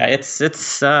 But yeah, it's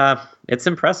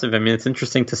impressive. I mean, it's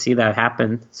interesting to see that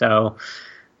happen. So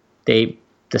the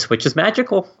Switch is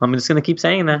magical. I'm just going to keep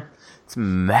saying that. It's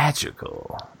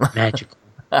magical. Magical.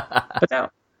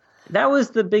 But that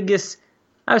was the biggest.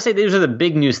 I would say these are the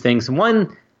big news things.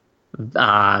 One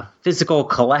physical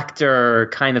collector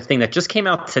kind of thing that just came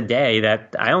out today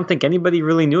that I don't think anybody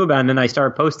really knew about, and then I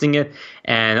started posting it,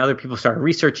 and other people started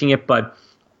researching it. But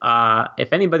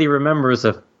if anybody remembers,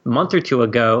 a month or two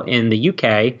ago in the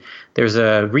UK, there's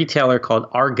a retailer called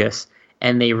Argus,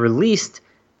 and they released,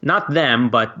 not them,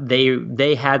 but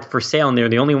they had for sale, and they're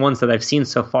the only ones that I've seen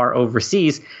so far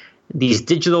overseas, these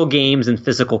digital games in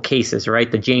physical cases, right?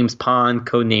 The James Pond,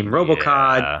 codename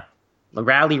Robocod, Yeah.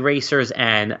 Rally Racers,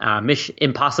 and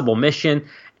Impossible Mission.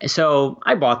 So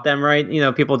I bought them, right? You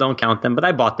know, people don't count them, but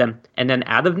I bought them. And then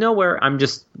out of nowhere, I'm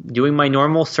just doing my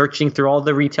normal searching through all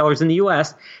the retailers in the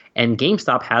US, and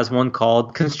GameStop has one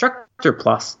called Constructor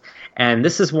Plus. And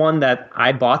this is one that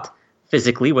I bought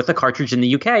physically with a cartridge in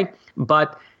the UK,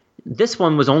 but this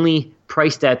one was only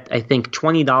priced at, I think,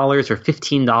 $20 or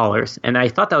 $15. And I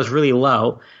thought that was really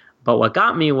low. But what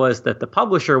got me was that the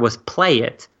publisher was Play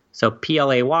It. So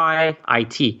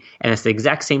PLAYIT. And it's the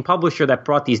exact same publisher that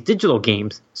brought these digital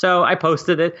games. So I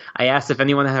posted it. I asked if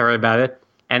anyone had heard about it.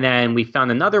 And then we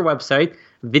found another website,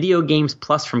 Video Games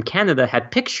Plus from Canada,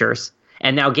 had pictures.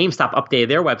 And now GameStop updated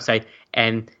their website.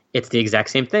 And it's the exact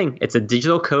same thing. It's a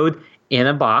digital code in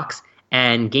a box.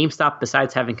 And GameStop,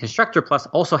 besides having Constructor Plus,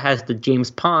 also has the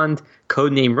James Pond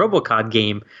codename Robocod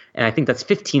game. And I think that's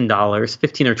 $15,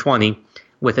 $15 or $20,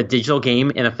 with a digital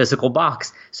game in a physical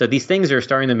box. So these things are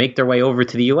starting to make their way over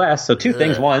to the US. So two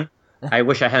things. One, I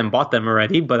wish I hadn't bought them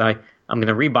already, but I'm going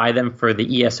to rebuy them for the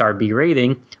ESRB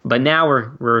rating. But now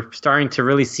we're starting to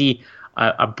really see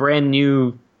a brand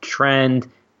new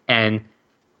trend, and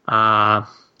I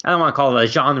don't want to call it a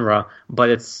genre, but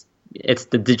it's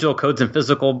the digital codes in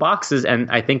physical boxes,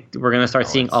 and I think we're going to start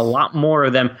seeing a lot more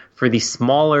of them for these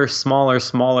smaller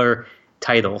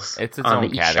titles. It's its on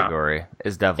own the category.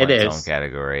 It's definitely its own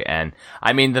category. And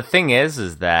I mean, the thing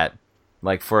is that,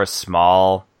 like, for a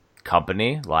small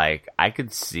company, like, I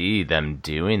could see them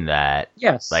doing that.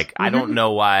 Yes. Like, I don't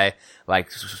know why,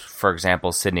 like, for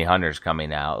example, Sydney Hunter's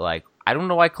coming out. Like, I don't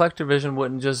know why CollectorVision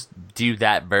wouldn't just do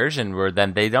that version where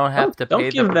then they don't have to pay the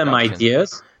production. Don't give them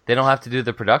ideas. They don't have to do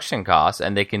the production costs,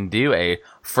 and they can do a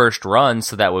first run,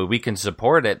 so that way we can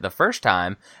support it the first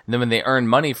time. And then when they earn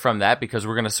money from that, because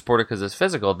we're going to support it because it's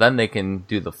physical, then they can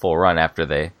do the full run after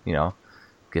they,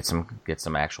 get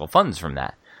some actual funds from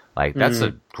that. Like, that's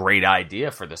a great idea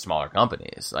for the smaller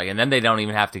companies. Like, and then they don't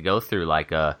even have to go through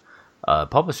like a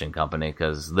publishing company,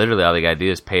 because literally all they got to do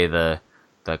is pay the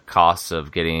costs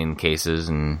of getting cases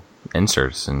and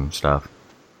inserts and stuff.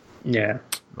 Yeah.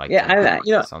 Like,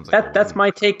 that's my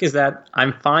take, is that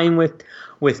I'm fine with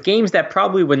games that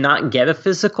probably would not get a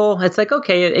physical. It's like,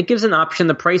 okay, it gives an option.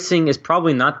 The pricing is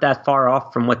probably not that far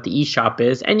off from what the eShop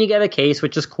is, and you get a case,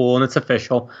 which is cool and it's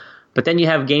official. But then you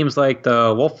have games like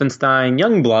the Wolfenstein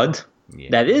Youngblood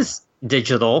that is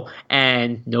digital,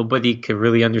 and nobody could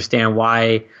really understand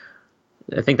why.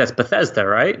 I think that's Bethesda,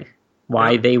 right?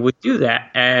 Why they would do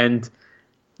that. And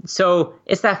so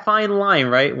it's that fine line,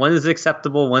 right? When is it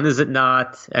acceptable? When is it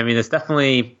not? I mean, it's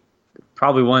definitely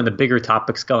probably one of the bigger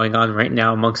topics going on right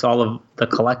now amongst all of the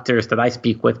collectors that I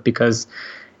speak with, because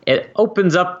it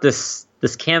opens up this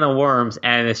can of worms,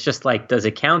 and it's just like, does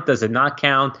it count? Does it not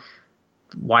count?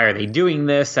 Why are they doing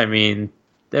this? I mean,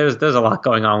 there's a lot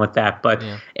going on with that, but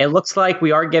it looks like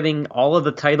we are getting all of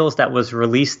the titles that were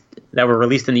released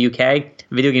in the UK.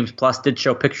 Video Games Plus did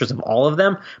show pictures of all of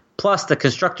them. Plus, the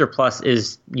Constructor Plus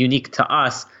is unique to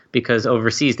us because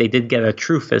overseas they did get a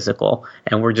true physical,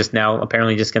 and we're just now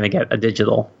apparently just going to get a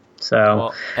digital.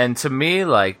 So, and to me,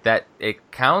 like, that,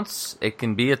 it counts. It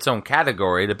can be its own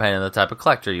category depending on the type of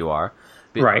collector you are.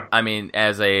 Right. I mean,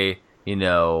 as a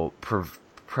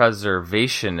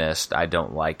preservationist, I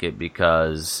don't like it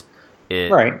because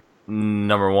it.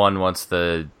 Number one, once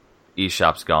the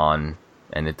eShop's gone,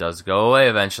 and it does go away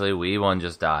eventually. Wii one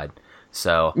just died.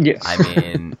 So, I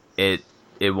mean, it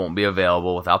won't be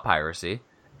available without piracy,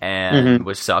 and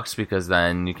which sucks because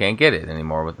then you can't get it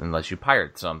anymore unless you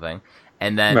pirate something.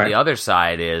 And then the other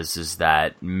side is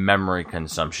that memory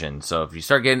consumption. So if you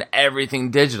start getting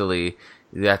everything digitally,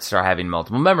 you have to start having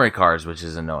multiple memory cards, which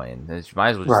is annoying. You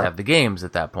might as well just have the games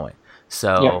at that point.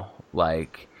 So,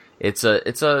 like, it's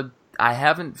a. I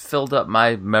haven't filled up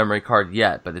my memory card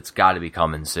yet, but it's got to be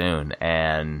coming soon,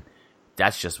 and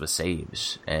that's just with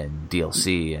saves and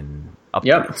DLC and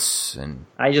updates. Yep. And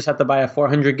I just had to buy a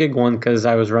 400 gig one because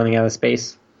I was running out of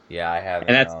space. Yeah, I haven't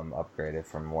upgraded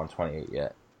from 128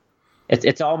 yet.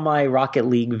 It's all my Rocket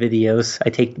League videos.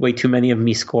 I take way too many of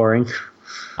me scoring.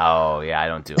 Oh yeah, I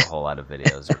don't do a whole lot of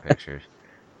videos or pictures,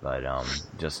 but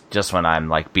just when I'm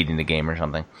like beating the game or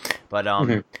something. But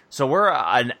so we're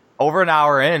over an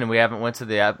hour in and we haven't went to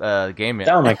the game yet.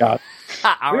 Oh my god,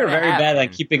 we were very bad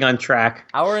at keeping on track.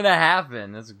 Hour and a half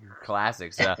in. That's a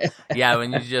classic. So yeah,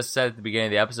 when you just said at the beginning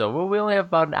of the episode, well, we only have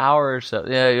about an hour or so.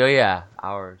 Yeah,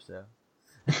 hour or so.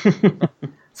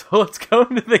 So let's go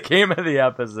into the game of the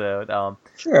episode.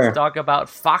 Sure. Let's talk about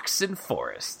Fox and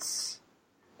Forests.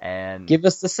 And give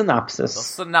us the synopsis. The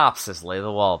synopsis, lay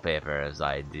the wallpaper as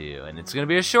I do. And it's going to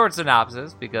be a short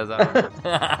synopsis because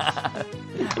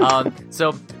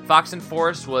so Fox and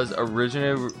Forest was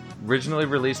originally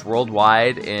released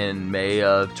worldwide in May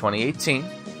of 2018.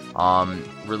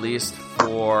 Released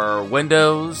for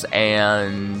Windows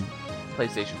and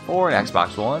PlayStation 4 and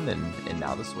Xbox One and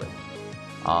now the Switch.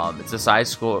 It's a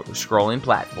side-scrolling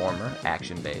platformer,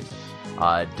 action-based.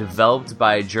 Developed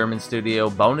by German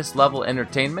studio Bonus Level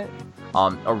Entertainment.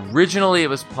 Originally, it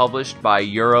was published by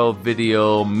Euro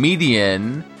Video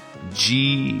Median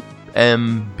GmbH.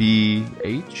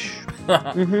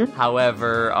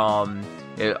 However,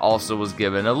 it also was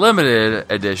given a limited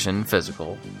edition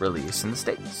physical release in the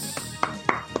States.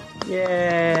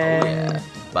 Yay! Oh, yeah.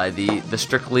 By the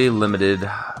Strictly Limited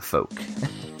folk.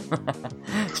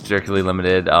 Strictly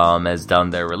Limited has done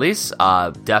their release.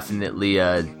 Definitely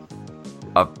a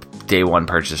day one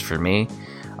purchase for me.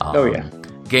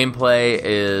 Gameplay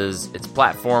it's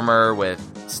platformer with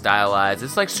stylized.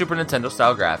 It's like Super Nintendo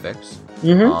style graphics.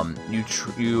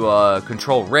 You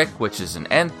control Rick, which is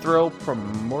an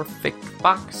anthropomorphic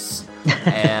fox,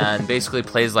 and basically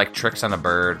plays like tricks on a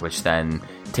bird, which then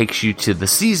takes you to the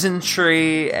season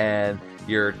tree, and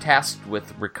you're tasked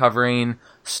with recovering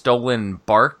stolen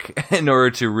bark in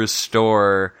order to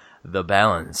restore the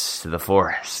balance to the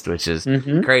forest, which is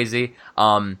crazy.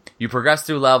 You progress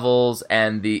through levels,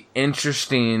 and the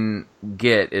interesting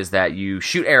is that you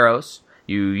shoot arrows,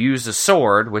 you use a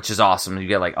sword, which is awesome. You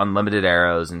get like unlimited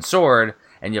arrows and sword,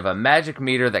 and you have a magic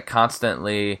meter that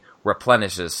constantly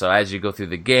replenishes. So as you go through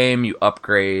the game, you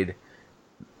upgrade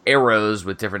arrows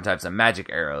with different types of magic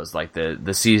arrows, like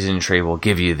the season tree will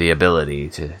give you the ability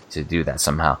to do that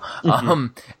somehow.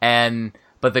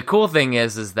 But the cool thing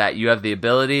is that you have the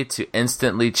ability to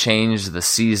instantly change the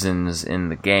seasons in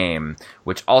the game,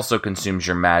 which also consumes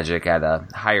your magic at a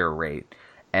higher rate.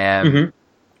 And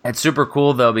it's super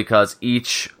cool though, because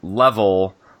each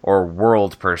level or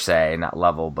world per se, not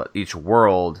level, but each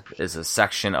world is a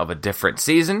section of a different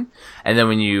season. And then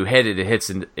when you hit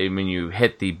when you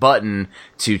hit the button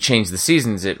to change the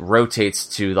seasons, it rotates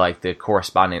to like the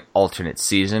corresponding alternate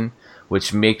season,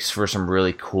 which makes for some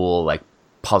really cool like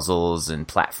puzzles and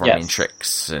platforming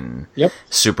tricks and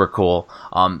super cool.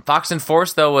 Fox and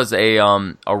Forest though was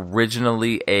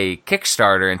originally a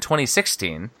Kickstarter in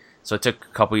 2016, so it took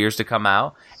a couple years to come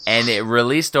out. And it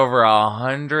released over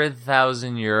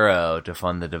 €100,000 to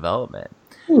fund the development.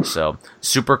 Oof. So,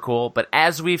 super cool. But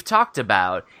as we've talked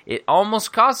about, it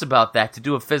almost costs about that to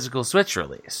do a physical Switch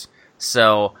release.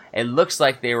 So, it looks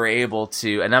like they were able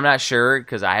to, and I'm not sure,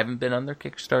 because I haven't been on their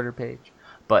Kickstarter page,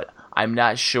 but I'm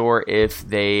not sure if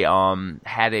they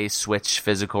had a Switch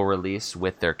physical release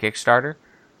with their Kickstarter.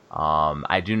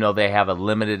 I do know they have a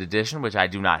limited edition, which I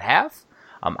do not have.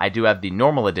 I do have the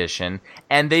normal edition,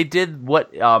 and they did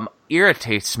what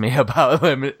irritates me about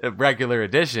regular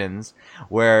editions,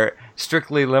 where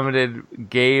Strictly Limited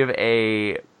gave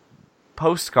a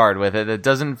postcard with it that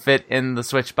doesn't fit in the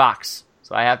Switch box,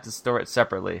 so I have to store it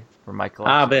separately for my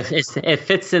collection. But it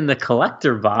fits in the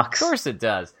collector box. Of course it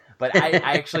does. But I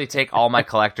actually take all my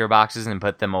collector boxes and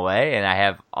put them away, and I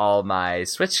have all my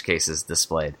Switch cases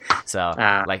displayed. So,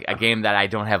 like a game that I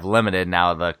don't have limited,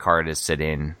 now the card is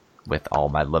sitting with all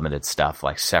my limited stuff,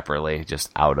 like separately, just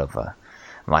out of I'm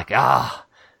like,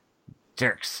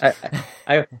 jerks.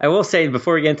 I will say,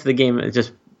 before we get into the game,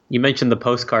 you mentioned the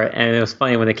postcard, and it was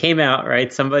funny when it came out,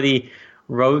 right? Somebody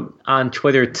wrote on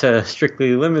Twitter to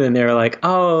Strictly Limited, and they were like,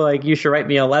 you should write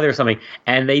me a letter or something.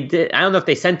 And they did. I don't know if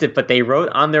they sent it, but they wrote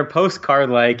on their postcard,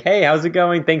 like, hey, how's it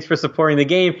going? Thanks for supporting the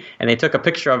game. And they took a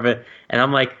picture of it. And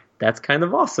I'm like, that's kind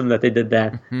of awesome that they did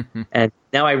that. And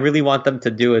now I really want them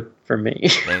to do it for me.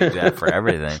 For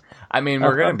everything. I mean,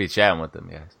 we're going to be chatting with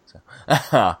them, guys.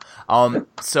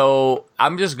 So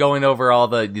I'm just going over all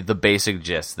the basic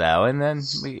gist, though, and then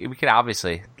we could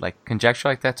obviously, like, conjecture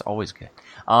like that's always good.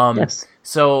 Yes.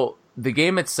 So the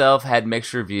game itself had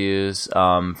mixed reviews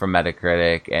from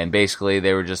Metacritic, and basically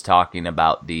they were just talking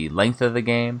about the length of the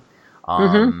game.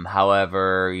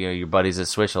 However, your buddies at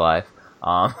Switch Life,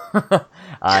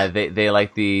 they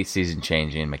like the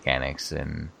season-changing mechanics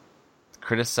and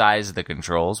criticize the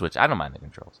controls, which I don't mind the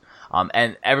controls.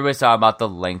 And everybody's talking about the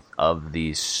length of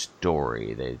the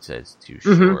story. They said it's too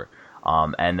short.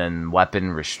 And then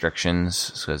weapon restrictions,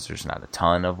 because there's not a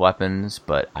ton of weapons,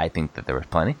 but I think that there was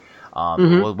plenty.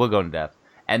 We'll go into depth.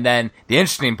 And then the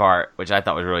interesting part, which I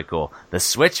thought was really cool, the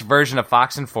Switch version of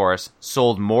Fox and Forest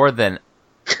sold more than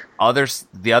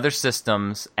the other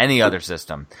systems, any other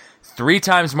system, 3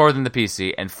 times more than the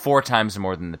PC and 4 times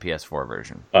more than the PS4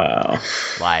 version. Wow.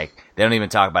 Like, they don't even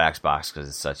talk about Xbox because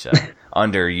it's such a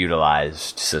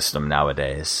underutilized system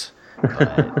nowadays.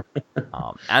 But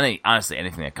I think, honestly,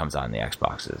 anything that comes out on the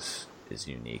Xbox is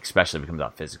unique, especially if it comes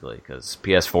out physically, because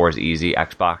PS4 is easy,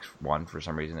 Xbox One for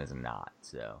some reason is not.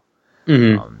 So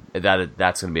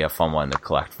that's going to be a fun one to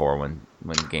collect for when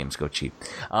games go cheap.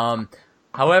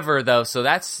 However, though, so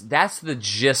that's the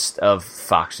gist of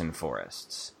Fox and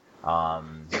Forests.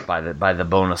 By the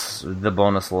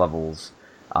bonus levels.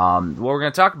 What we're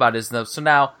going to talk about is so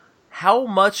now, how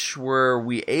much were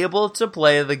we able to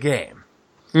play the game?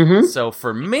 So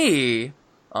for me,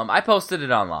 I posted it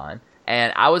online,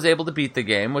 and I was able to beat the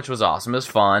game, which was awesome. It was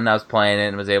fun. I was playing it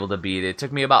and was able to beat it. It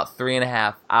took me about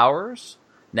 3.5 hours.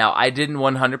 Now, I didn't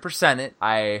 100% it.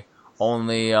 I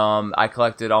only I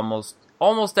collected almost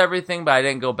everything, but I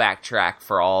didn't go backtrack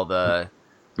for all the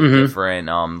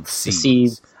different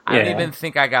seeds. I don't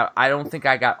think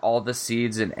I got all the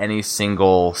seeds in any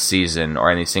single season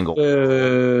or any single.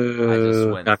 I just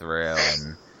went through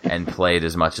and played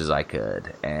as much as I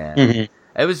could, and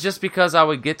it was just because I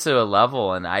would get to a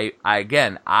level, and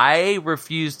I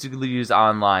refuse to use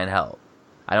online help.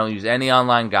 I don't use any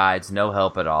online guides, no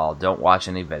help at all. Don't watch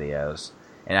any videos,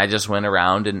 and I just went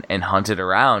around and hunted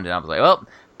around, and I was like, well,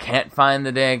 can't find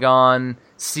the daggone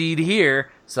seed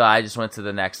here, so I just went to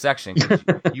the next section. 'Cause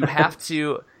you have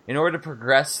to. In order to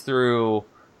progress through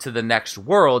to the next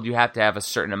world, you have to have a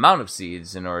certain amount of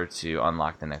seeds in order to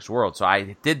unlock the next world. So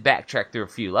I did backtrack through a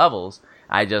few levels.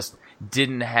 I just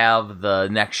didn't have the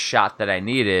next shot that I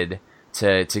needed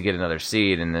to get another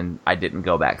seed, and then I didn't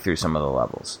go back through some of the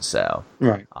levels. So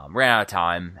ran out of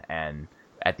time, and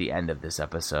at the end of this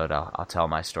episode, I'll tell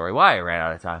my story why I ran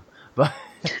out of time. But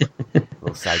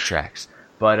little sidetracks.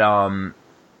 But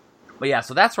yeah,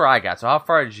 so that's where I got. So how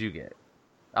far did you get?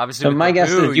 Obviously, so my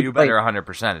guess is you better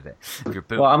 100% of it. If you're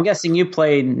well, I'm guessing you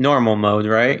played normal mode,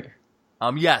 right?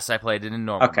 Yes, I played it in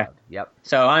normal mode. Yep.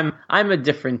 So I'm a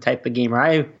different type of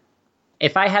gamer.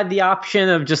 If I had the option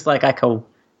of just like I could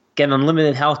get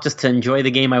unlimited health just to enjoy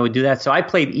the game, I would do that. So I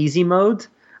played easy mode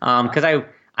because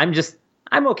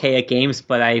I'm okay at games,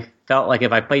 but I felt like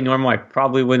if I played normal, I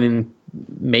probably wouldn't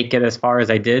make it as far as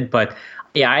I did. But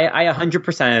yeah, I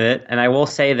 100%ed it, and I will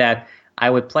say that I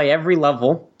would play every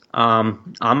level.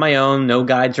 On my own, no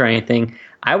guides or anything.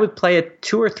 I would play it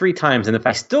 2 or 3 times, and if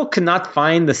I still could not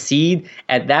find the seed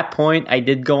at that point, I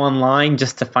did go online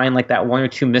just to find like that 1 or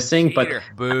 2 missing. Cheater.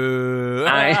 But boo!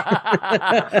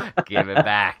 Give it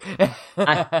back.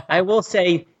 I will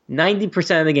say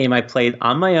 90% of the game I played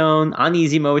on my own on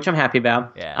easy mode, which I'm happy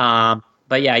about. Yeah.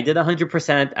 But yeah, I did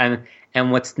 100%,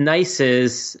 and what's nice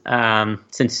is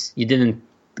since you didn't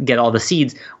get all the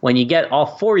seeds, when you get all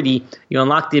 40, you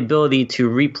unlock the ability to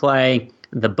replay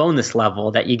the bonus level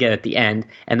that you get at the end.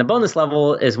 And the bonus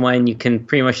level is when you can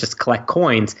pretty much just collect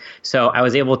coins. So I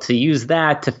was able to use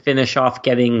that to finish off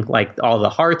getting like all the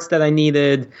hearts that I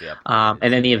needed, and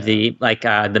any of the like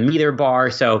the meter bar.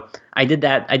 So I did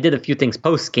that. I did a few things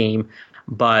post game,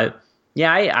 but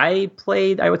yeah, I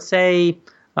played, I would say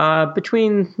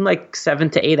between like 7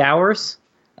 to 8 hours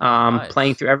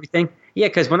playing through everything. Yeah,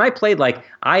 because when I played, like,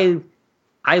 I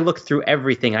looked through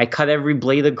everything. I cut every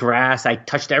blade of grass. I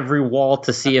touched every wall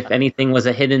to see if anything was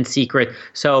a hidden secret.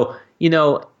 So,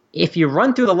 if you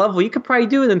run through the level, you could probably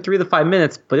do it in 3 to 5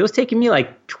 minutes, but it was taking me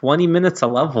like 20 minutes a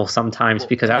level sometimes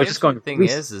because I was just going. The thing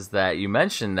is that you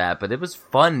mentioned that, but it was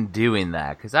fun doing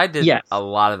that because I did a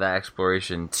lot of that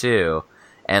exploration too.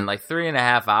 And like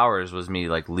 3.5 hours was me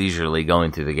like leisurely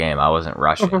going through the game. I wasn't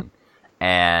rushing.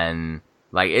 And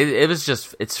like it was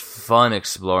just, it's fun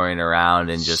exploring around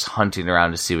and just hunting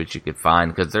around to see what you could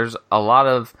find because there's a lot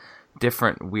of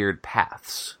different weird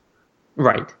paths.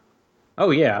 Right.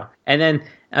 Oh yeah. And then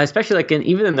especially like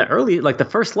even in the early, like the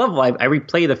first level, I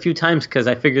replayed a few times because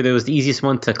I figured it was the easiest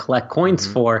one to collect coins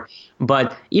for.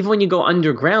 But even when you go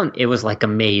underground, it was like a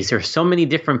maze. There's so many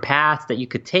different paths that you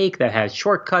could take that had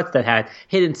shortcuts, that had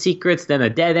hidden secrets, then a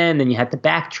dead end, and you had to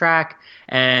backtrack.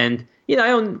 And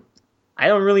I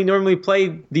don't really normally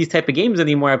play these type of games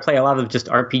anymore. I play a lot of just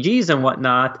RPGs and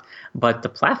whatnot. But the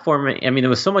platform, I mean, it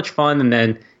was so much fun. And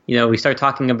then, we started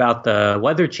talking about the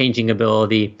weather changing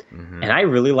ability, and I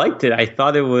really liked it. I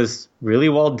thought it was really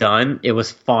well done. It was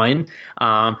fun,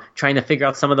 trying to figure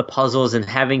out some of the puzzles and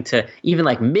having to even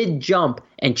like mid-jump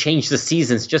and change the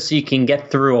seasons just so you can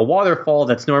get through a waterfall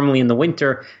that's normally in the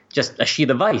winter, just a sheet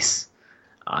of ice.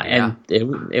 And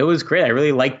it was great. I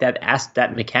really liked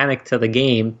that mechanic to the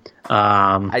game.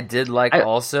 I did like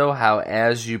also how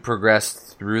as you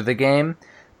progressed through the game,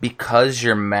 because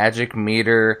your magic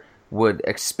meter would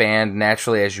expand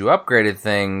naturally as you upgraded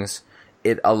things,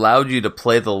 it allowed you to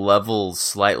play the levels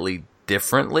slightly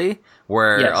differently.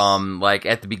 Where, like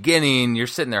at the beginning, you're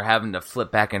sitting there having to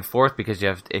flip back and forth because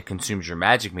it consumes your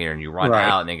magic meter, and you run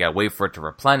out, and you gotta wait for it to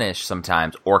replenish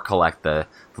sometimes, or collect the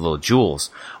little jewels.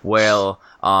 Well,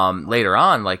 later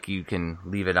on, like you can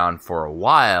leave it on for a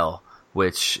while,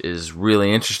 which is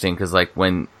really interesting because, like,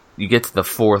 when you get to the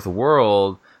fourth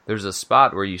world, there's a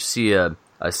spot where you see a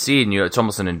seed, and it's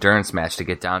almost an endurance match to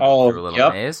get down through a little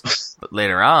maze. But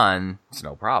later on, it's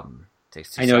no problem.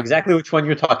 I know exactly which one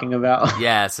you're talking about.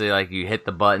 Yeah, so like you hit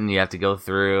the button, you have to go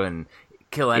through and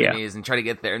kill enemies and try to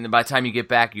get there. And then by the time you get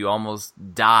back, you almost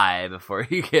die before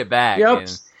you get back. Yep.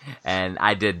 And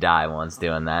I did die once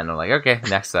doing that. And I'm like, okay,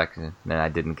 next second. Then I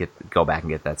didn't go back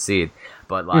and get that seed.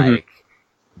 But like,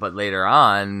 but later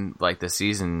on, like the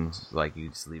seasons, like you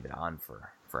just leave it on for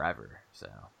forever. So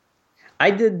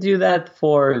I did do that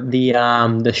for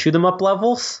the shoot 'em up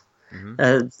levels.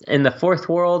 In the fourth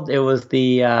world, it was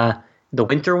the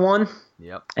winter one.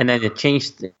 Yep. And then it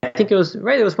changed. I think it was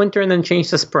winter and then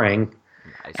changed to spring.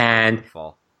 Nice. And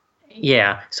fall.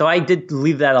 Yeah. So I did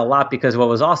leave that a lot because what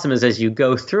was awesome is as you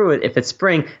go through it, if it's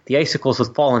spring, the icicles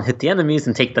would fall and hit the enemies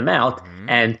and take them out.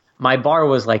 And my bar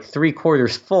was like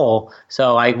 3/4 full,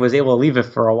 so I was able to leave it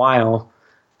for a while.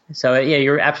 So yeah,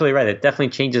 you're absolutely right. It definitely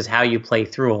changes how you play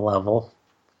through a level.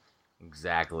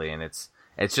 Exactly. And it's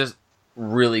just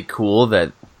really cool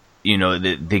that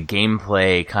the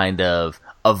gameplay kind of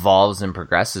evolves and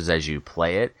progresses as you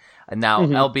play it. And now,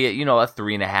 albeit a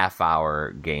 3.5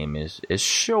 hour game is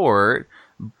short,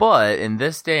 but in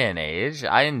this day and age,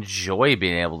 I enjoy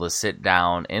being able to sit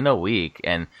down in a week,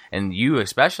 and you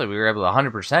especially, we were able to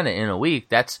 100% it in a week.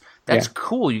 That's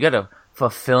cool. You get a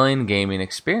fulfilling gaming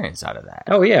experience out of that.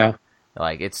 Oh yeah.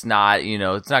 Like, it's not,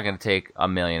 it's not going to take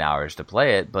 1,000,000 hours to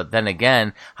play it. But then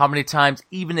again, how many times,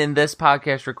 even in this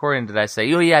podcast recording, did I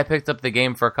say, oh yeah, I picked up the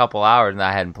game for a couple hours and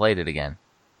I hadn't played it again?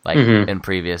 Like, in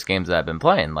previous games that I've been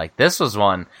playing. Like, this was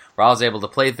one where I was able to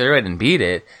play through it and beat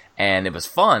it, and it was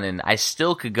fun, and I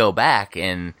still could go back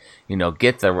and,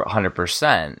 get the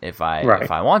 100% if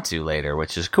I want to later,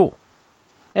 which is cool.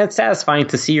 And it's satisfying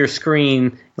to see your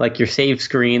screen, like your save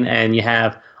screen, and you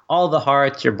have all the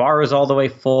hearts, your bar is all the way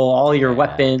full, all your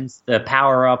weapons, the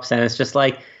power-ups, and it's just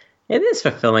like, it is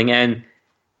fulfilling. And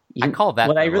I call that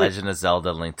Legend of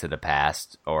Zelda Link to the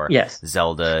Past, or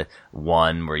Zelda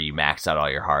 1, where you max out all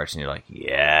your hearts, and you're like,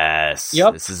 yes,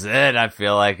 this is it. I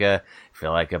feel like a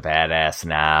badass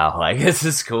now. Like, this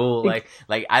is cool.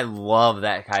 Like I love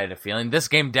that kind of feeling. This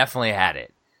game definitely had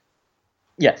it.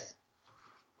 Yes.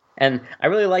 And I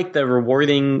really like the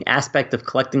rewarding aspect of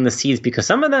collecting the seeds because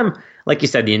some of them, like you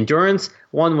said, the endurance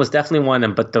one was definitely one of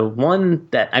them. But the one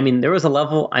that, there was a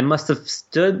level I must have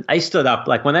stood up.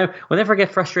 Like whenever I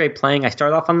get frustrated playing, I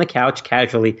start off on the couch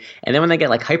casually. And then when I get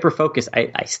like hyper focused,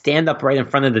 I stand up right in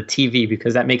front of the TV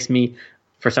because that makes me,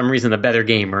 for some reason, a better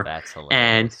gamer. That's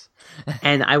hilarious.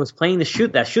 And I was playing that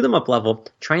shoot 'em up level,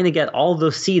 trying to get all of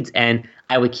those seeds. And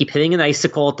I would keep hitting an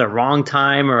icicle at the wrong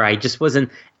time, or I just wasn't.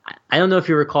 I don't know if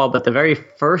you recall, but the very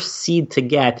first seed to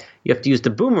get, you have to use the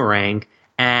boomerang.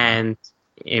 And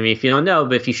if you don't know,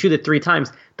 but if you shoot it 3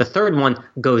 times, the third one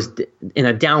goes in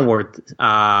a downward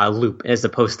loop as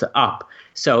opposed to up.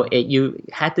 So you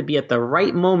had to be at the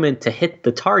right moment to hit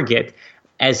the target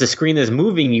as the screen is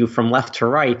moving you from left to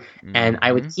right. And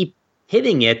I would keep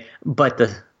hitting it, but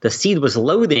the seed was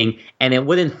loading, and it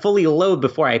wouldn't fully load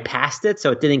before I passed it, so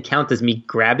it didn't count as me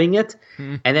grabbing it.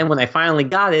 And then when I finally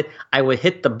got it, I would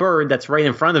hit the bird that's right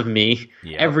in front of me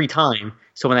every time.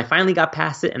 So when I finally got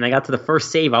past it and I got to the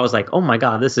first save, I was like, oh my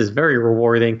God, this is very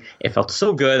rewarding. It felt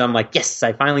so good. I'm like, yes,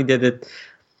 I finally did it.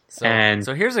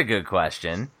 So here's a good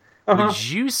question. Would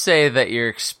you say that your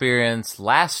experience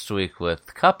last week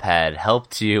with Cuphead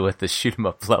helped you with the shoot 'em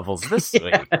up levels this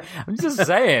week? I'm just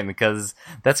saying, because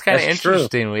that's kind of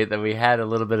interesting that we had a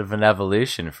little bit of an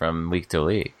evolution from week to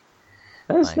week.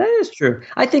 That is true.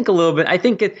 I think a little bit. I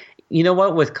think you know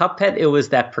what? With Cuphead, it was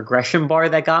that progression bar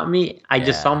that got me. I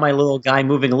just saw my little guy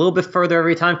moving a little bit further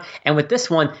every time. And with this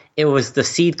one, it was the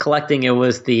seed collecting. It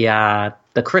was the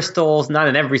crystals, not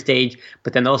in every stage,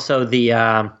 but then also the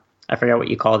I forgot what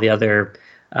you call the other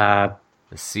the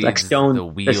seeds, like stone, the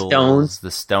wheels,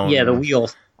 the stone. Yeah, the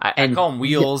wheels. I call them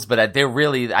wheels, but they're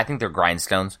really, I think they're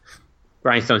grindstones.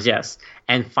 Grindstones, yes.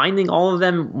 And finding all of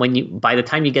them by the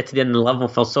time you get to the end of the level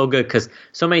felt so good, because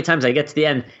so many times I get to the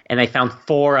end and I found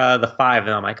 4 out of the 5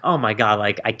 and I'm like, oh my god,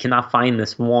 like I cannot find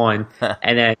this one.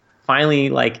 And then finally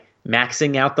like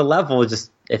maxing out the level,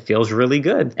 it feels really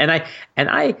good. And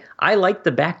I like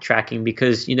the backtracking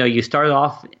because you start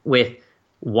off with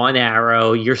 1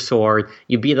 arrow, your sword,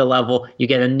 you beat a level, you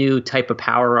get a new type of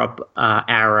power-up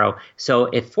arrow. So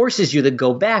it forces you to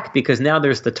go back because now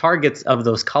there's the targets of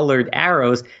those colored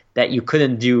arrows that you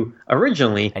couldn't do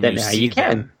originally, and that now you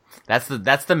can. That's the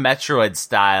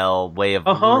Metroid-style way of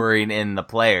luring in the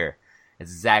player.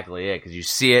 It's exactly it, because you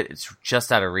see it, it's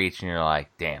just out of reach, and you're like,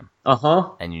 damn.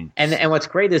 And what's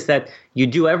great is that you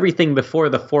do everything before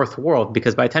the 4th world,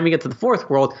 because by the time you get to the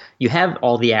 4th world, you have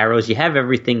all the arrows, you have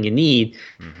everything you need.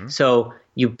 Mm-hmm. So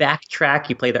you backtrack,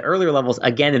 you play the earlier levels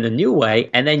again in a new way,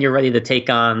 and then you're ready to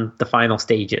take on the final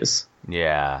stages.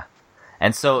 Yeah.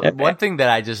 And so one thing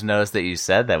that I just noticed that you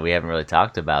said that we haven't really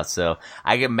talked about, so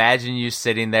I can imagine you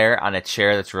sitting there on a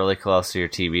chair that's really close to your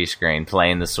TV screen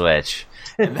playing the Switch.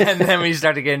 And then when you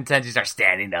start to get intense, you start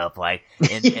standing up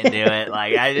and do it.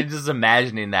 Like, I'm just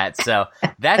imagining that. So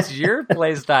that's your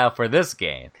play style for this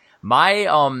game.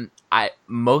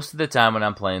 Most of the time when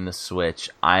I'm playing the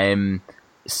Switch, I'm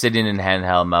sitting in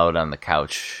handheld mode on the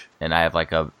couch, and I have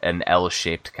like an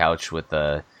L-shaped couch with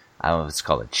I don't know if it's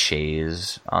called a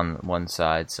chaise on one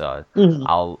side. So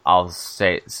I'll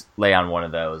lay on one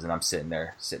of those, and I'm sitting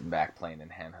back playing in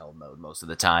handheld mode most of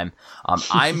the time.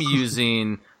 I'm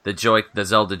using the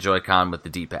Zelda Joy-Con with the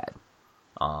D-pad.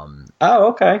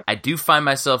 Okay. I do find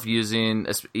myself using,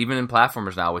 even in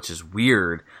platformers now, which is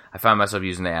weird, I find myself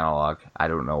using the analog. I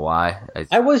don't know why.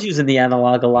 I was using the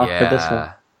analog a lot for this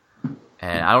one.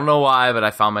 And I don't know why, but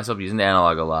I found myself using the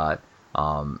analog a lot.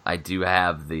 I do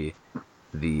have the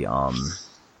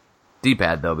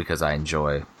D-pad, though, because I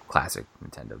enjoy classic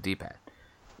Nintendo D-pad.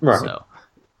 Right. So,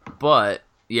 but,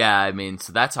 yeah, I mean,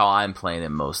 so that's how I'm playing it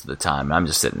most of the time. I'm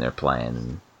just sitting there playing.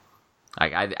 And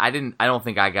I don't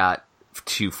think I got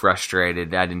too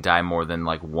frustrated. I didn't die more than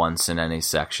like once in any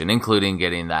section, including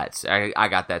getting that. I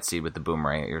got that seed with the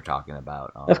boomerang that you're talking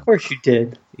about. Of course you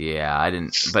did. Yeah, I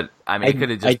didn't. But I mean, it could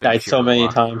have just. I died so many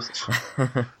times.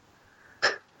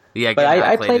 Yeah, but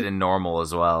I played it in normal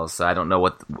as well, so I don't know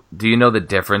what. Do you know the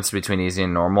difference between easy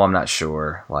and normal? I'm not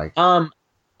sure. Like,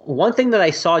 one thing that I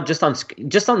saw just on the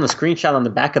screenshot on the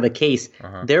back of the case,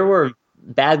 there were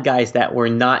bad guys that were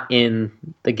not in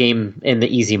the game in the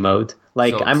easy mode.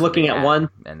 Like, I'm looking at one.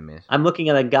 Enemies. I'm looking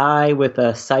at a guy with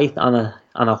a scythe on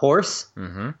a horse,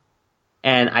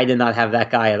 and I did not have that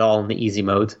guy at all in the easy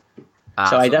mode.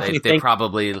 So I definitely think they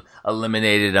probably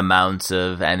eliminated amounts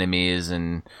of enemies,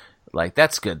 and like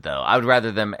that's good though. I would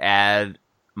rather them add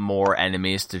more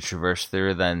enemies to traverse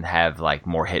through than have like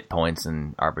more hit points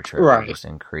and arbitrarily just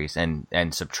increase and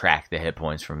subtract the hit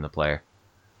points from the player.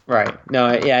 Right.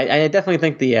 No, yeah, I definitely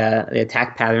think the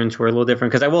attack patterns were a little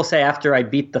different, because I will say after I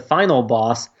beat the final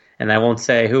boss, and I won't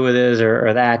say who it is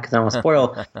or that because I don't want to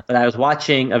spoil, but I was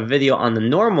watching a video on the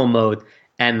normal mode,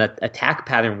 and the attack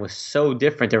pattern was so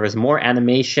different. There was more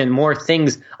animation, more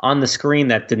things on the screen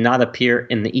that did not appear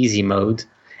in the easy mode.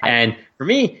 And for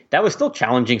me, that was still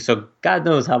challenging, so God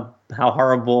knows how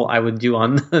horrible I would do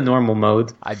on the normal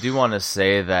mode. I do want to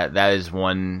say that is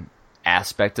one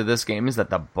aspect of this game, is that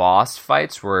the boss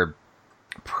fights were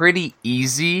pretty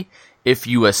easy if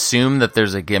you assume that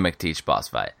there's a gimmick to each boss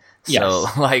fight. Yes. So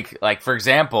like for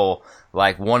example,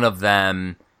 like one of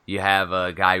them, you have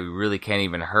a guy who really can't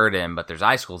even hurt him, but there's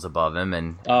icicles above him,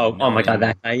 and oh my god,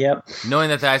 that guy, yep. Knowing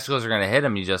that the icicles are going to hit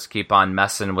him, you just keep on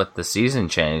messing with the season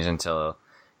change until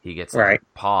he gets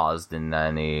paused, and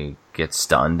then he gets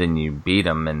stunned, and you beat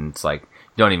him, and it's like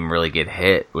you don't even really get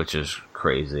hit, which is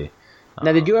crazy.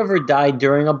 Now, did you ever die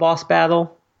during a boss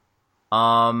battle?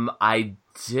 I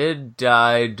did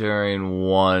die during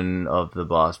one of the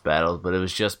boss battles, but it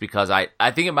was just because I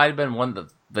think it might have been one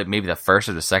of maybe the first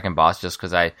or the second boss, just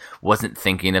because I wasn't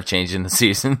thinking of changing the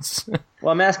seasons.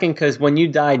 Well, I'm asking because when you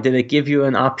died, did it give you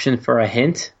an option for a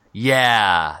hint?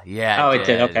 Yeah. Oh, it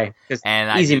did. Okay.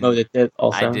 And easy mode, it did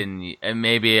also. I didn't. And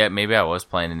maybe I was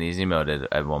playing in easy mode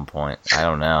at one point. I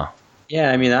don't know.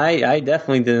 Yeah, I mean, I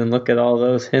definitely didn't look at all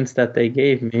those hints that they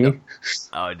gave me.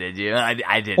 Oh, did you? I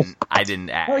didn't. I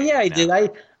didn't. Oh, yeah, I did.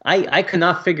 I could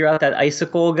not figure out that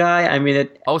icicle guy. I mean,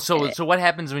 So what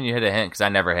happens when you hit a hint? Because I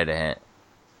never hit a hint.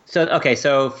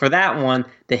 So for that one,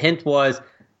 the hint was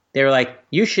they were like,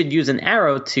 you should use an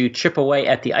arrow to chip away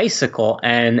at the icicle,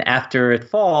 and after it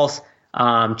falls,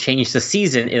 change the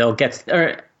season. It'll get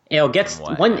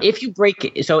when if you break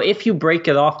it. So if you break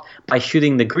it off by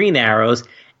shooting the green arrows,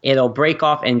 it'll break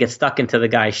off and get stuck into the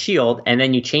guy's shield, and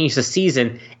then you change the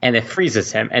season, and it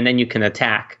freezes him, and then you can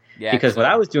attack. Yeah, because what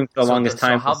I was doing for the longest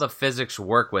time. So how the physics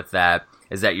work with that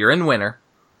is that you're in winter,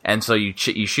 and so you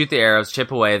shoot the arrows,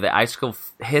 chip away, the icicle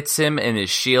hits him in his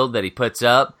shield that he puts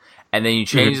up, and then you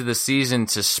change the season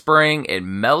to spring, it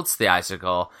melts the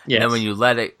icicle, and then when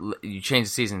you change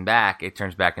the season back, it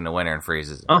turns back into winter and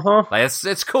freezes. Like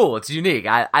it's cool, it's unique.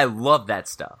 I love that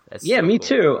stuff. Me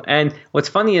too. And what's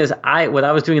funny is what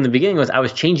I was doing in the beginning was I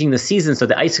was changing the season so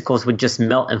the icicles would just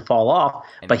melt and fall off,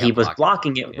 but he was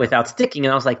blocking it without sticking,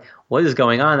 and I was like, what is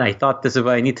going on? I thought this is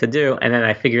what I need to do, and then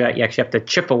I figured out you actually have to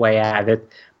chip away at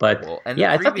it. But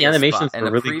I thought the animations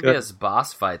were really good. In the previous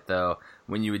boss fight, though,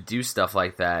 when you would do stuff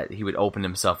like that, he would open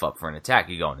himself up for an attack.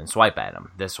 You go in and swipe at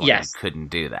him. This one, you couldn't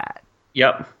do that.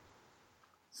 Yep.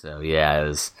 So yeah, it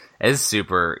was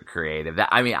super creative.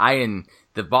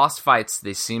 The boss fights,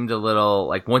 they seemed a little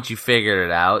like once you figured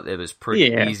it out, it was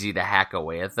pretty easy to hack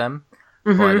away at them.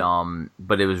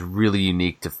 But it was really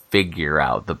unique to figure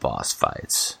out the boss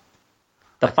fights.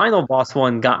 The final boss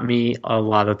one got me a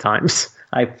lot of times.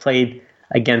 I played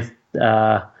against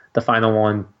the final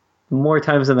one more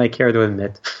times than I care to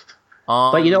admit.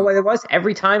 But you know what it was?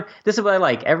 Every time, this is what I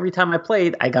like. Every time I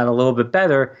played, I got a little bit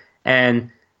better.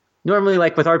 And normally,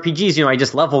 like with RPGs, I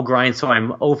just level grind, so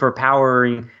I'm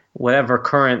overpowering whatever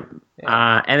current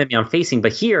enemy I'm facing.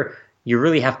 But here, you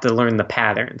really have to learn the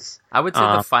patterns. I would say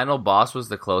the final boss was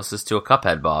the closest to a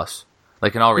Cuphead boss,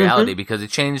 like in all reality, because it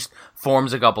changed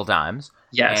forms a couple times.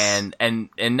 Yes. And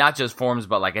not just forms,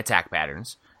 but like attack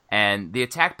patterns. And the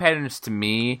attack patterns to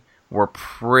me were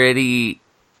pretty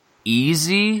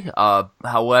easy.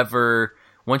 However,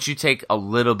 once you take a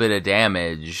little bit of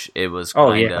damage, it was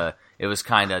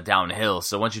kind of downhill.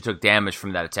 So once you took damage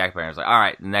from that attack pattern, it's like, all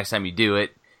right, the next time you do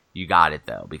it, you got it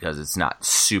though, because it's not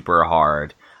super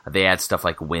hard. They add stuff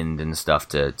like wind and stuff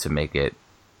to make it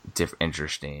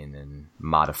interesting and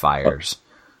modifiers.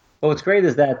 But what's great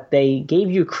is that they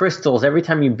gave you crystals every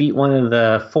time you beat one of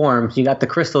the forms. You got the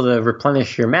crystal to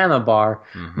replenish your mana bar,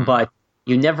 but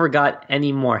you never got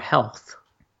any more health.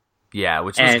 Yeah,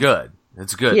 which was good.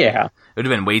 It's good. Yeah. It would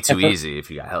have been way too easy if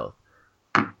you got health.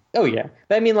 Oh, yeah.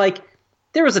 But I mean, like,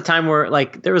 there was a time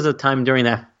during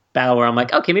that battle where I'm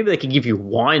like, okay, maybe they could give you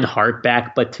one heart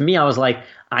back. But to me, I was like,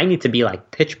 I need to be,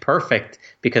 like, pitch perfect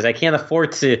because I can't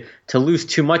afford to lose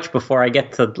too much before I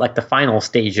get to, like, the final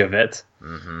stage of it.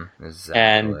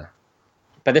 Exactly.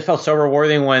 But it felt so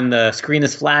rewarding when the screen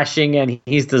is flashing and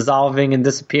he's dissolving and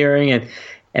disappearing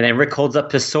and then Rick holds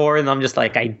up his sword, and I'm just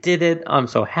like, I did it. I'm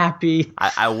so happy.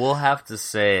 I will have to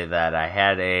say that I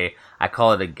had I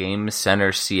call it a Game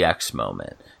Center CX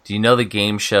moment. Do you know the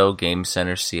game show Game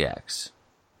Center CX?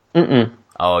 Mm-mm.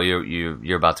 Oh,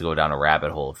 you're about to go down a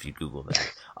rabbit hole if you Google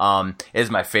that. It's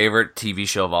my favorite TV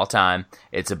show of all time.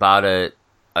 It's about a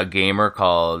gamer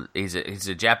called, he's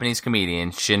a Japanese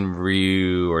comedian,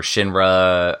 Shinra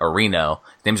Arino.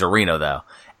 His name's Arino, though.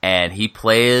 And he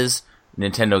plays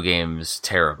Nintendo games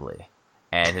terribly,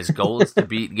 and his goal is to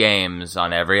beat games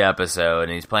on every episode,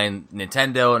 and he's playing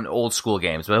Nintendo and old school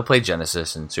games, but he'll play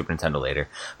Genesis and Super Nintendo later,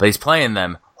 but he's playing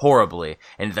them horribly,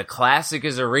 and the classic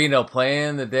is Reno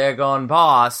playing the daggone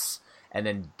boss and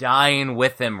then dying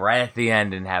with him right at the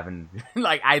end and having,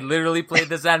 like, I literally played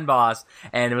this end boss,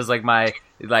 and it was like I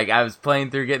was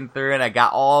getting through, and I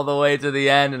got all the way to the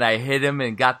end, and I hit him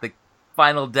and got the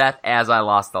final death as I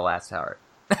lost the last heart.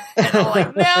 And I'm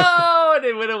like, no! And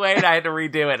it went away, and I had to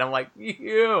redo it. And I'm like,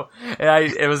 you!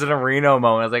 And it was an Reno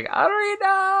moment. I was like,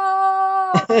 Reno!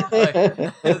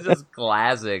 Like, it's just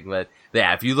classic. But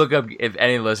yeah, if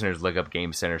any listeners look up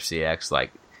Game Center CX,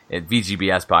 like at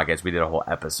VGBS podcast, we did a whole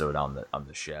episode on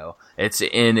the show. It's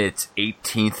in its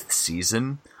 18th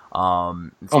season.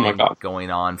 It's my God. Going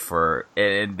on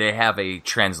and they have a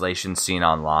translation scene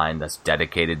online that's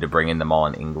dedicated to bringing them all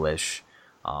in English.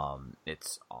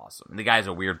 It's awesome. The guy has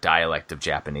a weird dialect of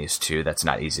Japanese too that's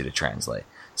not easy to translate.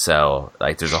 So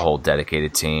like there's a whole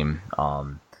dedicated team.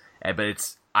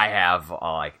 But I have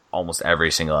like almost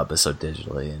every single episode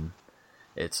digitally, and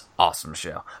it's awesome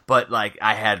show. But like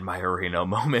I had my Reno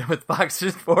moment with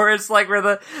Fox's Forest, like where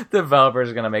the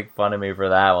developer's gonna make fun of me for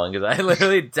that one because I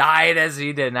literally died as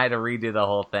he did, and I had to redo the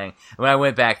whole thing. When I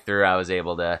went back through, I was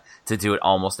able to do it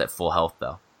almost at full health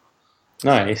though.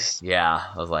 Nice. Yeah,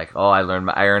 I was like, oh, I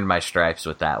earned my stripes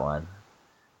with that one.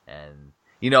 And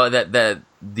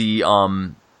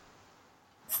the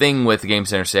thing with Game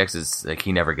Center 6 is like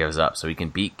he never gives up, so he can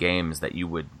beat games that you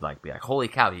would like be like, holy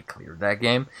cow, he cleared that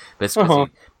game. But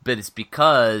it's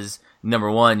because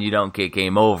number one, you don't get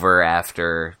game over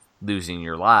after losing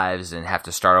your lives and have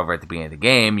to start over at the beginning of the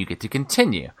game. You get to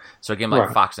continue. So a game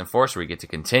like Fox and Force, where you get to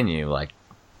continue, like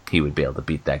he would be able to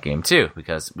beat that game too,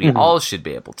 because we all should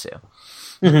be able to.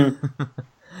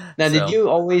 Now, did you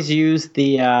always use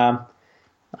the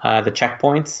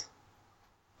checkpoints?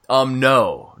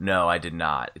 No, I did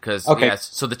not. Because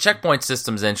so the checkpoint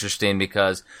system's interesting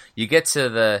because you get to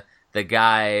the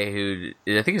guy who,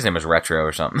 I think his name was Retro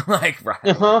or something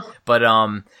but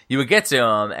you would get to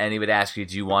him and he would ask you,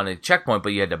 do you want a checkpoint? But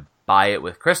you had to buy it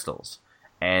with crystals.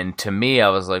 And to me, I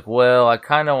was like, well, I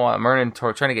kind of I'm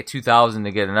trying to get 2,000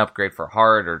 to get an upgrade for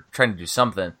heart or trying to do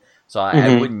something. So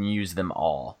I wouldn't use them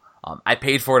all. I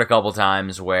paid for it a couple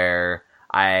times where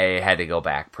I had to go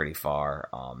back pretty far,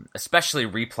 especially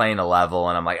replaying a level,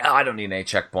 and I'm like, oh, I don't need any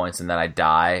checkpoints, and then I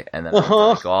die, and then I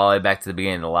go all the way back to the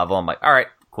beginning of the level. I'm like, all right,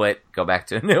 quit, go back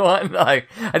to a new one. Like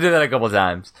I did that a couple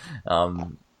times.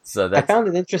 So I found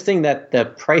it interesting that the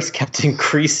price kept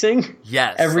increasing.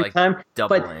 Yes, every time,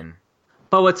 doubling.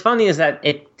 But what's funny is that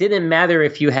it didn't matter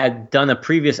if you had done a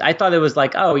previous. I thought it was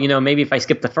like, oh, maybe if I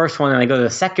skip the first one and I go to the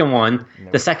second one,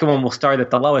 the second one will start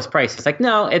at the lowest price. It's like,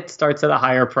 no, it starts at a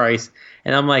higher price.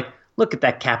 And I'm like, look at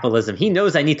that capitalism. He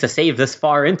knows I need to save this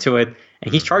far into it,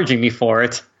 and he's charging me for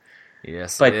it.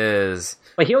 Yes, it is.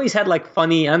 But he always had like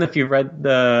funny. I don't know if you read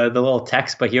the little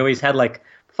text, but he always had like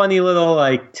funny little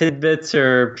like tidbits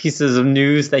or pieces of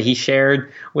news that he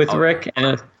shared with Rick,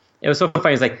 and it was so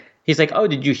funny. He's like, oh,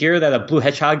 did you hear that a blue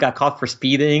hedgehog got caught for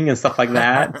speeding and stuff like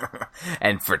that?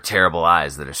 And for terrible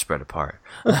eyes that are spread apart.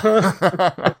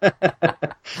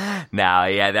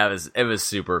 It was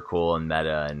super cool and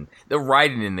meta, and the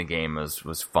writing in the game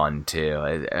was fun too.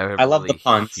 I love the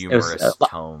puns. Humorous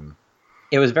tone.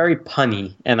 It was very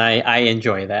punny, and I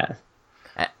enjoy that.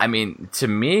 I mean, to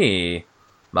me,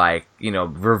 like,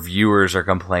 reviewers are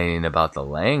complaining about the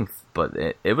length, but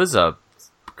it was a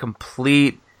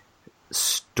complete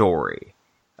story,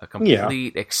 a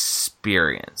complete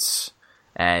experience.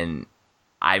 And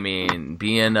I mean,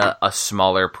 being a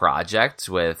smaller project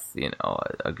with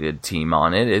a good team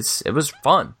on it, it was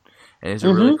fun, and it's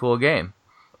a really cool game.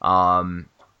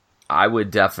 I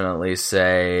would definitely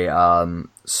say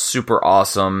super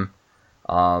awesome.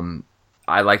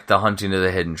 I like the hunting of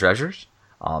the hidden treasures.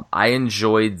 I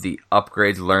enjoyed the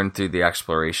upgrades learned through the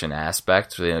exploration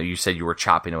aspect. You said you were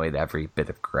chopping away at every bit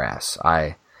of grass.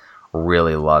 I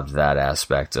really loved that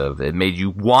aspect of it. It made you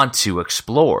want to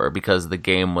explore because the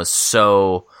game was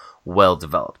so well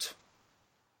developed.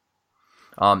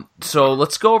 So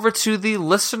let's go over to the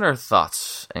listener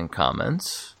thoughts and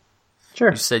comments.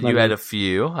 Sure. You said you had a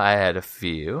few. I had a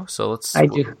few. So I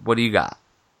do. What do you got?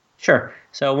 Sure.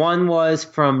 So one was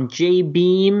from J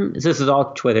Beam. This is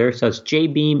all Twitter. So it's J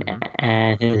Beam,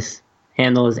 and his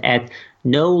handle is at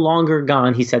No Longer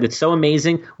Gone. He said, it's so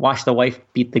amazing. Watch the wife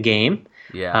beat the game.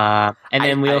 Yeah. And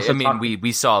then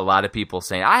we saw a lot of people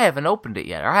saying, I haven't opened it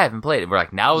yet, or I haven't played it. We're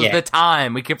like, now is the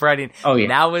time. We keep writing,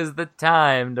 now is the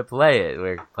time to play it.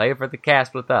 We're play it for the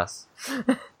cast with us.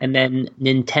 And then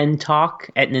Nintendo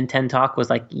Talk was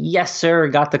like, yes, sir,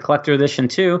 got the collector edition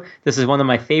too. This is one of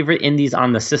my favorite indies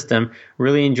on the system.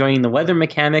 Really enjoying the weather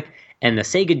mechanic and the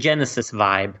Sega Genesis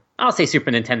vibe. I'll say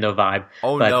Super Nintendo vibe.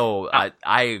 Oh, no,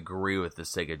 I agree with the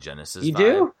Sega Genesis vibe. You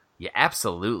do? Yeah,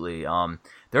 absolutely.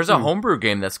 There's a homebrew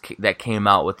game that came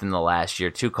out within the last year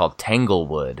too called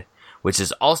Tanglewood, which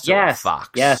is also Fox.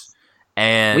 Yes,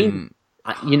 and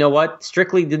you know what?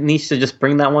 Strictly needs to just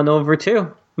bring that one over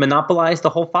too. Monopolize the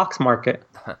whole Fox market.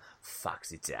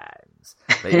 Foxy times.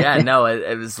 But yeah, no,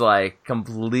 it was like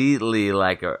completely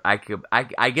like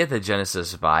I get the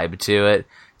Genesis vibe to it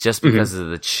just because of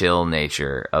the chill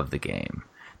nature of the game.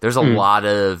 There's a lot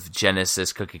of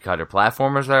Genesis cookie cutter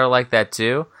platformers that are like that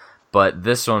too. But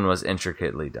this one was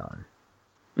intricately done.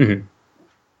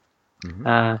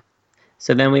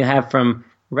 So then we have from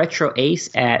Retro Ace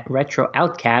at Retro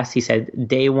Outcast. He said,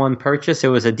 day one purchase. It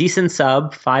was a decent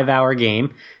sub, 5-hour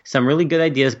game. Some really good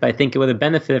ideas, but I think it would have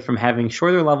benefited from having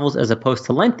shorter levels as opposed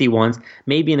to lengthy ones,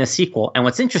 maybe in a sequel. And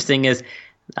what's interesting is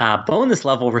Bonus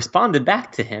Level responded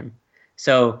back to him.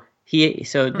 So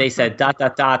they said ...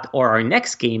 or our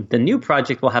next game, the new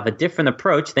project will have a different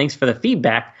approach. Thanks for the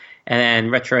feedback.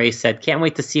 And Retro Ace said, can't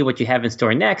wait to see what you have in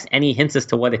store next. Any hints as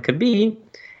to what it could be?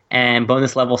 And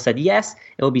Bonus Level said, yes,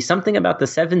 it will be something about the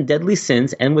 7 deadly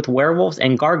sins and with werewolves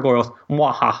and gargoyles.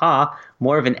 Mwahaha.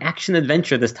 More of an action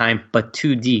adventure this time, but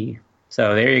 2D.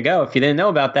 So there you go. If you didn't know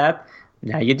about that,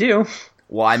 now you do.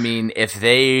 Well, I mean, if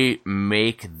they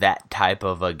make that type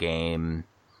of a game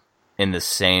with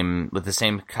the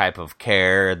same type of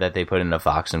care that they put into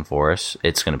Fox and Forest,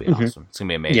 it's going to be awesome. It's going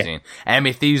to be amazing. Yeah. And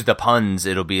if they use the puns,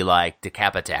 it'll be like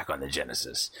Decap Attack on the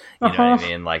Genesis. You know what I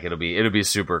mean? Like it'll be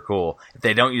super cool. If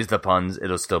they don't use the puns,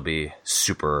 it'll still be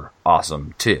super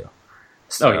awesome too.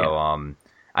 So,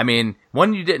 I mean,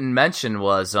 one you didn't mention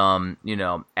was,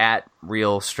 at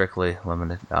Real Strictly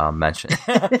Limited mentioned.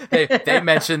 they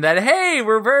mentioned that, hey,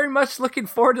 we're very much looking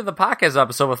forward to the podcast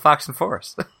episode with Fox and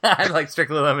Forest. I like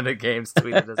Strictly Limited Games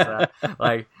tweeted us that.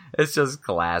 Like, it's just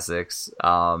classics.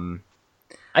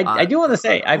 I do want to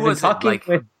say, I've been talking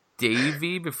with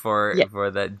Davey before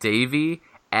that. Davey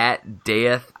at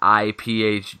Death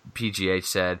IPGH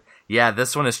said, yeah,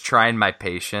 this one is trying my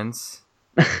patience.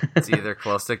 It's either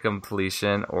close to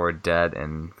completion or dead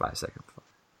in 5 seconds.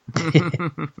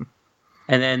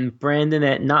 And then Brandon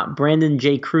at Not Brandon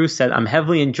J. Cruz said, I'm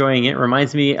heavily enjoying it.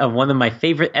 Reminds me of one of my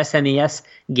favorite SNES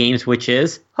games, which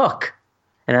is Hook.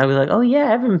 And I was like, oh yeah,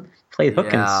 I haven't played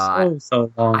Hook in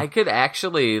so long. I could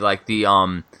actually like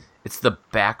the it's the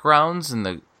backgrounds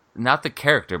and not the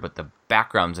character, but the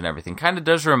backgrounds and everything kind of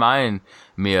does remind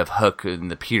me of Hook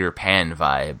and the Peter Pan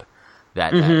vibe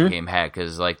that game had,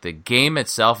 because like the game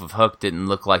itself of Hook didn't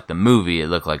look like the movie; it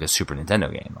looked like a Super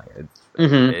Nintendo game. Like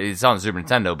it's on the Super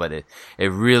Nintendo, but it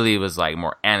really was like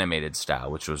more animated style,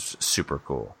 which was super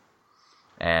cool.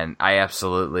 And I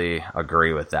absolutely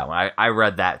agree with that one. I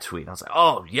read that tweet. I was like,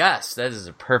 oh yes, that is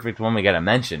a perfect one we got to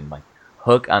mention. Like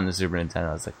Hook on the Super Nintendo.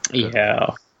 I was like, good. Yeah.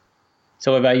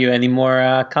 So, what about you? Any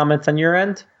more comments on your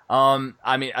end?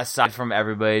 I mean, aside from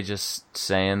everybody just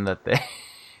saying that they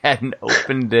hadn't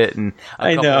opened it, and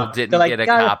a couple didn't get a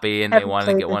copy, and they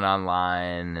wanted to get one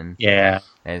online, and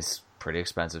it's pretty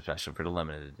expensive, especially for the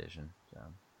limited edition. So.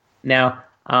 Now,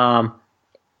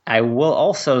 I will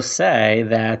also say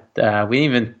that we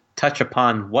didn't even touch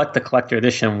upon what the collector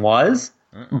edition was,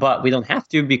 but we don't have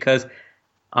to, because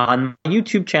on my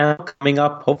YouTube channel coming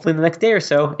up, hopefully in the next day or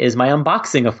so, is my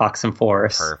unboxing of Fox and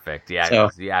Forest. Perfect. Yeah, so,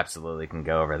 you absolutely can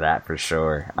go over that for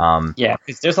sure. Yeah,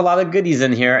 because there's a lot of goodies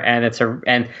in here, and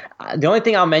the only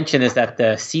thing I'll mention is that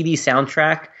the CD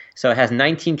soundtrack, so it has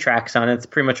 19 tracks on it. It's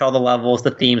pretty much all the levels,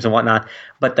 the themes, and whatnot.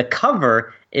 But the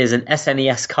cover is an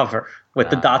SNES cover with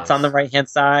the dots on the right-hand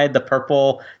side, the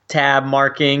purple tab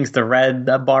markings, the red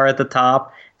bar at the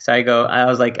top. So I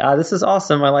was like, this is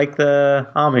awesome. I like the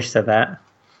homage to that.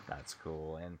 That's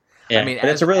cool. And I mean,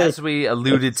 as we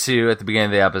alluded to at the beginning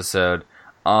of the episode,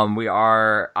 I'm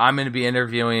going to be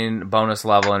interviewing Bonus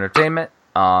Level Entertainment,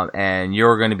 and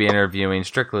you're going to be interviewing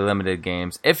Strictly Limited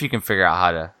Games, if you can figure out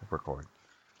how to record.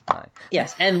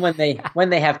 Yes, and when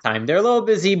they have time. They're a little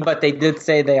busy, but they did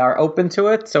say they are open to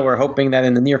it, so we're hoping that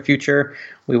in the near future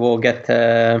we will get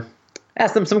to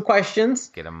ask them some questions.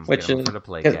 Get them for the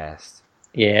playcast.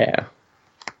 Yeah.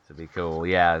 It'd be cool.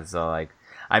 Yeah, so like,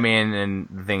 I mean, and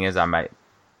the thing is, I might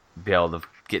be able to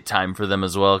get time for them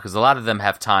as well, because a lot of them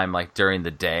have time like during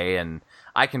the day, and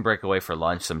I can break away for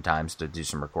lunch sometimes to do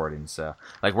some recording. So,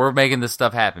 like, we're making this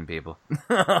stuff happen, people.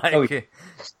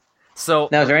 So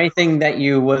now, is there anything that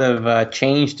you would have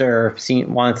changed or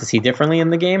wanted to see differently in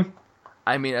the game?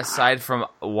 I mean, aside from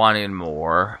wanting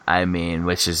more, I mean,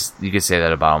 which is, you could say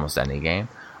that about almost any game.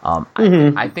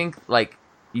 I think like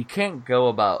you can't go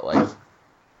about like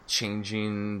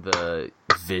changing the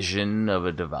vision of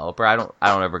a developer. I don't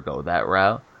ever go that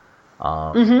route.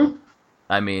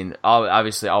 I mean,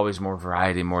 obviously, always more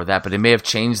variety, more of that, but it may have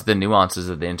changed the nuances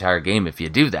of the entire game if you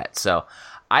do that. So,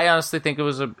 I honestly think it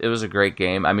was a great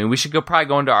game. I mean, we should probably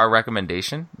go into our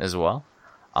recommendation as well.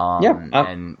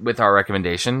 And with our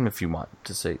recommendation, if you want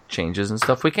to say changes and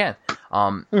stuff, we can.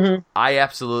 I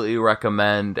absolutely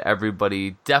recommend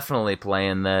everybody definitely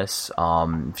playing this.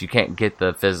 If you can't get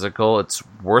the physical, it's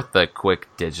worth a quick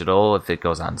digital if it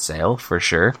goes on sale for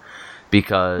sure,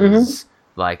 because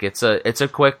like it's a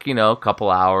quick, couple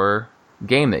hour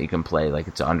game that you can play. Like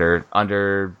it's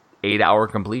under 8-hour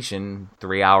completion,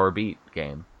 3-hour beat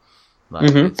game.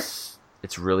 Like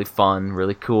it's really fun,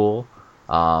 really cool.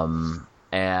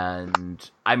 And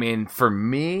I mean, for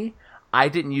me, I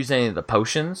didn't use any of the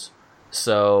potions,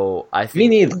 so I think me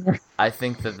neither. I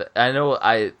think that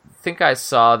I think I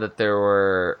saw that there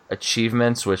were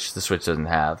achievements, which the Switch doesn't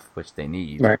have, which they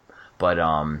need. Right. But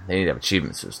they need to have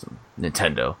achievement system,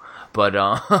 Nintendo.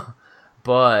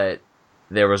 But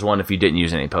there was one if you didn't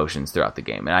use any potions throughout the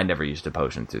game, and I never used a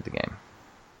potion through the game.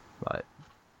 But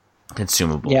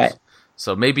consumables. Yeah.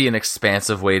 So maybe an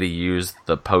expansive way to use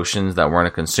the potions that weren't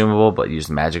a consumable, but use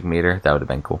magic meter. That would have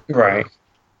been cool. Right.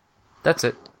 That's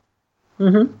it.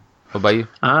 What about you?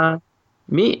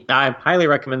 I highly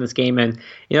recommend this game, and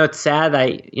it's sad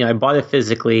I bought it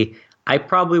physically. I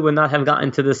probably would not have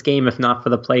gotten to this game if not for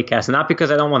the playcast, and not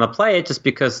because I don't want to play it, just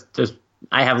because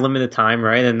I have limited time,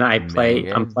 right? And I'm playing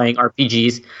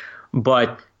RPGs,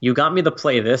 but you got me to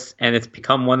play this, and it's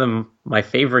become one of my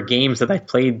favorite games that I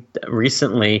played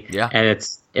recently. Yeah, and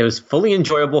it was fully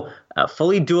enjoyable,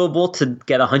 fully doable to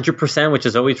get 100%, which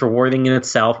is always rewarding in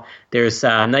itself. There's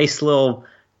a nice little,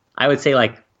 I would say,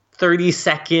 like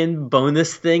 30-second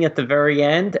bonus thing at the very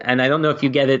end, and I don't know if you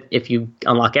get it if you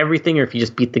unlock everything or if you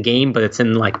just beat the game, but it's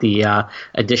in like the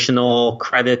additional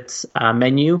credits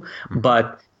menu. Mm-hmm.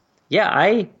 But yeah,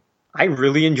 I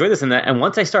really enjoyed this, and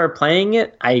once I started playing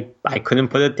it, I couldn't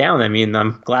put it down. I mean,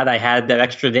 I'm glad I had that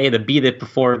extra day to beat it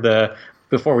before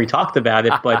we talked about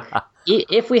it. But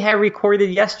if we had recorded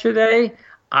yesterday,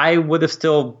 I would have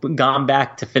still gone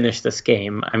back to finish this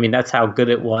game. I mean, that's how good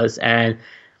it was. And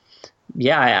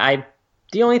yeah,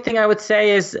 the only thing I would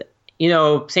say is,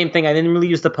 same thing. I didn't really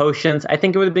use the potions. I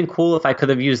think it would have been cool if I could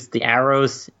have used the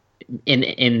arrows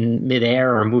in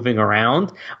midair or moving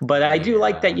around. But I do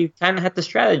like that you kind of had to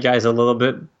strategize a little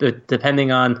bit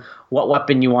depending on what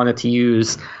weapon you wanted to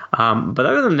use. But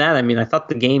other than that, I mean, I thought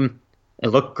the game, it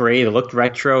looked great. It looked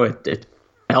retro. It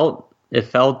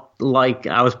felt like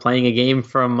I was playing a game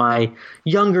from my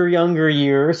younger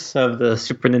years of the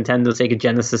Super Nintendo, Sega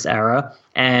Genesis era.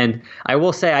 And I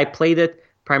will say I played it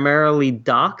primarily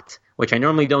docked, which I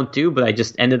normally don't do, but I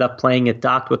just ended up playing it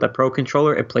docked with a Pro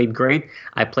Controller. It played great.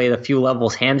 I played a few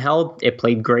levels handheld. It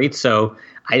played great, so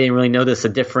I didn't really notice a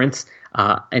difference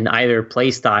in either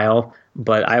play style.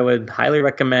 But I would highly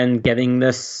recommend getting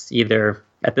this either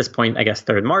at this point, I guess,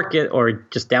 third market or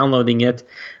just downloading it,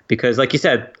 because like you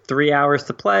said, 3 hours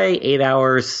to play, 8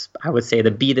 hours, I would say, to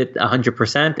beat it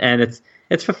 100%. And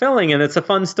it's fulfilling, and it's a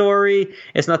fun story.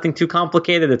 It's nothing too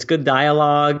complicated. It's good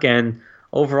dialogue, and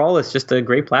overall, it's just a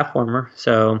great platformer.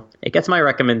 So it gets my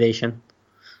recommendation.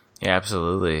 Yeah,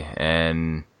 absolutely.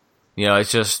 And,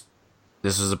 it's just,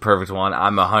 this was a perfect one.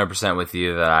 I'm 100% with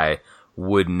you that I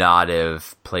would not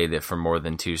have played it for more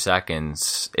than 2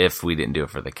 seconds if we didn't do it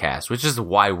for the cast, which is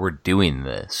why we're doing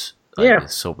this.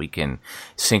 So we can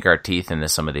sink our teeth into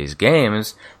some of these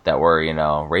games that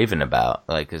we're, raving about.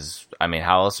 Because, I mean,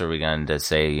 how else are we going to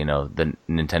say, the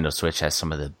Nintendo Switch has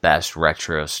some of the best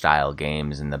retro style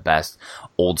games and the best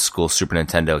old school Super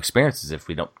Nintendo experiences if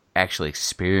we don't actually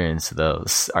experience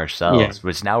those ourselves,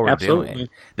 which now we're doing.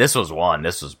 This was one.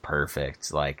 This was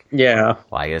perfect. This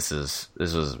was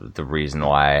the reason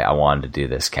why I wanted to do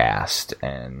this cast.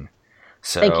 And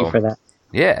so thank you for that.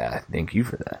 Yeah, thank you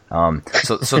for that.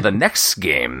 So the next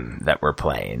game that we're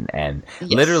playing, and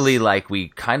literally, we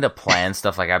kind of plan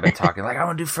stuff. Like I've been talking, I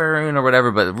want to do Faerun or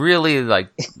whatever, but really,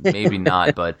 maybe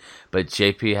not. But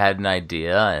JP had an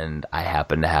idea, and I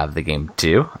happen to have the game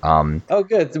too. Oh,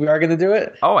 good. So we are going to do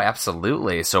it. Oh,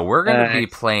 absolutely. So we're going to be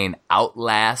playing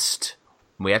Outlast.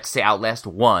 We have to say Outlast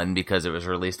 1 because it was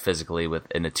released physically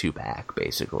in a 2-pack,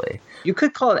 basically. You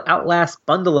could call it Outlast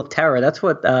Bundle of Terror. That's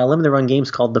what Limited Run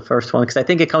Games called the first one, because I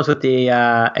think it comes with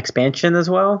the expansion as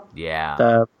well.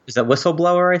 Yeah. Is that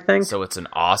Whistleblower, I think? So it's an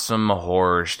awesome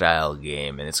horror-style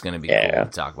game, and it's going to be cool to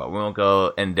talk about. We won't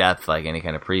go in depth like any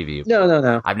kind of preview.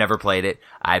 No. I've never played it.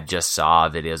 I just saw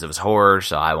videos. It was horror,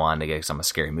 so I wanted to get some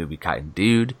scary movie kind of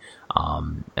dude.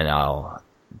 And I'll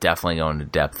definitely go into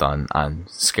depth on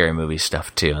scary movie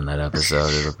stuff too in that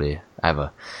episode. I have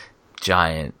a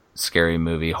giant scary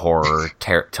movie horror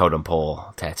totem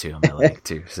pole tattoo on my leg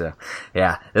too. So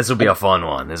yeah, this will be a fun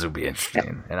one. This will be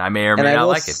interesting, and I may or may not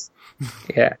like it.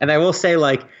 Yeah, and I will say,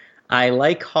 I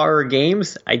like horror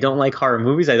games. I don't like horror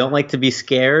movies. I don't like to be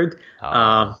scared.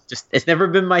 Just it's never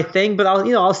been my thing. But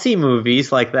I'll see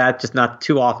movies like that, just not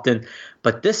too often.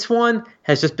 But this one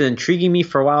has just been intriguing me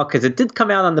for a while because it did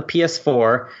come out on the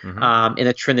PS4 in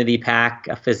a Trinity pack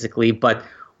physically. But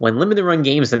when Limited Run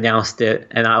Games announced it,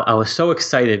 and I was so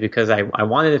excited because I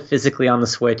wanted it physically on the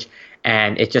Switch,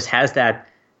 and it just has that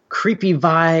creepy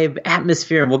vibe,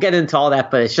 atmosphere, and we'll get into all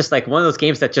that. But it's just like one of those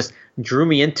games that just drew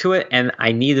me into it, and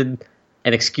I needed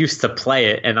an excuse to play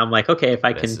it. And I'm like, okay, if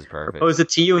I can propose it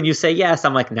to you and you say yes,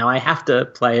 I'm like, now I have to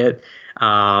play it.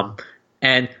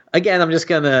 And again, I'm just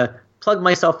going to plug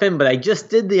myself in, but I just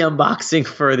did the unboxing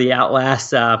for the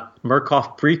Outlast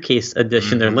Murkoff Briefcase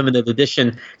Edition, their limited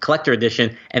edition, collector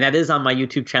edition, and that is on my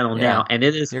YouTube channel now. And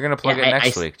it is. You're gonna plug it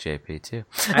next week, JP, too.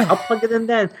 I'll plug it in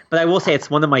then. But I will say it's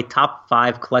one of my top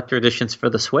 5 collector editions for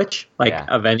the Switch,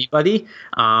 of anybody.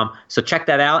 So check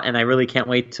that out, and I really can't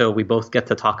wait till we both get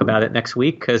to talk about it next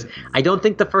week, because I don't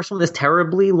think the first one is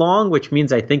terribly long, which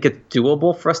means I think it's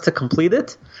doable for us to complete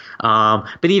it.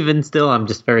 But even still, I'm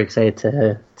just very excited to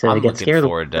get scared. I'm looking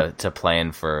forward to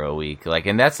playing for a week.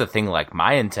 And that's the thing.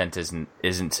 My intent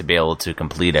isn't to be able to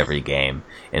complete every game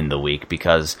in the week,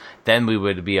 because then we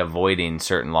would be avoiding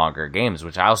certain longer games,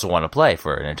 which I also want to play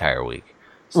for an entire week.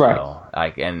 So,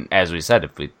 right. And as we said,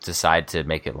 if we decide to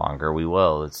make it longer, we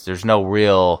will. There's no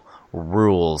real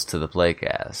rules to the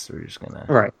playcast. We're just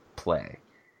gonna play.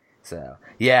 So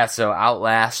so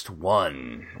Outlast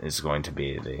 1 is going to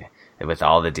be with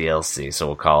all the DLC. So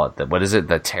we'll call it what is it?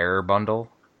 The Terror Bundle.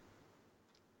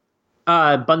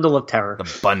 Bundle of Terror.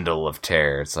 The Bundle of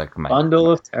Terror. It's like my Bundle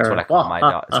of Terror. That's what I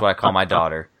call that's what I call my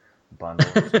daughter. Bundle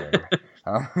of Terror.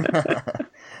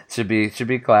 Should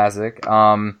be classic.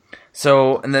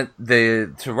 So and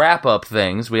then to wrap up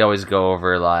things, we always go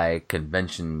over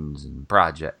conventions and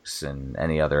projects and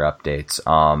any other updates.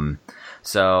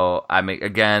 So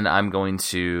I'm going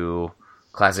to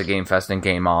Classic Game Fest and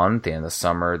Game On at the end of the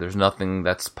summer. There's nothing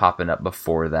that's popping up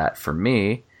before that for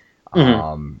me.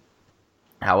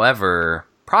 However,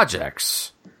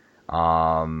 projects.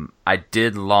 I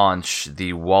did launch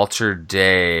the Walter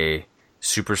Day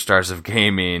Superstars of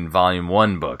Gaming Volume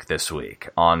 1 book this week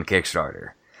on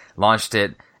Kickstarter. Launched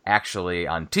it actually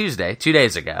on Tuesday, 2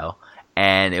 days ago,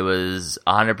 and it was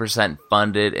 100%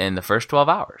 funded in the first 12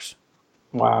 hours.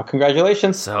 Wow,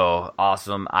 congratulations. So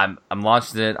awesome. I'm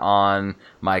launching it on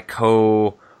my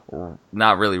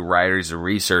not really writer, he's a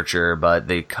researcher, but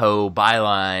the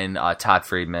byline, Todd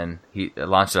Friedman. He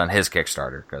launched it on his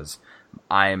Kickstarter because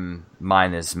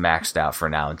mine is maxed out for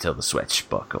now until the Switch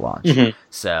book launch.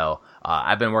 So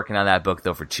I've been working on that book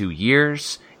though for 2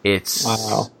 years.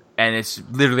 And it's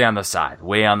literally on the side,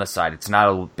 way on the side. It's not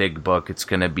a big book. It's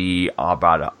going to be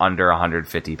about under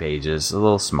 150 pages, a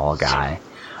little small guy.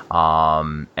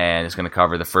 And it's going to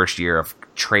cover the first year of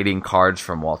trading cards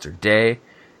from Walter Day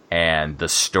and the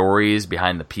stories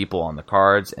behind the people on the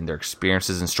cards and their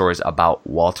experiences and stories about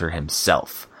Walter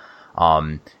himself.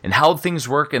 And how things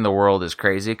work in the world is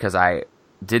crazy because I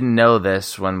didn't know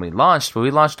this when we launched, but we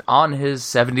launched on his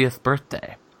 70th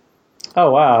birthday.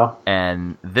 Oh, wow.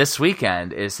 And this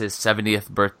weekend is his 70th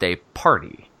birthday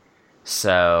party.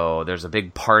 So there's a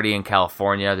big party in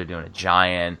California. They're doing a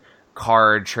giant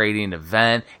card trading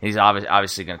event. And he's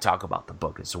obviously going to talk about the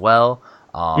book as well.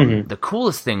 The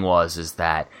coolest thing is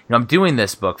that I'm doing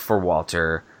this book for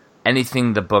Walter.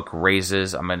 Anything the book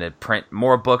raises, I'm going to print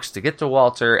more books to get to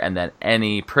Walter, and then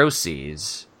any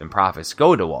proceeds and profits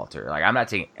go to Walter. I'm not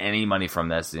taking any money from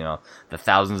this. The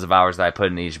thousands of hours that I put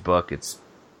in each book, it's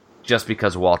just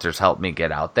because Walter's helped me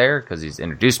get out there because he's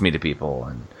introduced me to people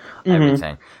and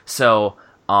everything. So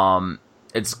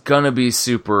it's going to be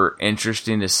super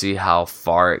interesting to see how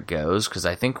far it goes because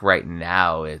I think right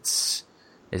now it's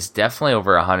definitely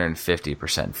over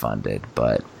 150% funded,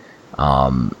 but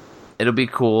it'll be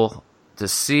cool to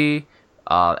see.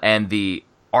 And the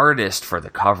artist for the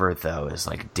cover, though, is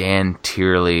Dan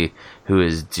Tierley, who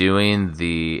is doing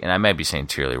and I might be saying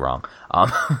Tierley wrong,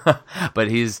 but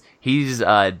he's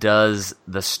does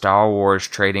the Star Wars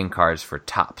trading cards for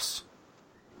Topps.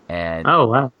 And oh,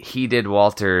 wow. He did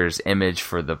Walter's image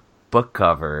for the book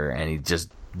cover, and he just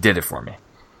did it for me,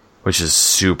 which is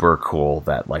super cool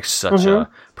that such a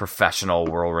professional,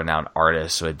 world-renowned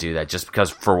artist would do that just because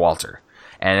for Walter.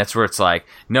 And that's where it's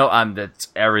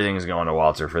everything's going to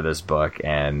Walter for this book,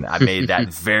 and I made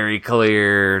that very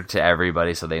clear to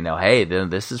everybody so they know, hey,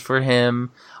 this is for him.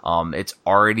 It's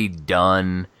already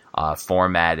done,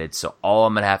 formatted, so all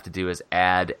I'm gonna have to do is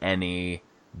add any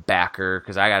backer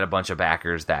because I got a bunch of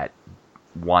backers that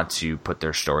want to put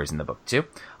their stories in the book too.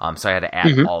 So I had to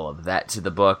add all of that to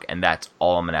the book, and that's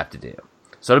all I'm gonna have to do.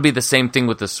 So it'll be the same thing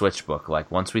with the Switch book.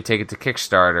 Once we take it to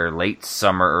Kickstarter, late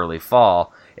summer, early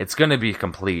fall, it's going to be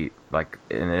complete,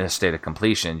 in a state of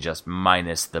completion, just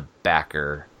minus the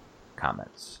backer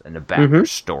comments and the backer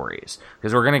stories.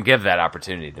 Because we're going to give that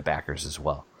opportunity to backers as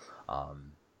well.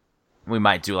 We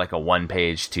might do a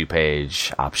 1-page,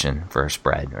 2-page option for a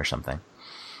spread or something.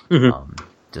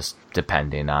 Just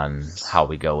depending on how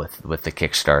we go with the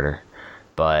Kickstarter.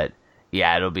 But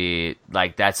yeah, it'll be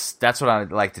that's what I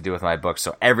like to do with my book.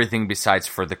 So everything besides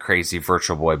for the crazy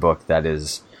Virtual Boy book that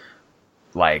is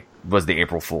like was the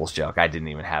April Fool's joke. I didn't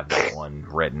even have that one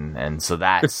written, and so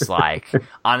that's like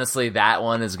honestly, that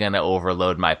one is gonna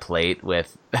overload my plate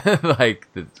with like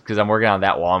because I'm working on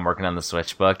that while I'm working on the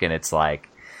Switch book, and it's like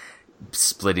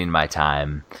splitting my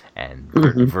time. And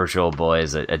Virtual Boy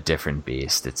is a different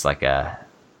beast. It's like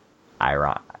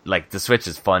like the Switch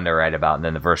is fun to write about, and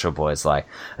then the Virtual Boy is like,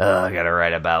 oh, I gotta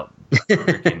write about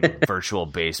freaking Virtual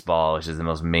Baseball, which is the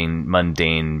most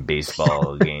mundane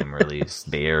baseball game release,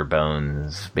 bare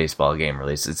bones baseball game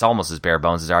release. It's almost as bare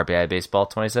bones as RBI Baseball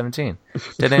 2017.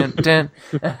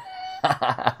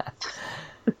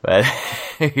 But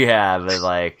yeah, but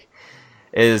like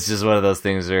it's just one of those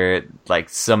things where like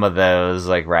some of those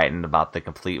like writing about the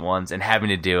complete ones and having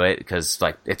to do it because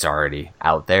like it's already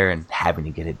out there and having to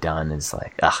get it done is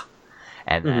like ugh.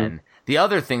 And then the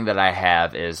other thing that I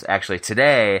have is actually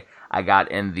today I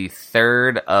got in the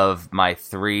third of my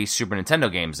 3 Super Nintendo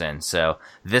games in. So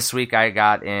this week I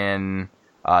got in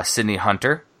Sydney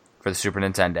Hunter for the Super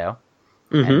Nintendo,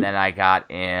 and then I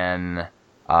got in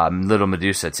Little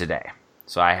Medusa today.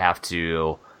 So I have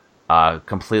to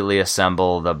completely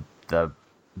assemble the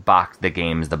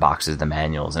games, the boxes, the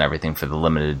manuals, and everything for the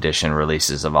limited edition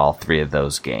releases of all 3 of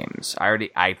those games.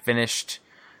 I finished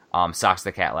Socks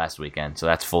the Cat last weekend, so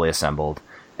that's fully assembled,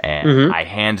 and I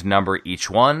hand number each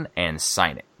one and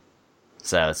sign it.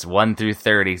 So it's 1 through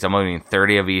 30. So I'm moving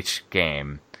 30 of each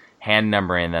game, hand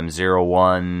numbering them 0,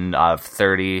 1 of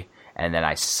 30. And then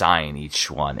I sign each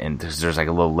one. And there's like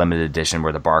a little limited edition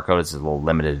where the barcode is a little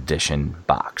limited edition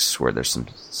box where there's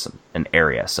an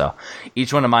area. So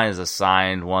each one of mine is a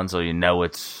signed one, so you know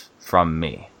it's from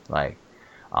me. Like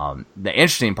the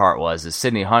interesting part was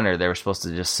Sydney Hunter, they were supposed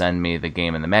to just send me the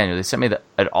game and the manual. They sent me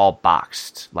it all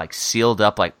boxed, like sealed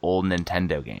up like old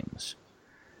Nintendo games.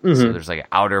 So there's like an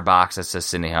outer box that says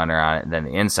Sydney Hunter on it, and then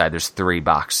the inside there's 3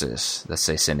 boxes that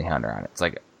say Sydney Hunter on it. It's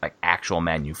like actual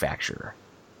manufacturer.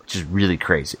 Which is really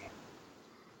crazy.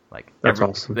 Like that's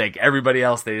awesome. Like everybody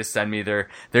else, they just send me their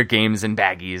games and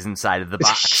baggies inside of the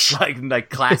box, like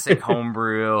classic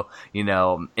homebrew,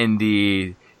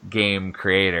 indie game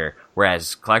creator.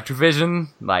 Whereas Collector Vision,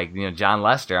 like John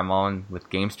Lester, I'm on with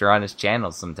Gamester on his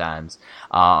channel sometimes.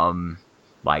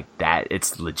 Like that,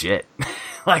 it's legit.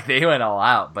 Like they went all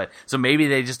out, but so maybe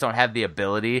they just don't have the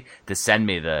ability to send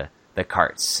me the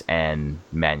carts and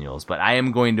manuals, but I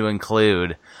am going to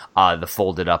include the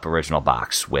folded up original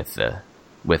box with the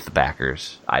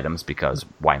backers items because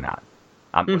why not?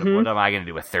 What am I going to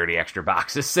do with 30 extra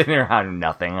boxes sitting around?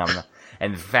 Nothing.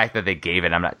 And the fact that they gave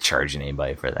it, I'm not charging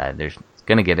anybody for that. They're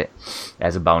going to get it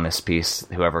as a bonus piece.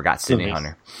 Whoever got Sydney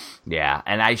Hunter. Yeah,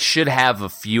 and I should have a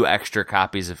few extra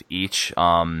copies of each.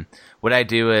 What I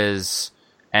do is,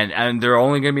 and they're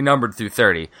only going to be numbered through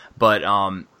 30, but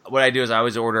what I do is I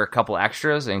always order a couple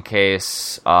extras in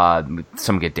case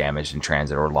some get damaged in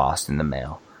transit or lost in the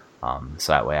mail.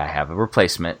 So that way I have a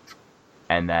replacement.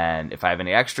 And then if I have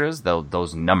any extras,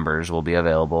 those numbers will be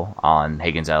available on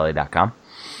HagensLA.com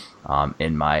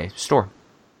in my store.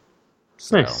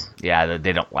 So, nice. Yeah,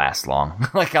 they don't last long.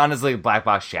 Like, honestly, Black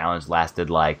Box Challenge lasted,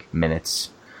 like, minutes.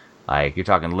 Like, you're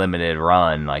talking limited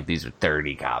run. Like, these are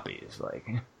 30 copies. Like,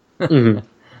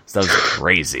 stuff's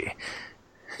crazy.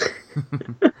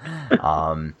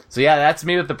 So yeah, that's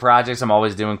me with the projects. I'm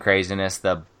always doing craziness.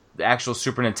 The actual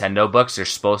Super Nintendo books are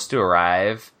supposed to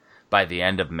arrive by the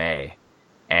end of May,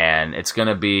 and it's going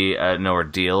to be an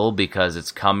ordeal because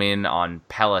it's coming on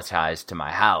palletized to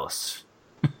my house.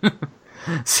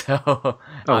 So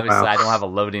obviously I don't have a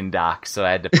loading dock, so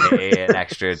I had to pay an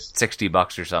extra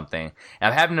 $60 or something.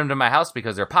 And I'm having them to my house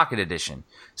because they're pocket edition,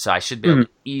 so I should be able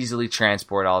to easily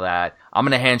transport all that. I'm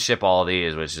going to hand ship all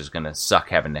these, which is going to suck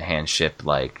having to hand ship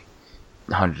like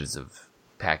hundreds of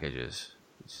packages.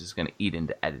 It's just going to eat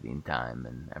into editing time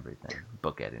and everything,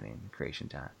 book editing, creation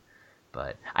time.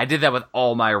 But I did that with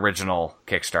all my original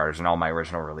Kickstarters and all my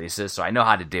original releases, so I know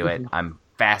how to do it. I'm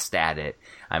fast at it.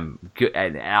 I'm good,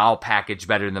 and I'll package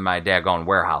better than my daggone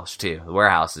warehouse too. The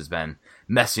warehouse has been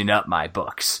messing up my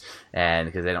books, and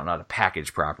because they don't know how to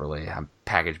package properly, I'm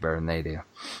packaged better than they do.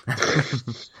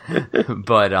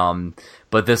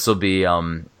 But this will be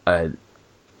a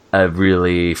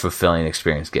really fulfilling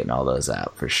experience getting all those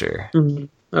out for sure.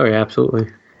 Oh yeah, absolutely.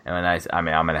 And I'm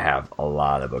going to have a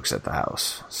lot of books at the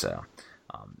house. So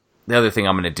the other thing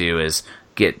I'm going to do is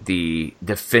get the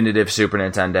definitive Super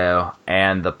Nintendo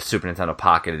and the Super Nintendo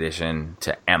Pocket Edition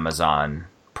to Amazon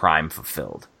Prime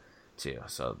fulfilled too.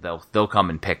 So they'll come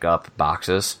and pick up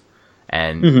boxes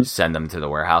and send them to the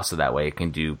warehouse, so that way it can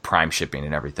do Prime shipping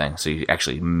and everything. So you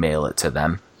actually mail it to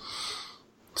them.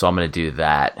 So I'm going to do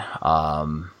that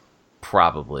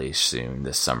probably soon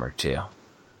this summer too.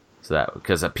 So that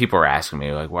because people are asking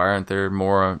me like, why aren't there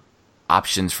more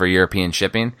options for European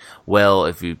shipping? Well,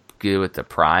 if you go with the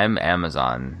Prime,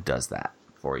 Amazon does that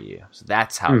for you. So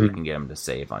that's how you can get them to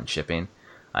save on shipping.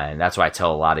 And that's why I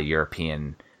tell a lot of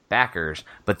European backers.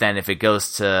 But then if it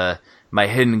goes to my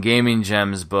Hidden Gaming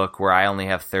Gems book, where I only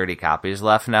have 30 copies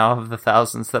left now of the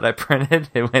thousands that I printed,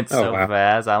 it went so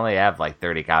fast. I only have like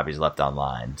 30 copies left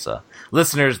online. So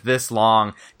listeners this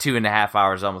long, 2.5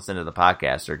 hours almost into the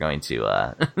podcast, are going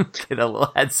to get a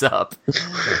little heads up.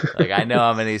 Like, I know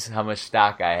how much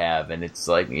stock I have, and it's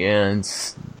like,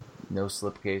 it's no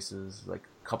slipcases, like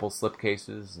a couple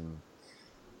slipcases and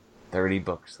 30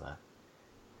 books left.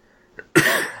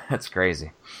 That's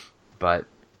crazy. But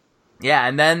yeah,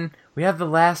 and then we have the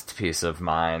last piece of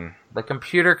mine, the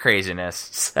computer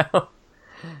craziness.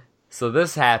 So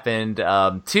this happened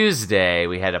Tuesday.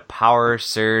 We had a power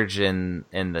surge in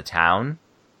the town.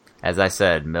 As I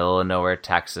said, middle of nowhere,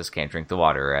 Texas, can't drink the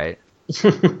water, right?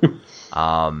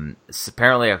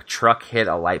 Apparently a truck hit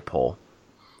a light pole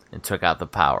and took out the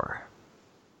power.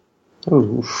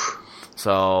 Oof.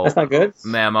 So that's not good.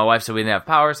 Man, my wife said we didn't have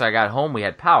power, so I got home. We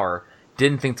had power.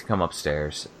 Didn't think to come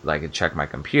upstairs, like, and check my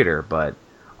computer, but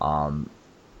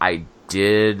I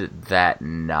did that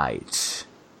night.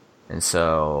 And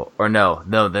so, or no,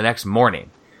 the next morning.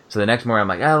 So the next morning, I'm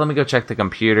like, let me go check the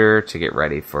computer to get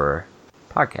ready for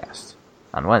podcast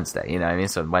on Wednesday. You know what I mean?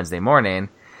 So Wednesday morning,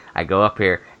 I go up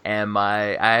here, and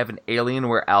I have an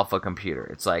Alienware Alpha computer.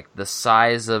 It's like the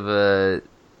size of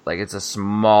it's a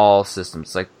small system.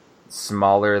 It's like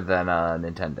smaller than a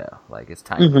Nintendo. Like, it's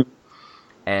tiny. Mm-hmm.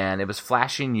 And it was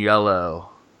flashing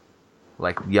yellow,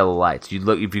 like yellow lights. If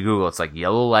you Google, it's like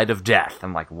yellow light of death.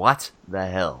 I'm like, what the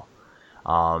hell?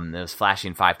 It was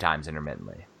flashing 5 times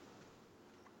intermittently.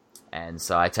 And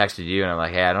so I texted you, and I'm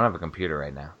like, hey, I don't have a computer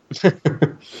right now.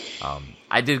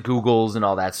 I did Googles and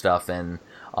all that stuff, and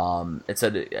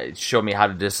it showed me how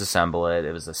to disassemble it.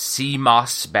 It was a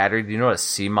CMOS battery. Do you know what a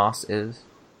CMOS is?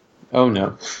 Oh,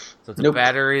 no. So it's a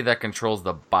battery that controls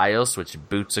the BIOS, which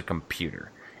boots a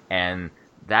computer. And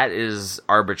that is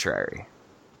arbitrary.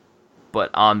 But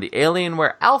on the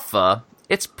Alienware Alpha,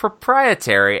 it's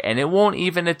proprietary, and it won't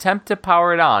even attempt to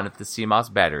power it on if the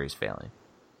CMOS battery is failing.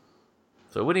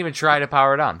 So it wouldn't even try to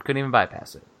power it on. Couldn't even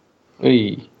bypass it.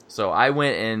 Hey. So I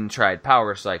went and tried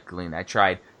power cycling. I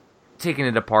tried taking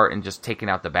it apart and just taking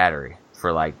out the battery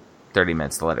for like 30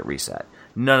 minutes to let it reset.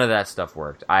 None of that stuff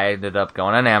worked. I ended up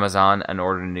going on Amazon and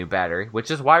ordering a new battery,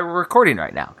 which is why we're recording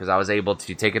right now, because I was able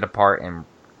to take it apart and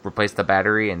replace the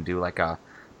battery and do like a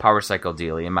power cycle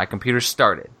dealie, and my computer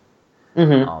started.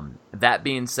 Mm-hmm. That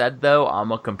being said, though,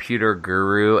 I'm a computer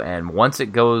guru, and once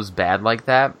it goes bad like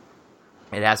that,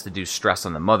 it has to do stress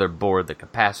on the motherboard, the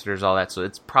capacitors, all that, so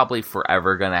it's probably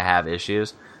forever going to have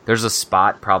issues. There's a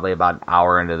spot probably about an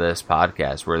hour into this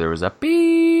podcast where there was a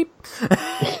beep.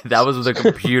 That was the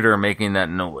computer making that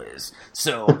noise.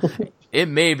 So it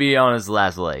may be on its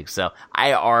last leg. So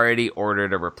I already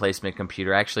ordered a replacement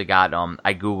computer. I actually got,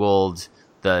 I Googled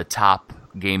the top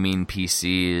gaming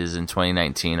PCs in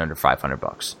 2019 under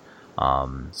 $500.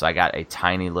 So I got a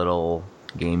tiny little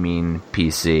gaming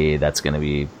PC that's going to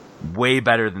be way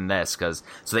better than this. So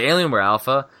the Alienware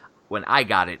Alpha, when I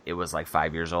got it, it was like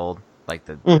 5 years old. Like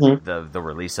the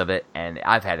release of it, and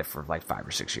I've had it for like 5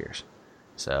 or 6 years.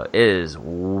 So it is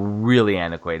really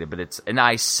antiquated, but it's an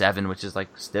i7, which is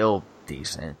like still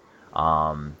decent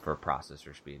for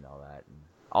processor speed and all that. And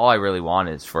all I really want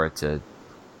is for it to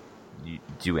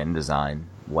do InDesign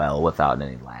well without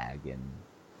any lag and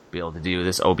be able to do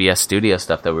this OBS Studio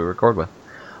stuff that we record with.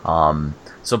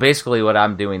 So basically what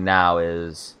I'm doing now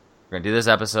is we're going to do this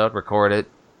episode, record it,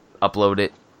 upload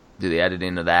it, do the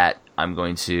editing of that. I'm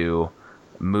going to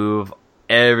move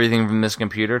everything from this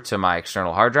computer to my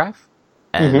external hard drive.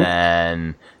 And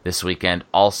then this weekend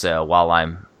also, while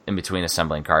I'm in between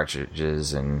assembling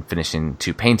cartridges and finishing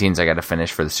 2 paintings I got to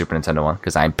finish for the Super Nintendo one,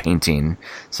 because I'm painting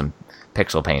some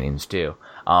pixel paintings too.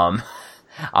 I'm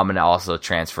going to also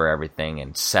transfer everything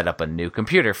and set up a new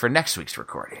computer for next week's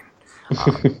recording.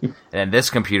 And this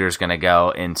computer is going to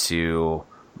go into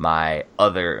my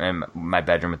bedroom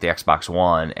with the Xbox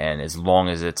One, and as long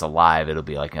as it's alive, it'll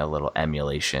be like a little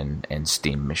emulation and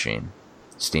Steam machine,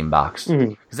 Steam box,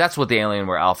 because that's what the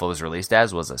Alienware Alpha was released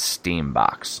as, was a Steam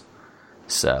box.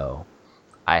 So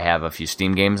I have a few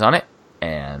Steam games on it,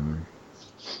 and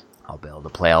I'll be able to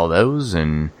play all those,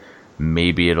 and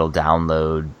maybe it'll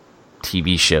download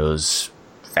TV shows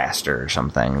faster or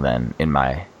something than in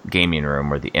my gaming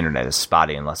room where the internet is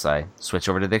spotty, unless I switch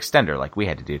over to the extender like we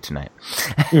had to do tonight.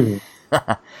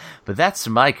 But that's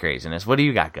my craziness. What do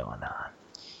you got going on?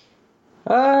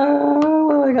 What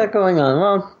do I got going on?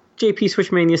 Well, JP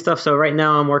Switchmania stuff. So right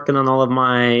now I'm working on all of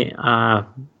my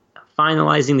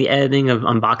finalizing the editing of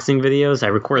unboxing videos. I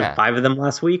recorded 5 of them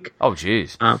last week. Oh,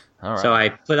 jeez. All right. So I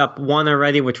put up one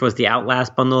already, which was the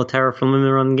Outlast bundle of Terror from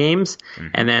Limited Run Games.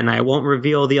 And then I won't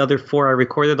reveal the other 4 I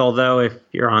recorded, although if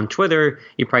you're on Twitter,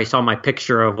 you probably saw my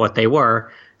picture of what they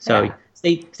were. So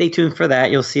stay tuned for that.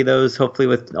 You'll see those hopefully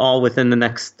within the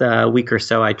next week or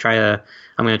so.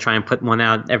 I'm going to try and put one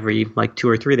out every 2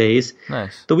 or 3 days.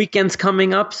 Nice. The weekend's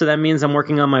coming up, so that means I'm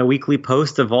working on my weekly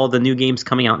post of all the new games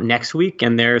coming out next week.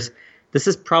 And this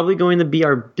is probably going to be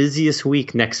our busiest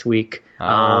week next week.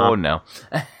 Oh, no.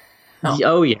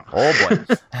 Oh, yeah. Oh, boy.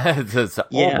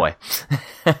 Boy.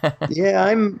 Yeah,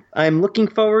 I'm looking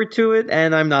forward to it,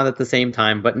 and I'm not at the same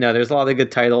time. But no, there's a lot of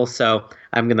good titles, so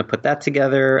I'm going to put that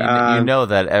together. You know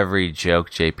that every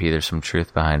joke, JP, there's some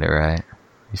truth behind it, right?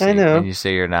 I know. And you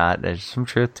say you're not. There's some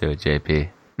truth to it, JP.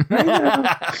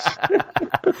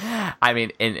 I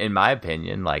mean, in my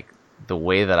opinion, the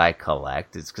way that I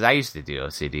collect is because I used to do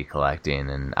OCD collecting,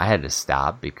 and I had to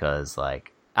stop because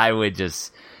it would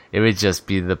just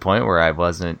be the point where I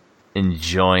wasn't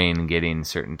enjoying getting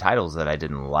certain titles that I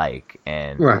didn't like,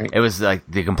 and it was like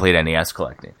the complete NES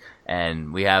collecting.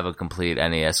 And we have a complete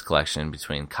NES collection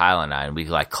between Kyle and I, and we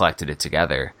collected it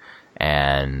together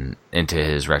and into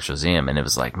his Retroseum, and it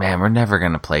was like, man, we're never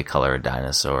gonna play Color of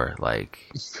Dinosaur.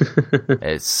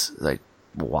 It's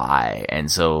why?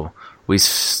 And so we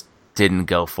didn't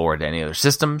go forward to any other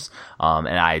systems, and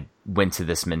I went to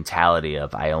this mentality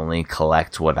of I only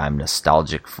collect what I'm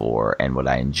nostalgic for and what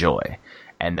I enjoy,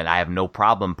 and then I have no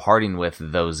problem parting with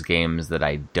those games that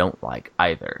I don't like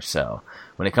either. So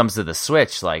when it comes to the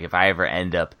Switch, if I ever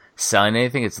end up selling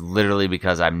anything, it's literally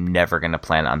because I'm never going to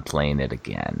plan on playing it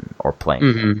again or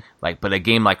playing it. But a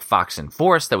game like Fox and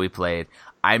Forest that we played,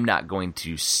 I'm not going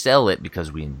to sell it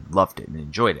because we loved it and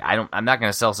enjoyed it. I'm not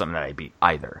going to sell something that I beat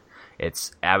either.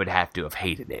 I would have to have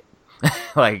hated it.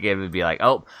 It would be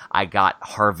oh, I got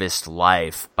Harvest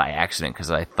Life by accident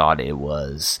because I thought it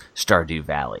was Stardew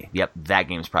Valley. Yep, that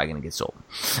game's probably going to get sold.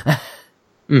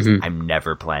 I'm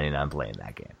never planning on playing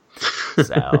that game.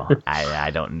 So I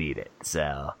don't need it.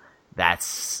 So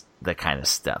that's the kind of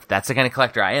stuff. That's the kind of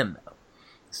collector I am, though.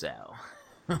 So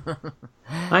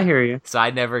I hear you. So I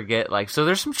never get so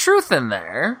there's some truth in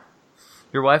there.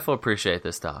 Your wife will appreciate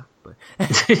this talk. But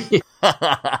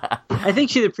I think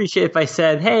she'd appreciate if I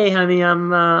said, "Hey, honey,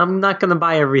 I'm not going to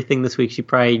buy everything this week." She'd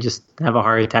probably just have a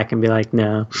heart attack and be like,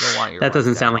 "No, that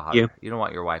doesn't sound like you." You don't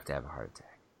want your wife to have a heart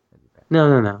attack.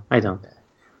 No, I don't.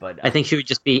 But I think she would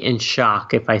just be in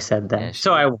shock if I said that. Yeah,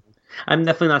 so I won't. I'm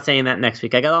definitely not saying that next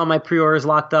week. I got all my pre-orders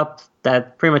locked up.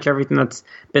 That pretty much everything that's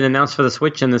been announced for the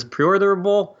Switch and is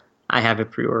pre-orderable, I have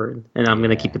it pre-ordered, and I'm going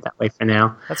to keep it that way for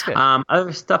now. That's good.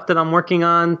 Other stuff that I'm working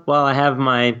on, well, I have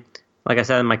my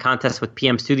contest with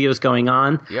PM Studios going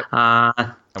on. Yep.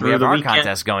 And we have our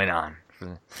contest going on.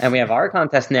 And we have our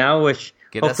contest now, which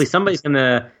hopefully somebody's going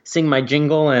to sing my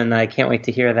jingle, and I can't wait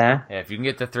to hear that. Yeah, if you can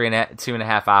get the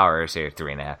 2.5 hours here,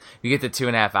 3.5. If you get the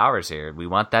 2.5 hours here, we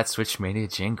want that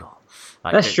Switchmania jingle.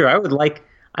 That's true.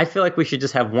 I feel like we should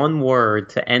just have one word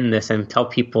to end this and tell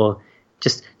people,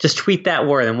 just tweet that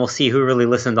word, and we'll see who really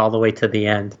listened all the way to the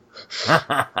end.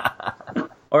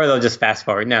 Or they'll just fast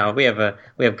forward. No, we have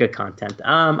good content.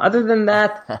 Other than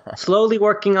that, slowly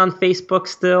working on Facebook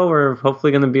still. We're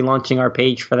hopefully going to be launching our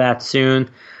page for that soon.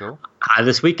 Cool.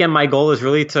 This weekend, my goal is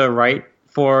really to write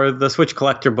for the Switch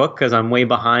Collector book because I'm way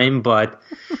behind, but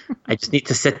I just need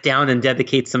to sit down and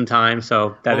dedicate some time.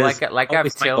 So like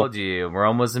I've told you, we're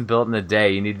almost in built in a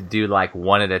day. You need to do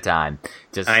one at a time.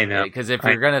 I know, because if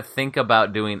you're going to think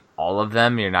about doing all of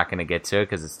them, you're not going to get to it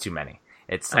because it's too many.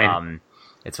 It's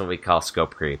what we call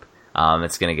scope creep.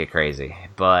 It's going to get crazy,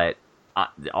 but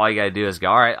all you got to do is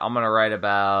go, all right, I'm going to write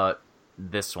about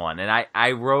this one. And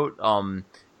I wrote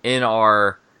in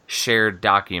our shared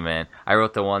document, I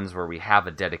wrote the ones where we have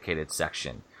a dedicated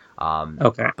section.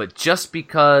 Okay. But just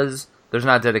because there's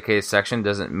not a dedicated section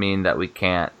doesn't mean that we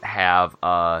can't have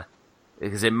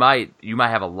because you might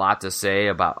have a lot to say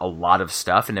about a lot of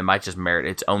stuff, and it might just merit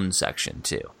its own section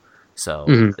too. So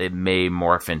it may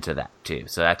morph into that too.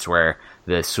 So that's where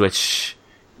the Switch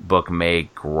book may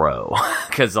grow.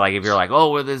 Because if you're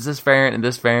oh, well, there's this variant and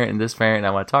this variant and this variant, and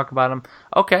I want to talk about them.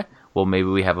 Okay, well, maybe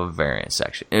we have a variant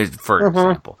section, for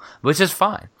example, which is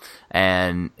fine.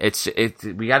 And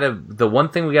the one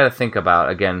thing we gotta think about,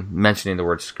 again, mentioning the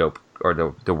word scope or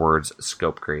the words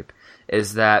scope creep,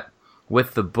 is that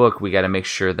with the book we got to make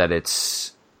sure that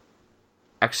it's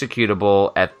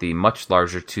executable at the much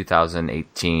larger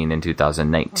 2018 and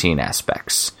 2019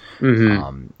 aspects.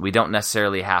 We don't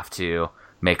necessarily have to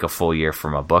make a full year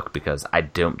from a book because I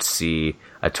don't see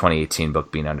a 2018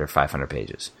 book being under 500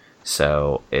 pages.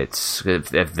 So it's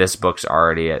if this book's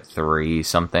already at 3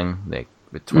 something, like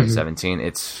with 2017,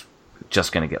 it's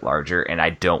just going to get larger. And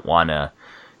I don't want to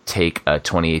take a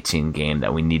 2018 game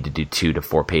that we need to do 2 to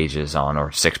 4 pages on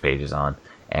or 6 pages on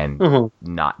and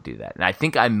not do that. And I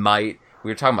think I might. We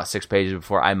were talking about 6 pages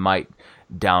before. I might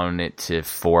down it to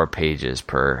 4 pages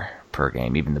per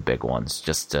game, even the big ones,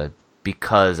 just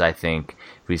because I think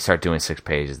if we start doing 6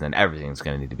 pages, then everything's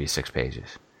going to need to be 6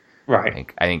 pages. Right.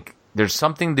 I think there's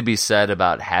something to be said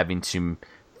about having to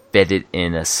fit it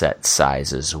in a set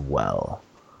size as well.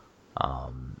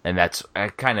 And I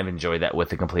kind of enjoy that with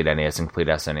the Complete NES and Complete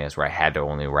SNES, where I had to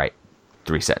only write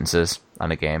 3 sentences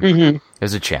on a game. It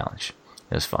was a challenge.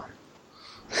 It was fun.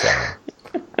 So,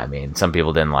 I mean, some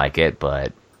people didn't like it,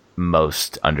 but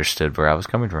most understood where I was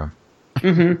coming from.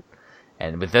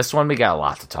 And with this one, we got a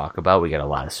lot to talk about. We got a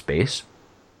lot of space.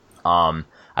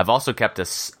 I've also kept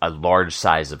a large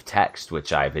size of text,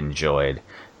 which I've enjoyed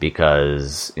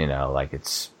because,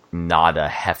 it's not a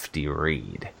hefty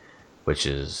read, which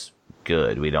is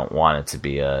good. We don't want it to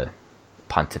be a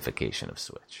pontification of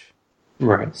Switch.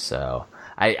 Right. So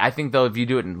I think, though, if you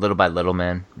do it little by little,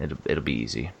 man, it'll be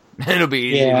easy. It'll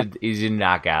be easy to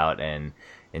knock out and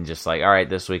just like, all right,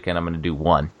 this weekend I'm going to do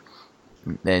 1.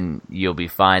 Then you'll be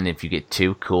fine. If you get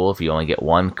 2, cool. If you only get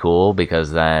 1, cool,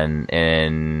 because then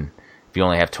if you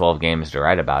only have 12 games to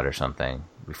write about or something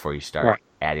before you start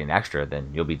adding extra, then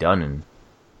you'll be done and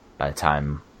by the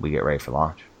time we get ready for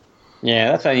launch.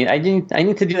 Yeah, that's what I need. I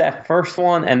need to do that first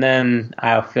one, and then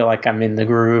I'll feel like I'm in the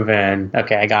groove and,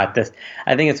 okay, I got this.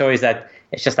 I think it's always that,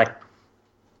 it's just like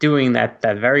doing that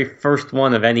very first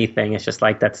one of anything. It's just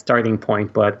like that starting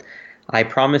point, but I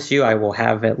promise you I will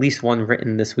have at least 1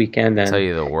 written this weekend. And I'll tell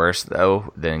you the worst,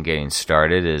 though, than getting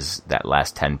started is that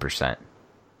last 10%.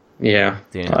 Yeah.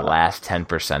 The last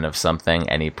 10% of something,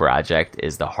 any project,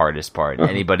 is the hardest part.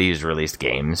 Anybody who's released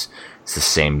games, it's the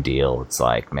same deal. It's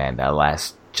like, man, that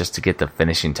last, just to get the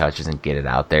finishing touches and get it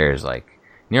out there is like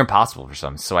near impossible for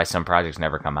some. That's why some projects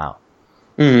never come out.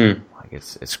 Like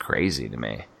it's crazy to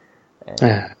me.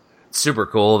 And super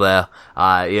cool, though.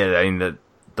 I mean,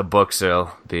 the books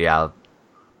will be out,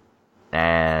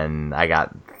 and I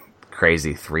got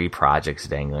crazy 3 projects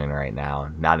dangling right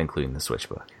now, not including the Switch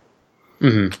book.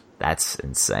 That's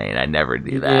insane. I never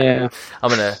do that. Yeah.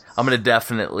 I'm gonna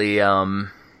definitely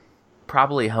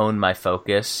probably hone my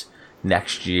focus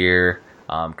next year,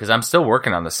 because I'm still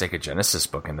working on the Sega Genesis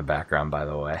book in the background, by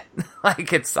the way.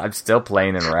 I'm still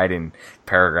playing and writing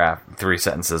 3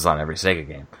 sentences on every Sega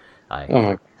game.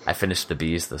 I finished the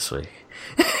Bees this week.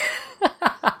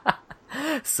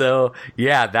 So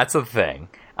yeah, that's a thing.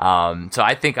 So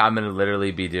I think I'm gonna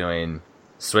literally be doing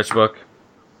Switch book,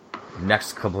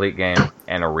 next complete game,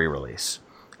 and a re-release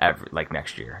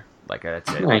next year. Like,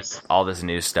 that's it. Nice. All this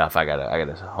new stuff, I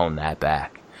gotta hone that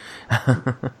back.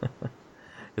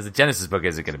 Because the Genesis book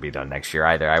isn't going to be done next year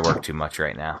either. I work too much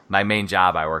right now. My main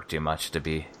job, I work too much to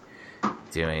be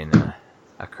doing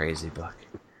a crazy book.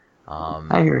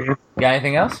 I hear you. Got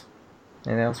anything else?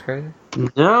 Anything else crazy?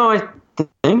 No, I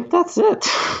think that's it.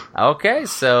 Okay,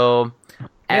 so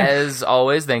as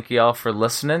always, thank you all for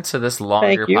listening to this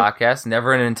longer podcast.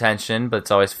 Never an intention, but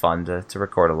it's always fun to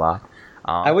record a lot.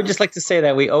 I would just like to say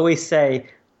that we always say,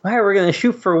 all right, we're going to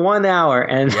shoot for 1 hour.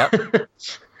 And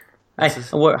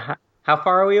how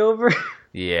far are we over?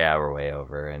 Yeah, we're way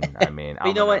over. And I mean,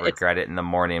 I'm going to regret it in the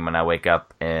morning when I wake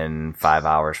up in 5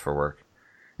 hours for work.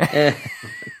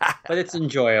 But it's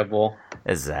enjoyable.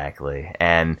 Exactly.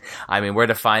 And I mean, where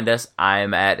to find us?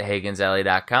 I'm at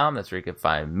HagensAlley.com. That's where you can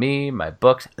find me, my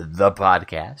books, the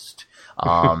podcast.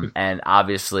 And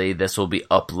obviously this will be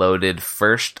uploaded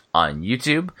first on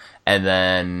YouTube and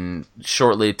then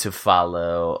shortly to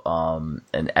follow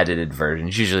an edited version.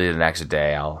 Usually the next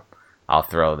day I'll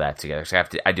throw that together. So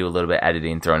I do a little bit of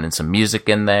editing, throwing in some music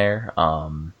in there.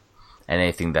 And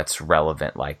anything that's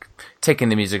relevant, like taking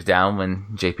the music down when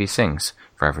JP sings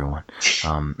for everyone.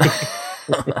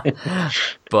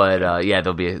 But yeah,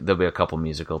 there'll be a couple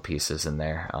musical pieces in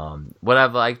there. What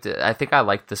I've liked, I think I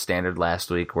liked the standard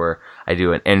last week where I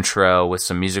do an intro with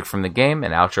some music from the game,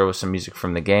 an outro with some music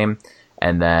from the game,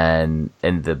 and then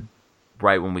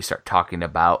right when we start talking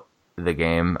about the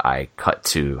game, I cut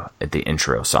to the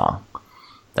intro song.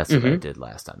 That's what I did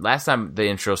last time. Last time the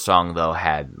intro song though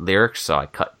had lyrics, so I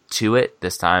cut to it.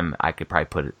 This time I could probably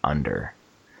put it under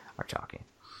our talking.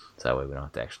 So that way we don't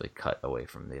have to actually cut away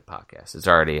from the podcast. It's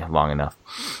already long enough.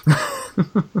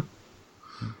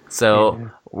 So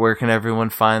where can everyone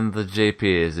find the JP?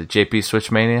 Is it JP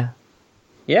Switchmania?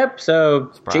 Yep,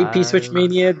 so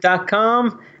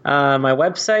jpswitchmania.com, my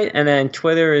website, and then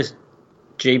Twitter is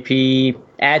JP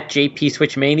at JP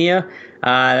Switchmania.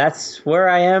 That's where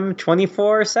I am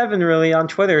 24/7 really on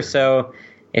Twitter. So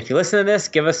if you listen to this,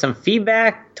 give us some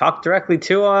feedback, talk directly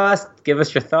to us, give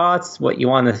us your thoughts, what you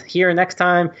want to hear next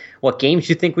time, what games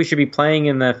you think we should be playing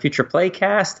in the future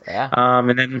playcast. Yeah.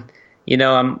 And then,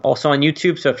 I'm also on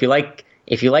YouTube. So if you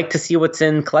like to see what's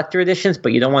in collector editions,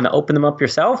 but you don't want to open them up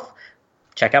yourself,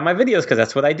 check out my videos because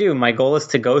that's what I do. My goal is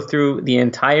to go through the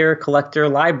entire collector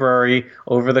library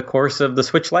over the course of the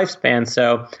Switch lifespan.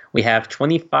 So we have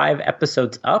 25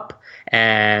 episodes up.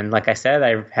 And like I said,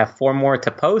 I have 4 more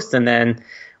to post, and then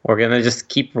we're going to just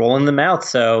keep rolling them out.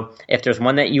 So if there's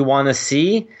one that you want to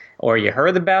see or you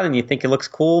heard about and you think it looks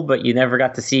cool, but you never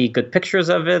got to see good pictures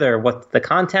of it or what's the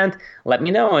content, let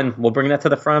me know and we'll bring that to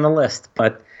the front of the list.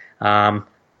 But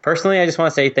personally, I just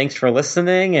want to say thanks for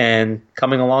listening and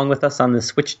coming along with us on the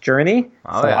Switch journey.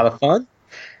 It's a lot of fun.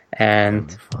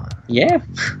 And yeah.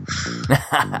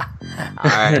 All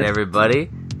right, everybody.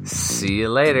 See you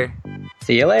later.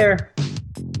 See you later.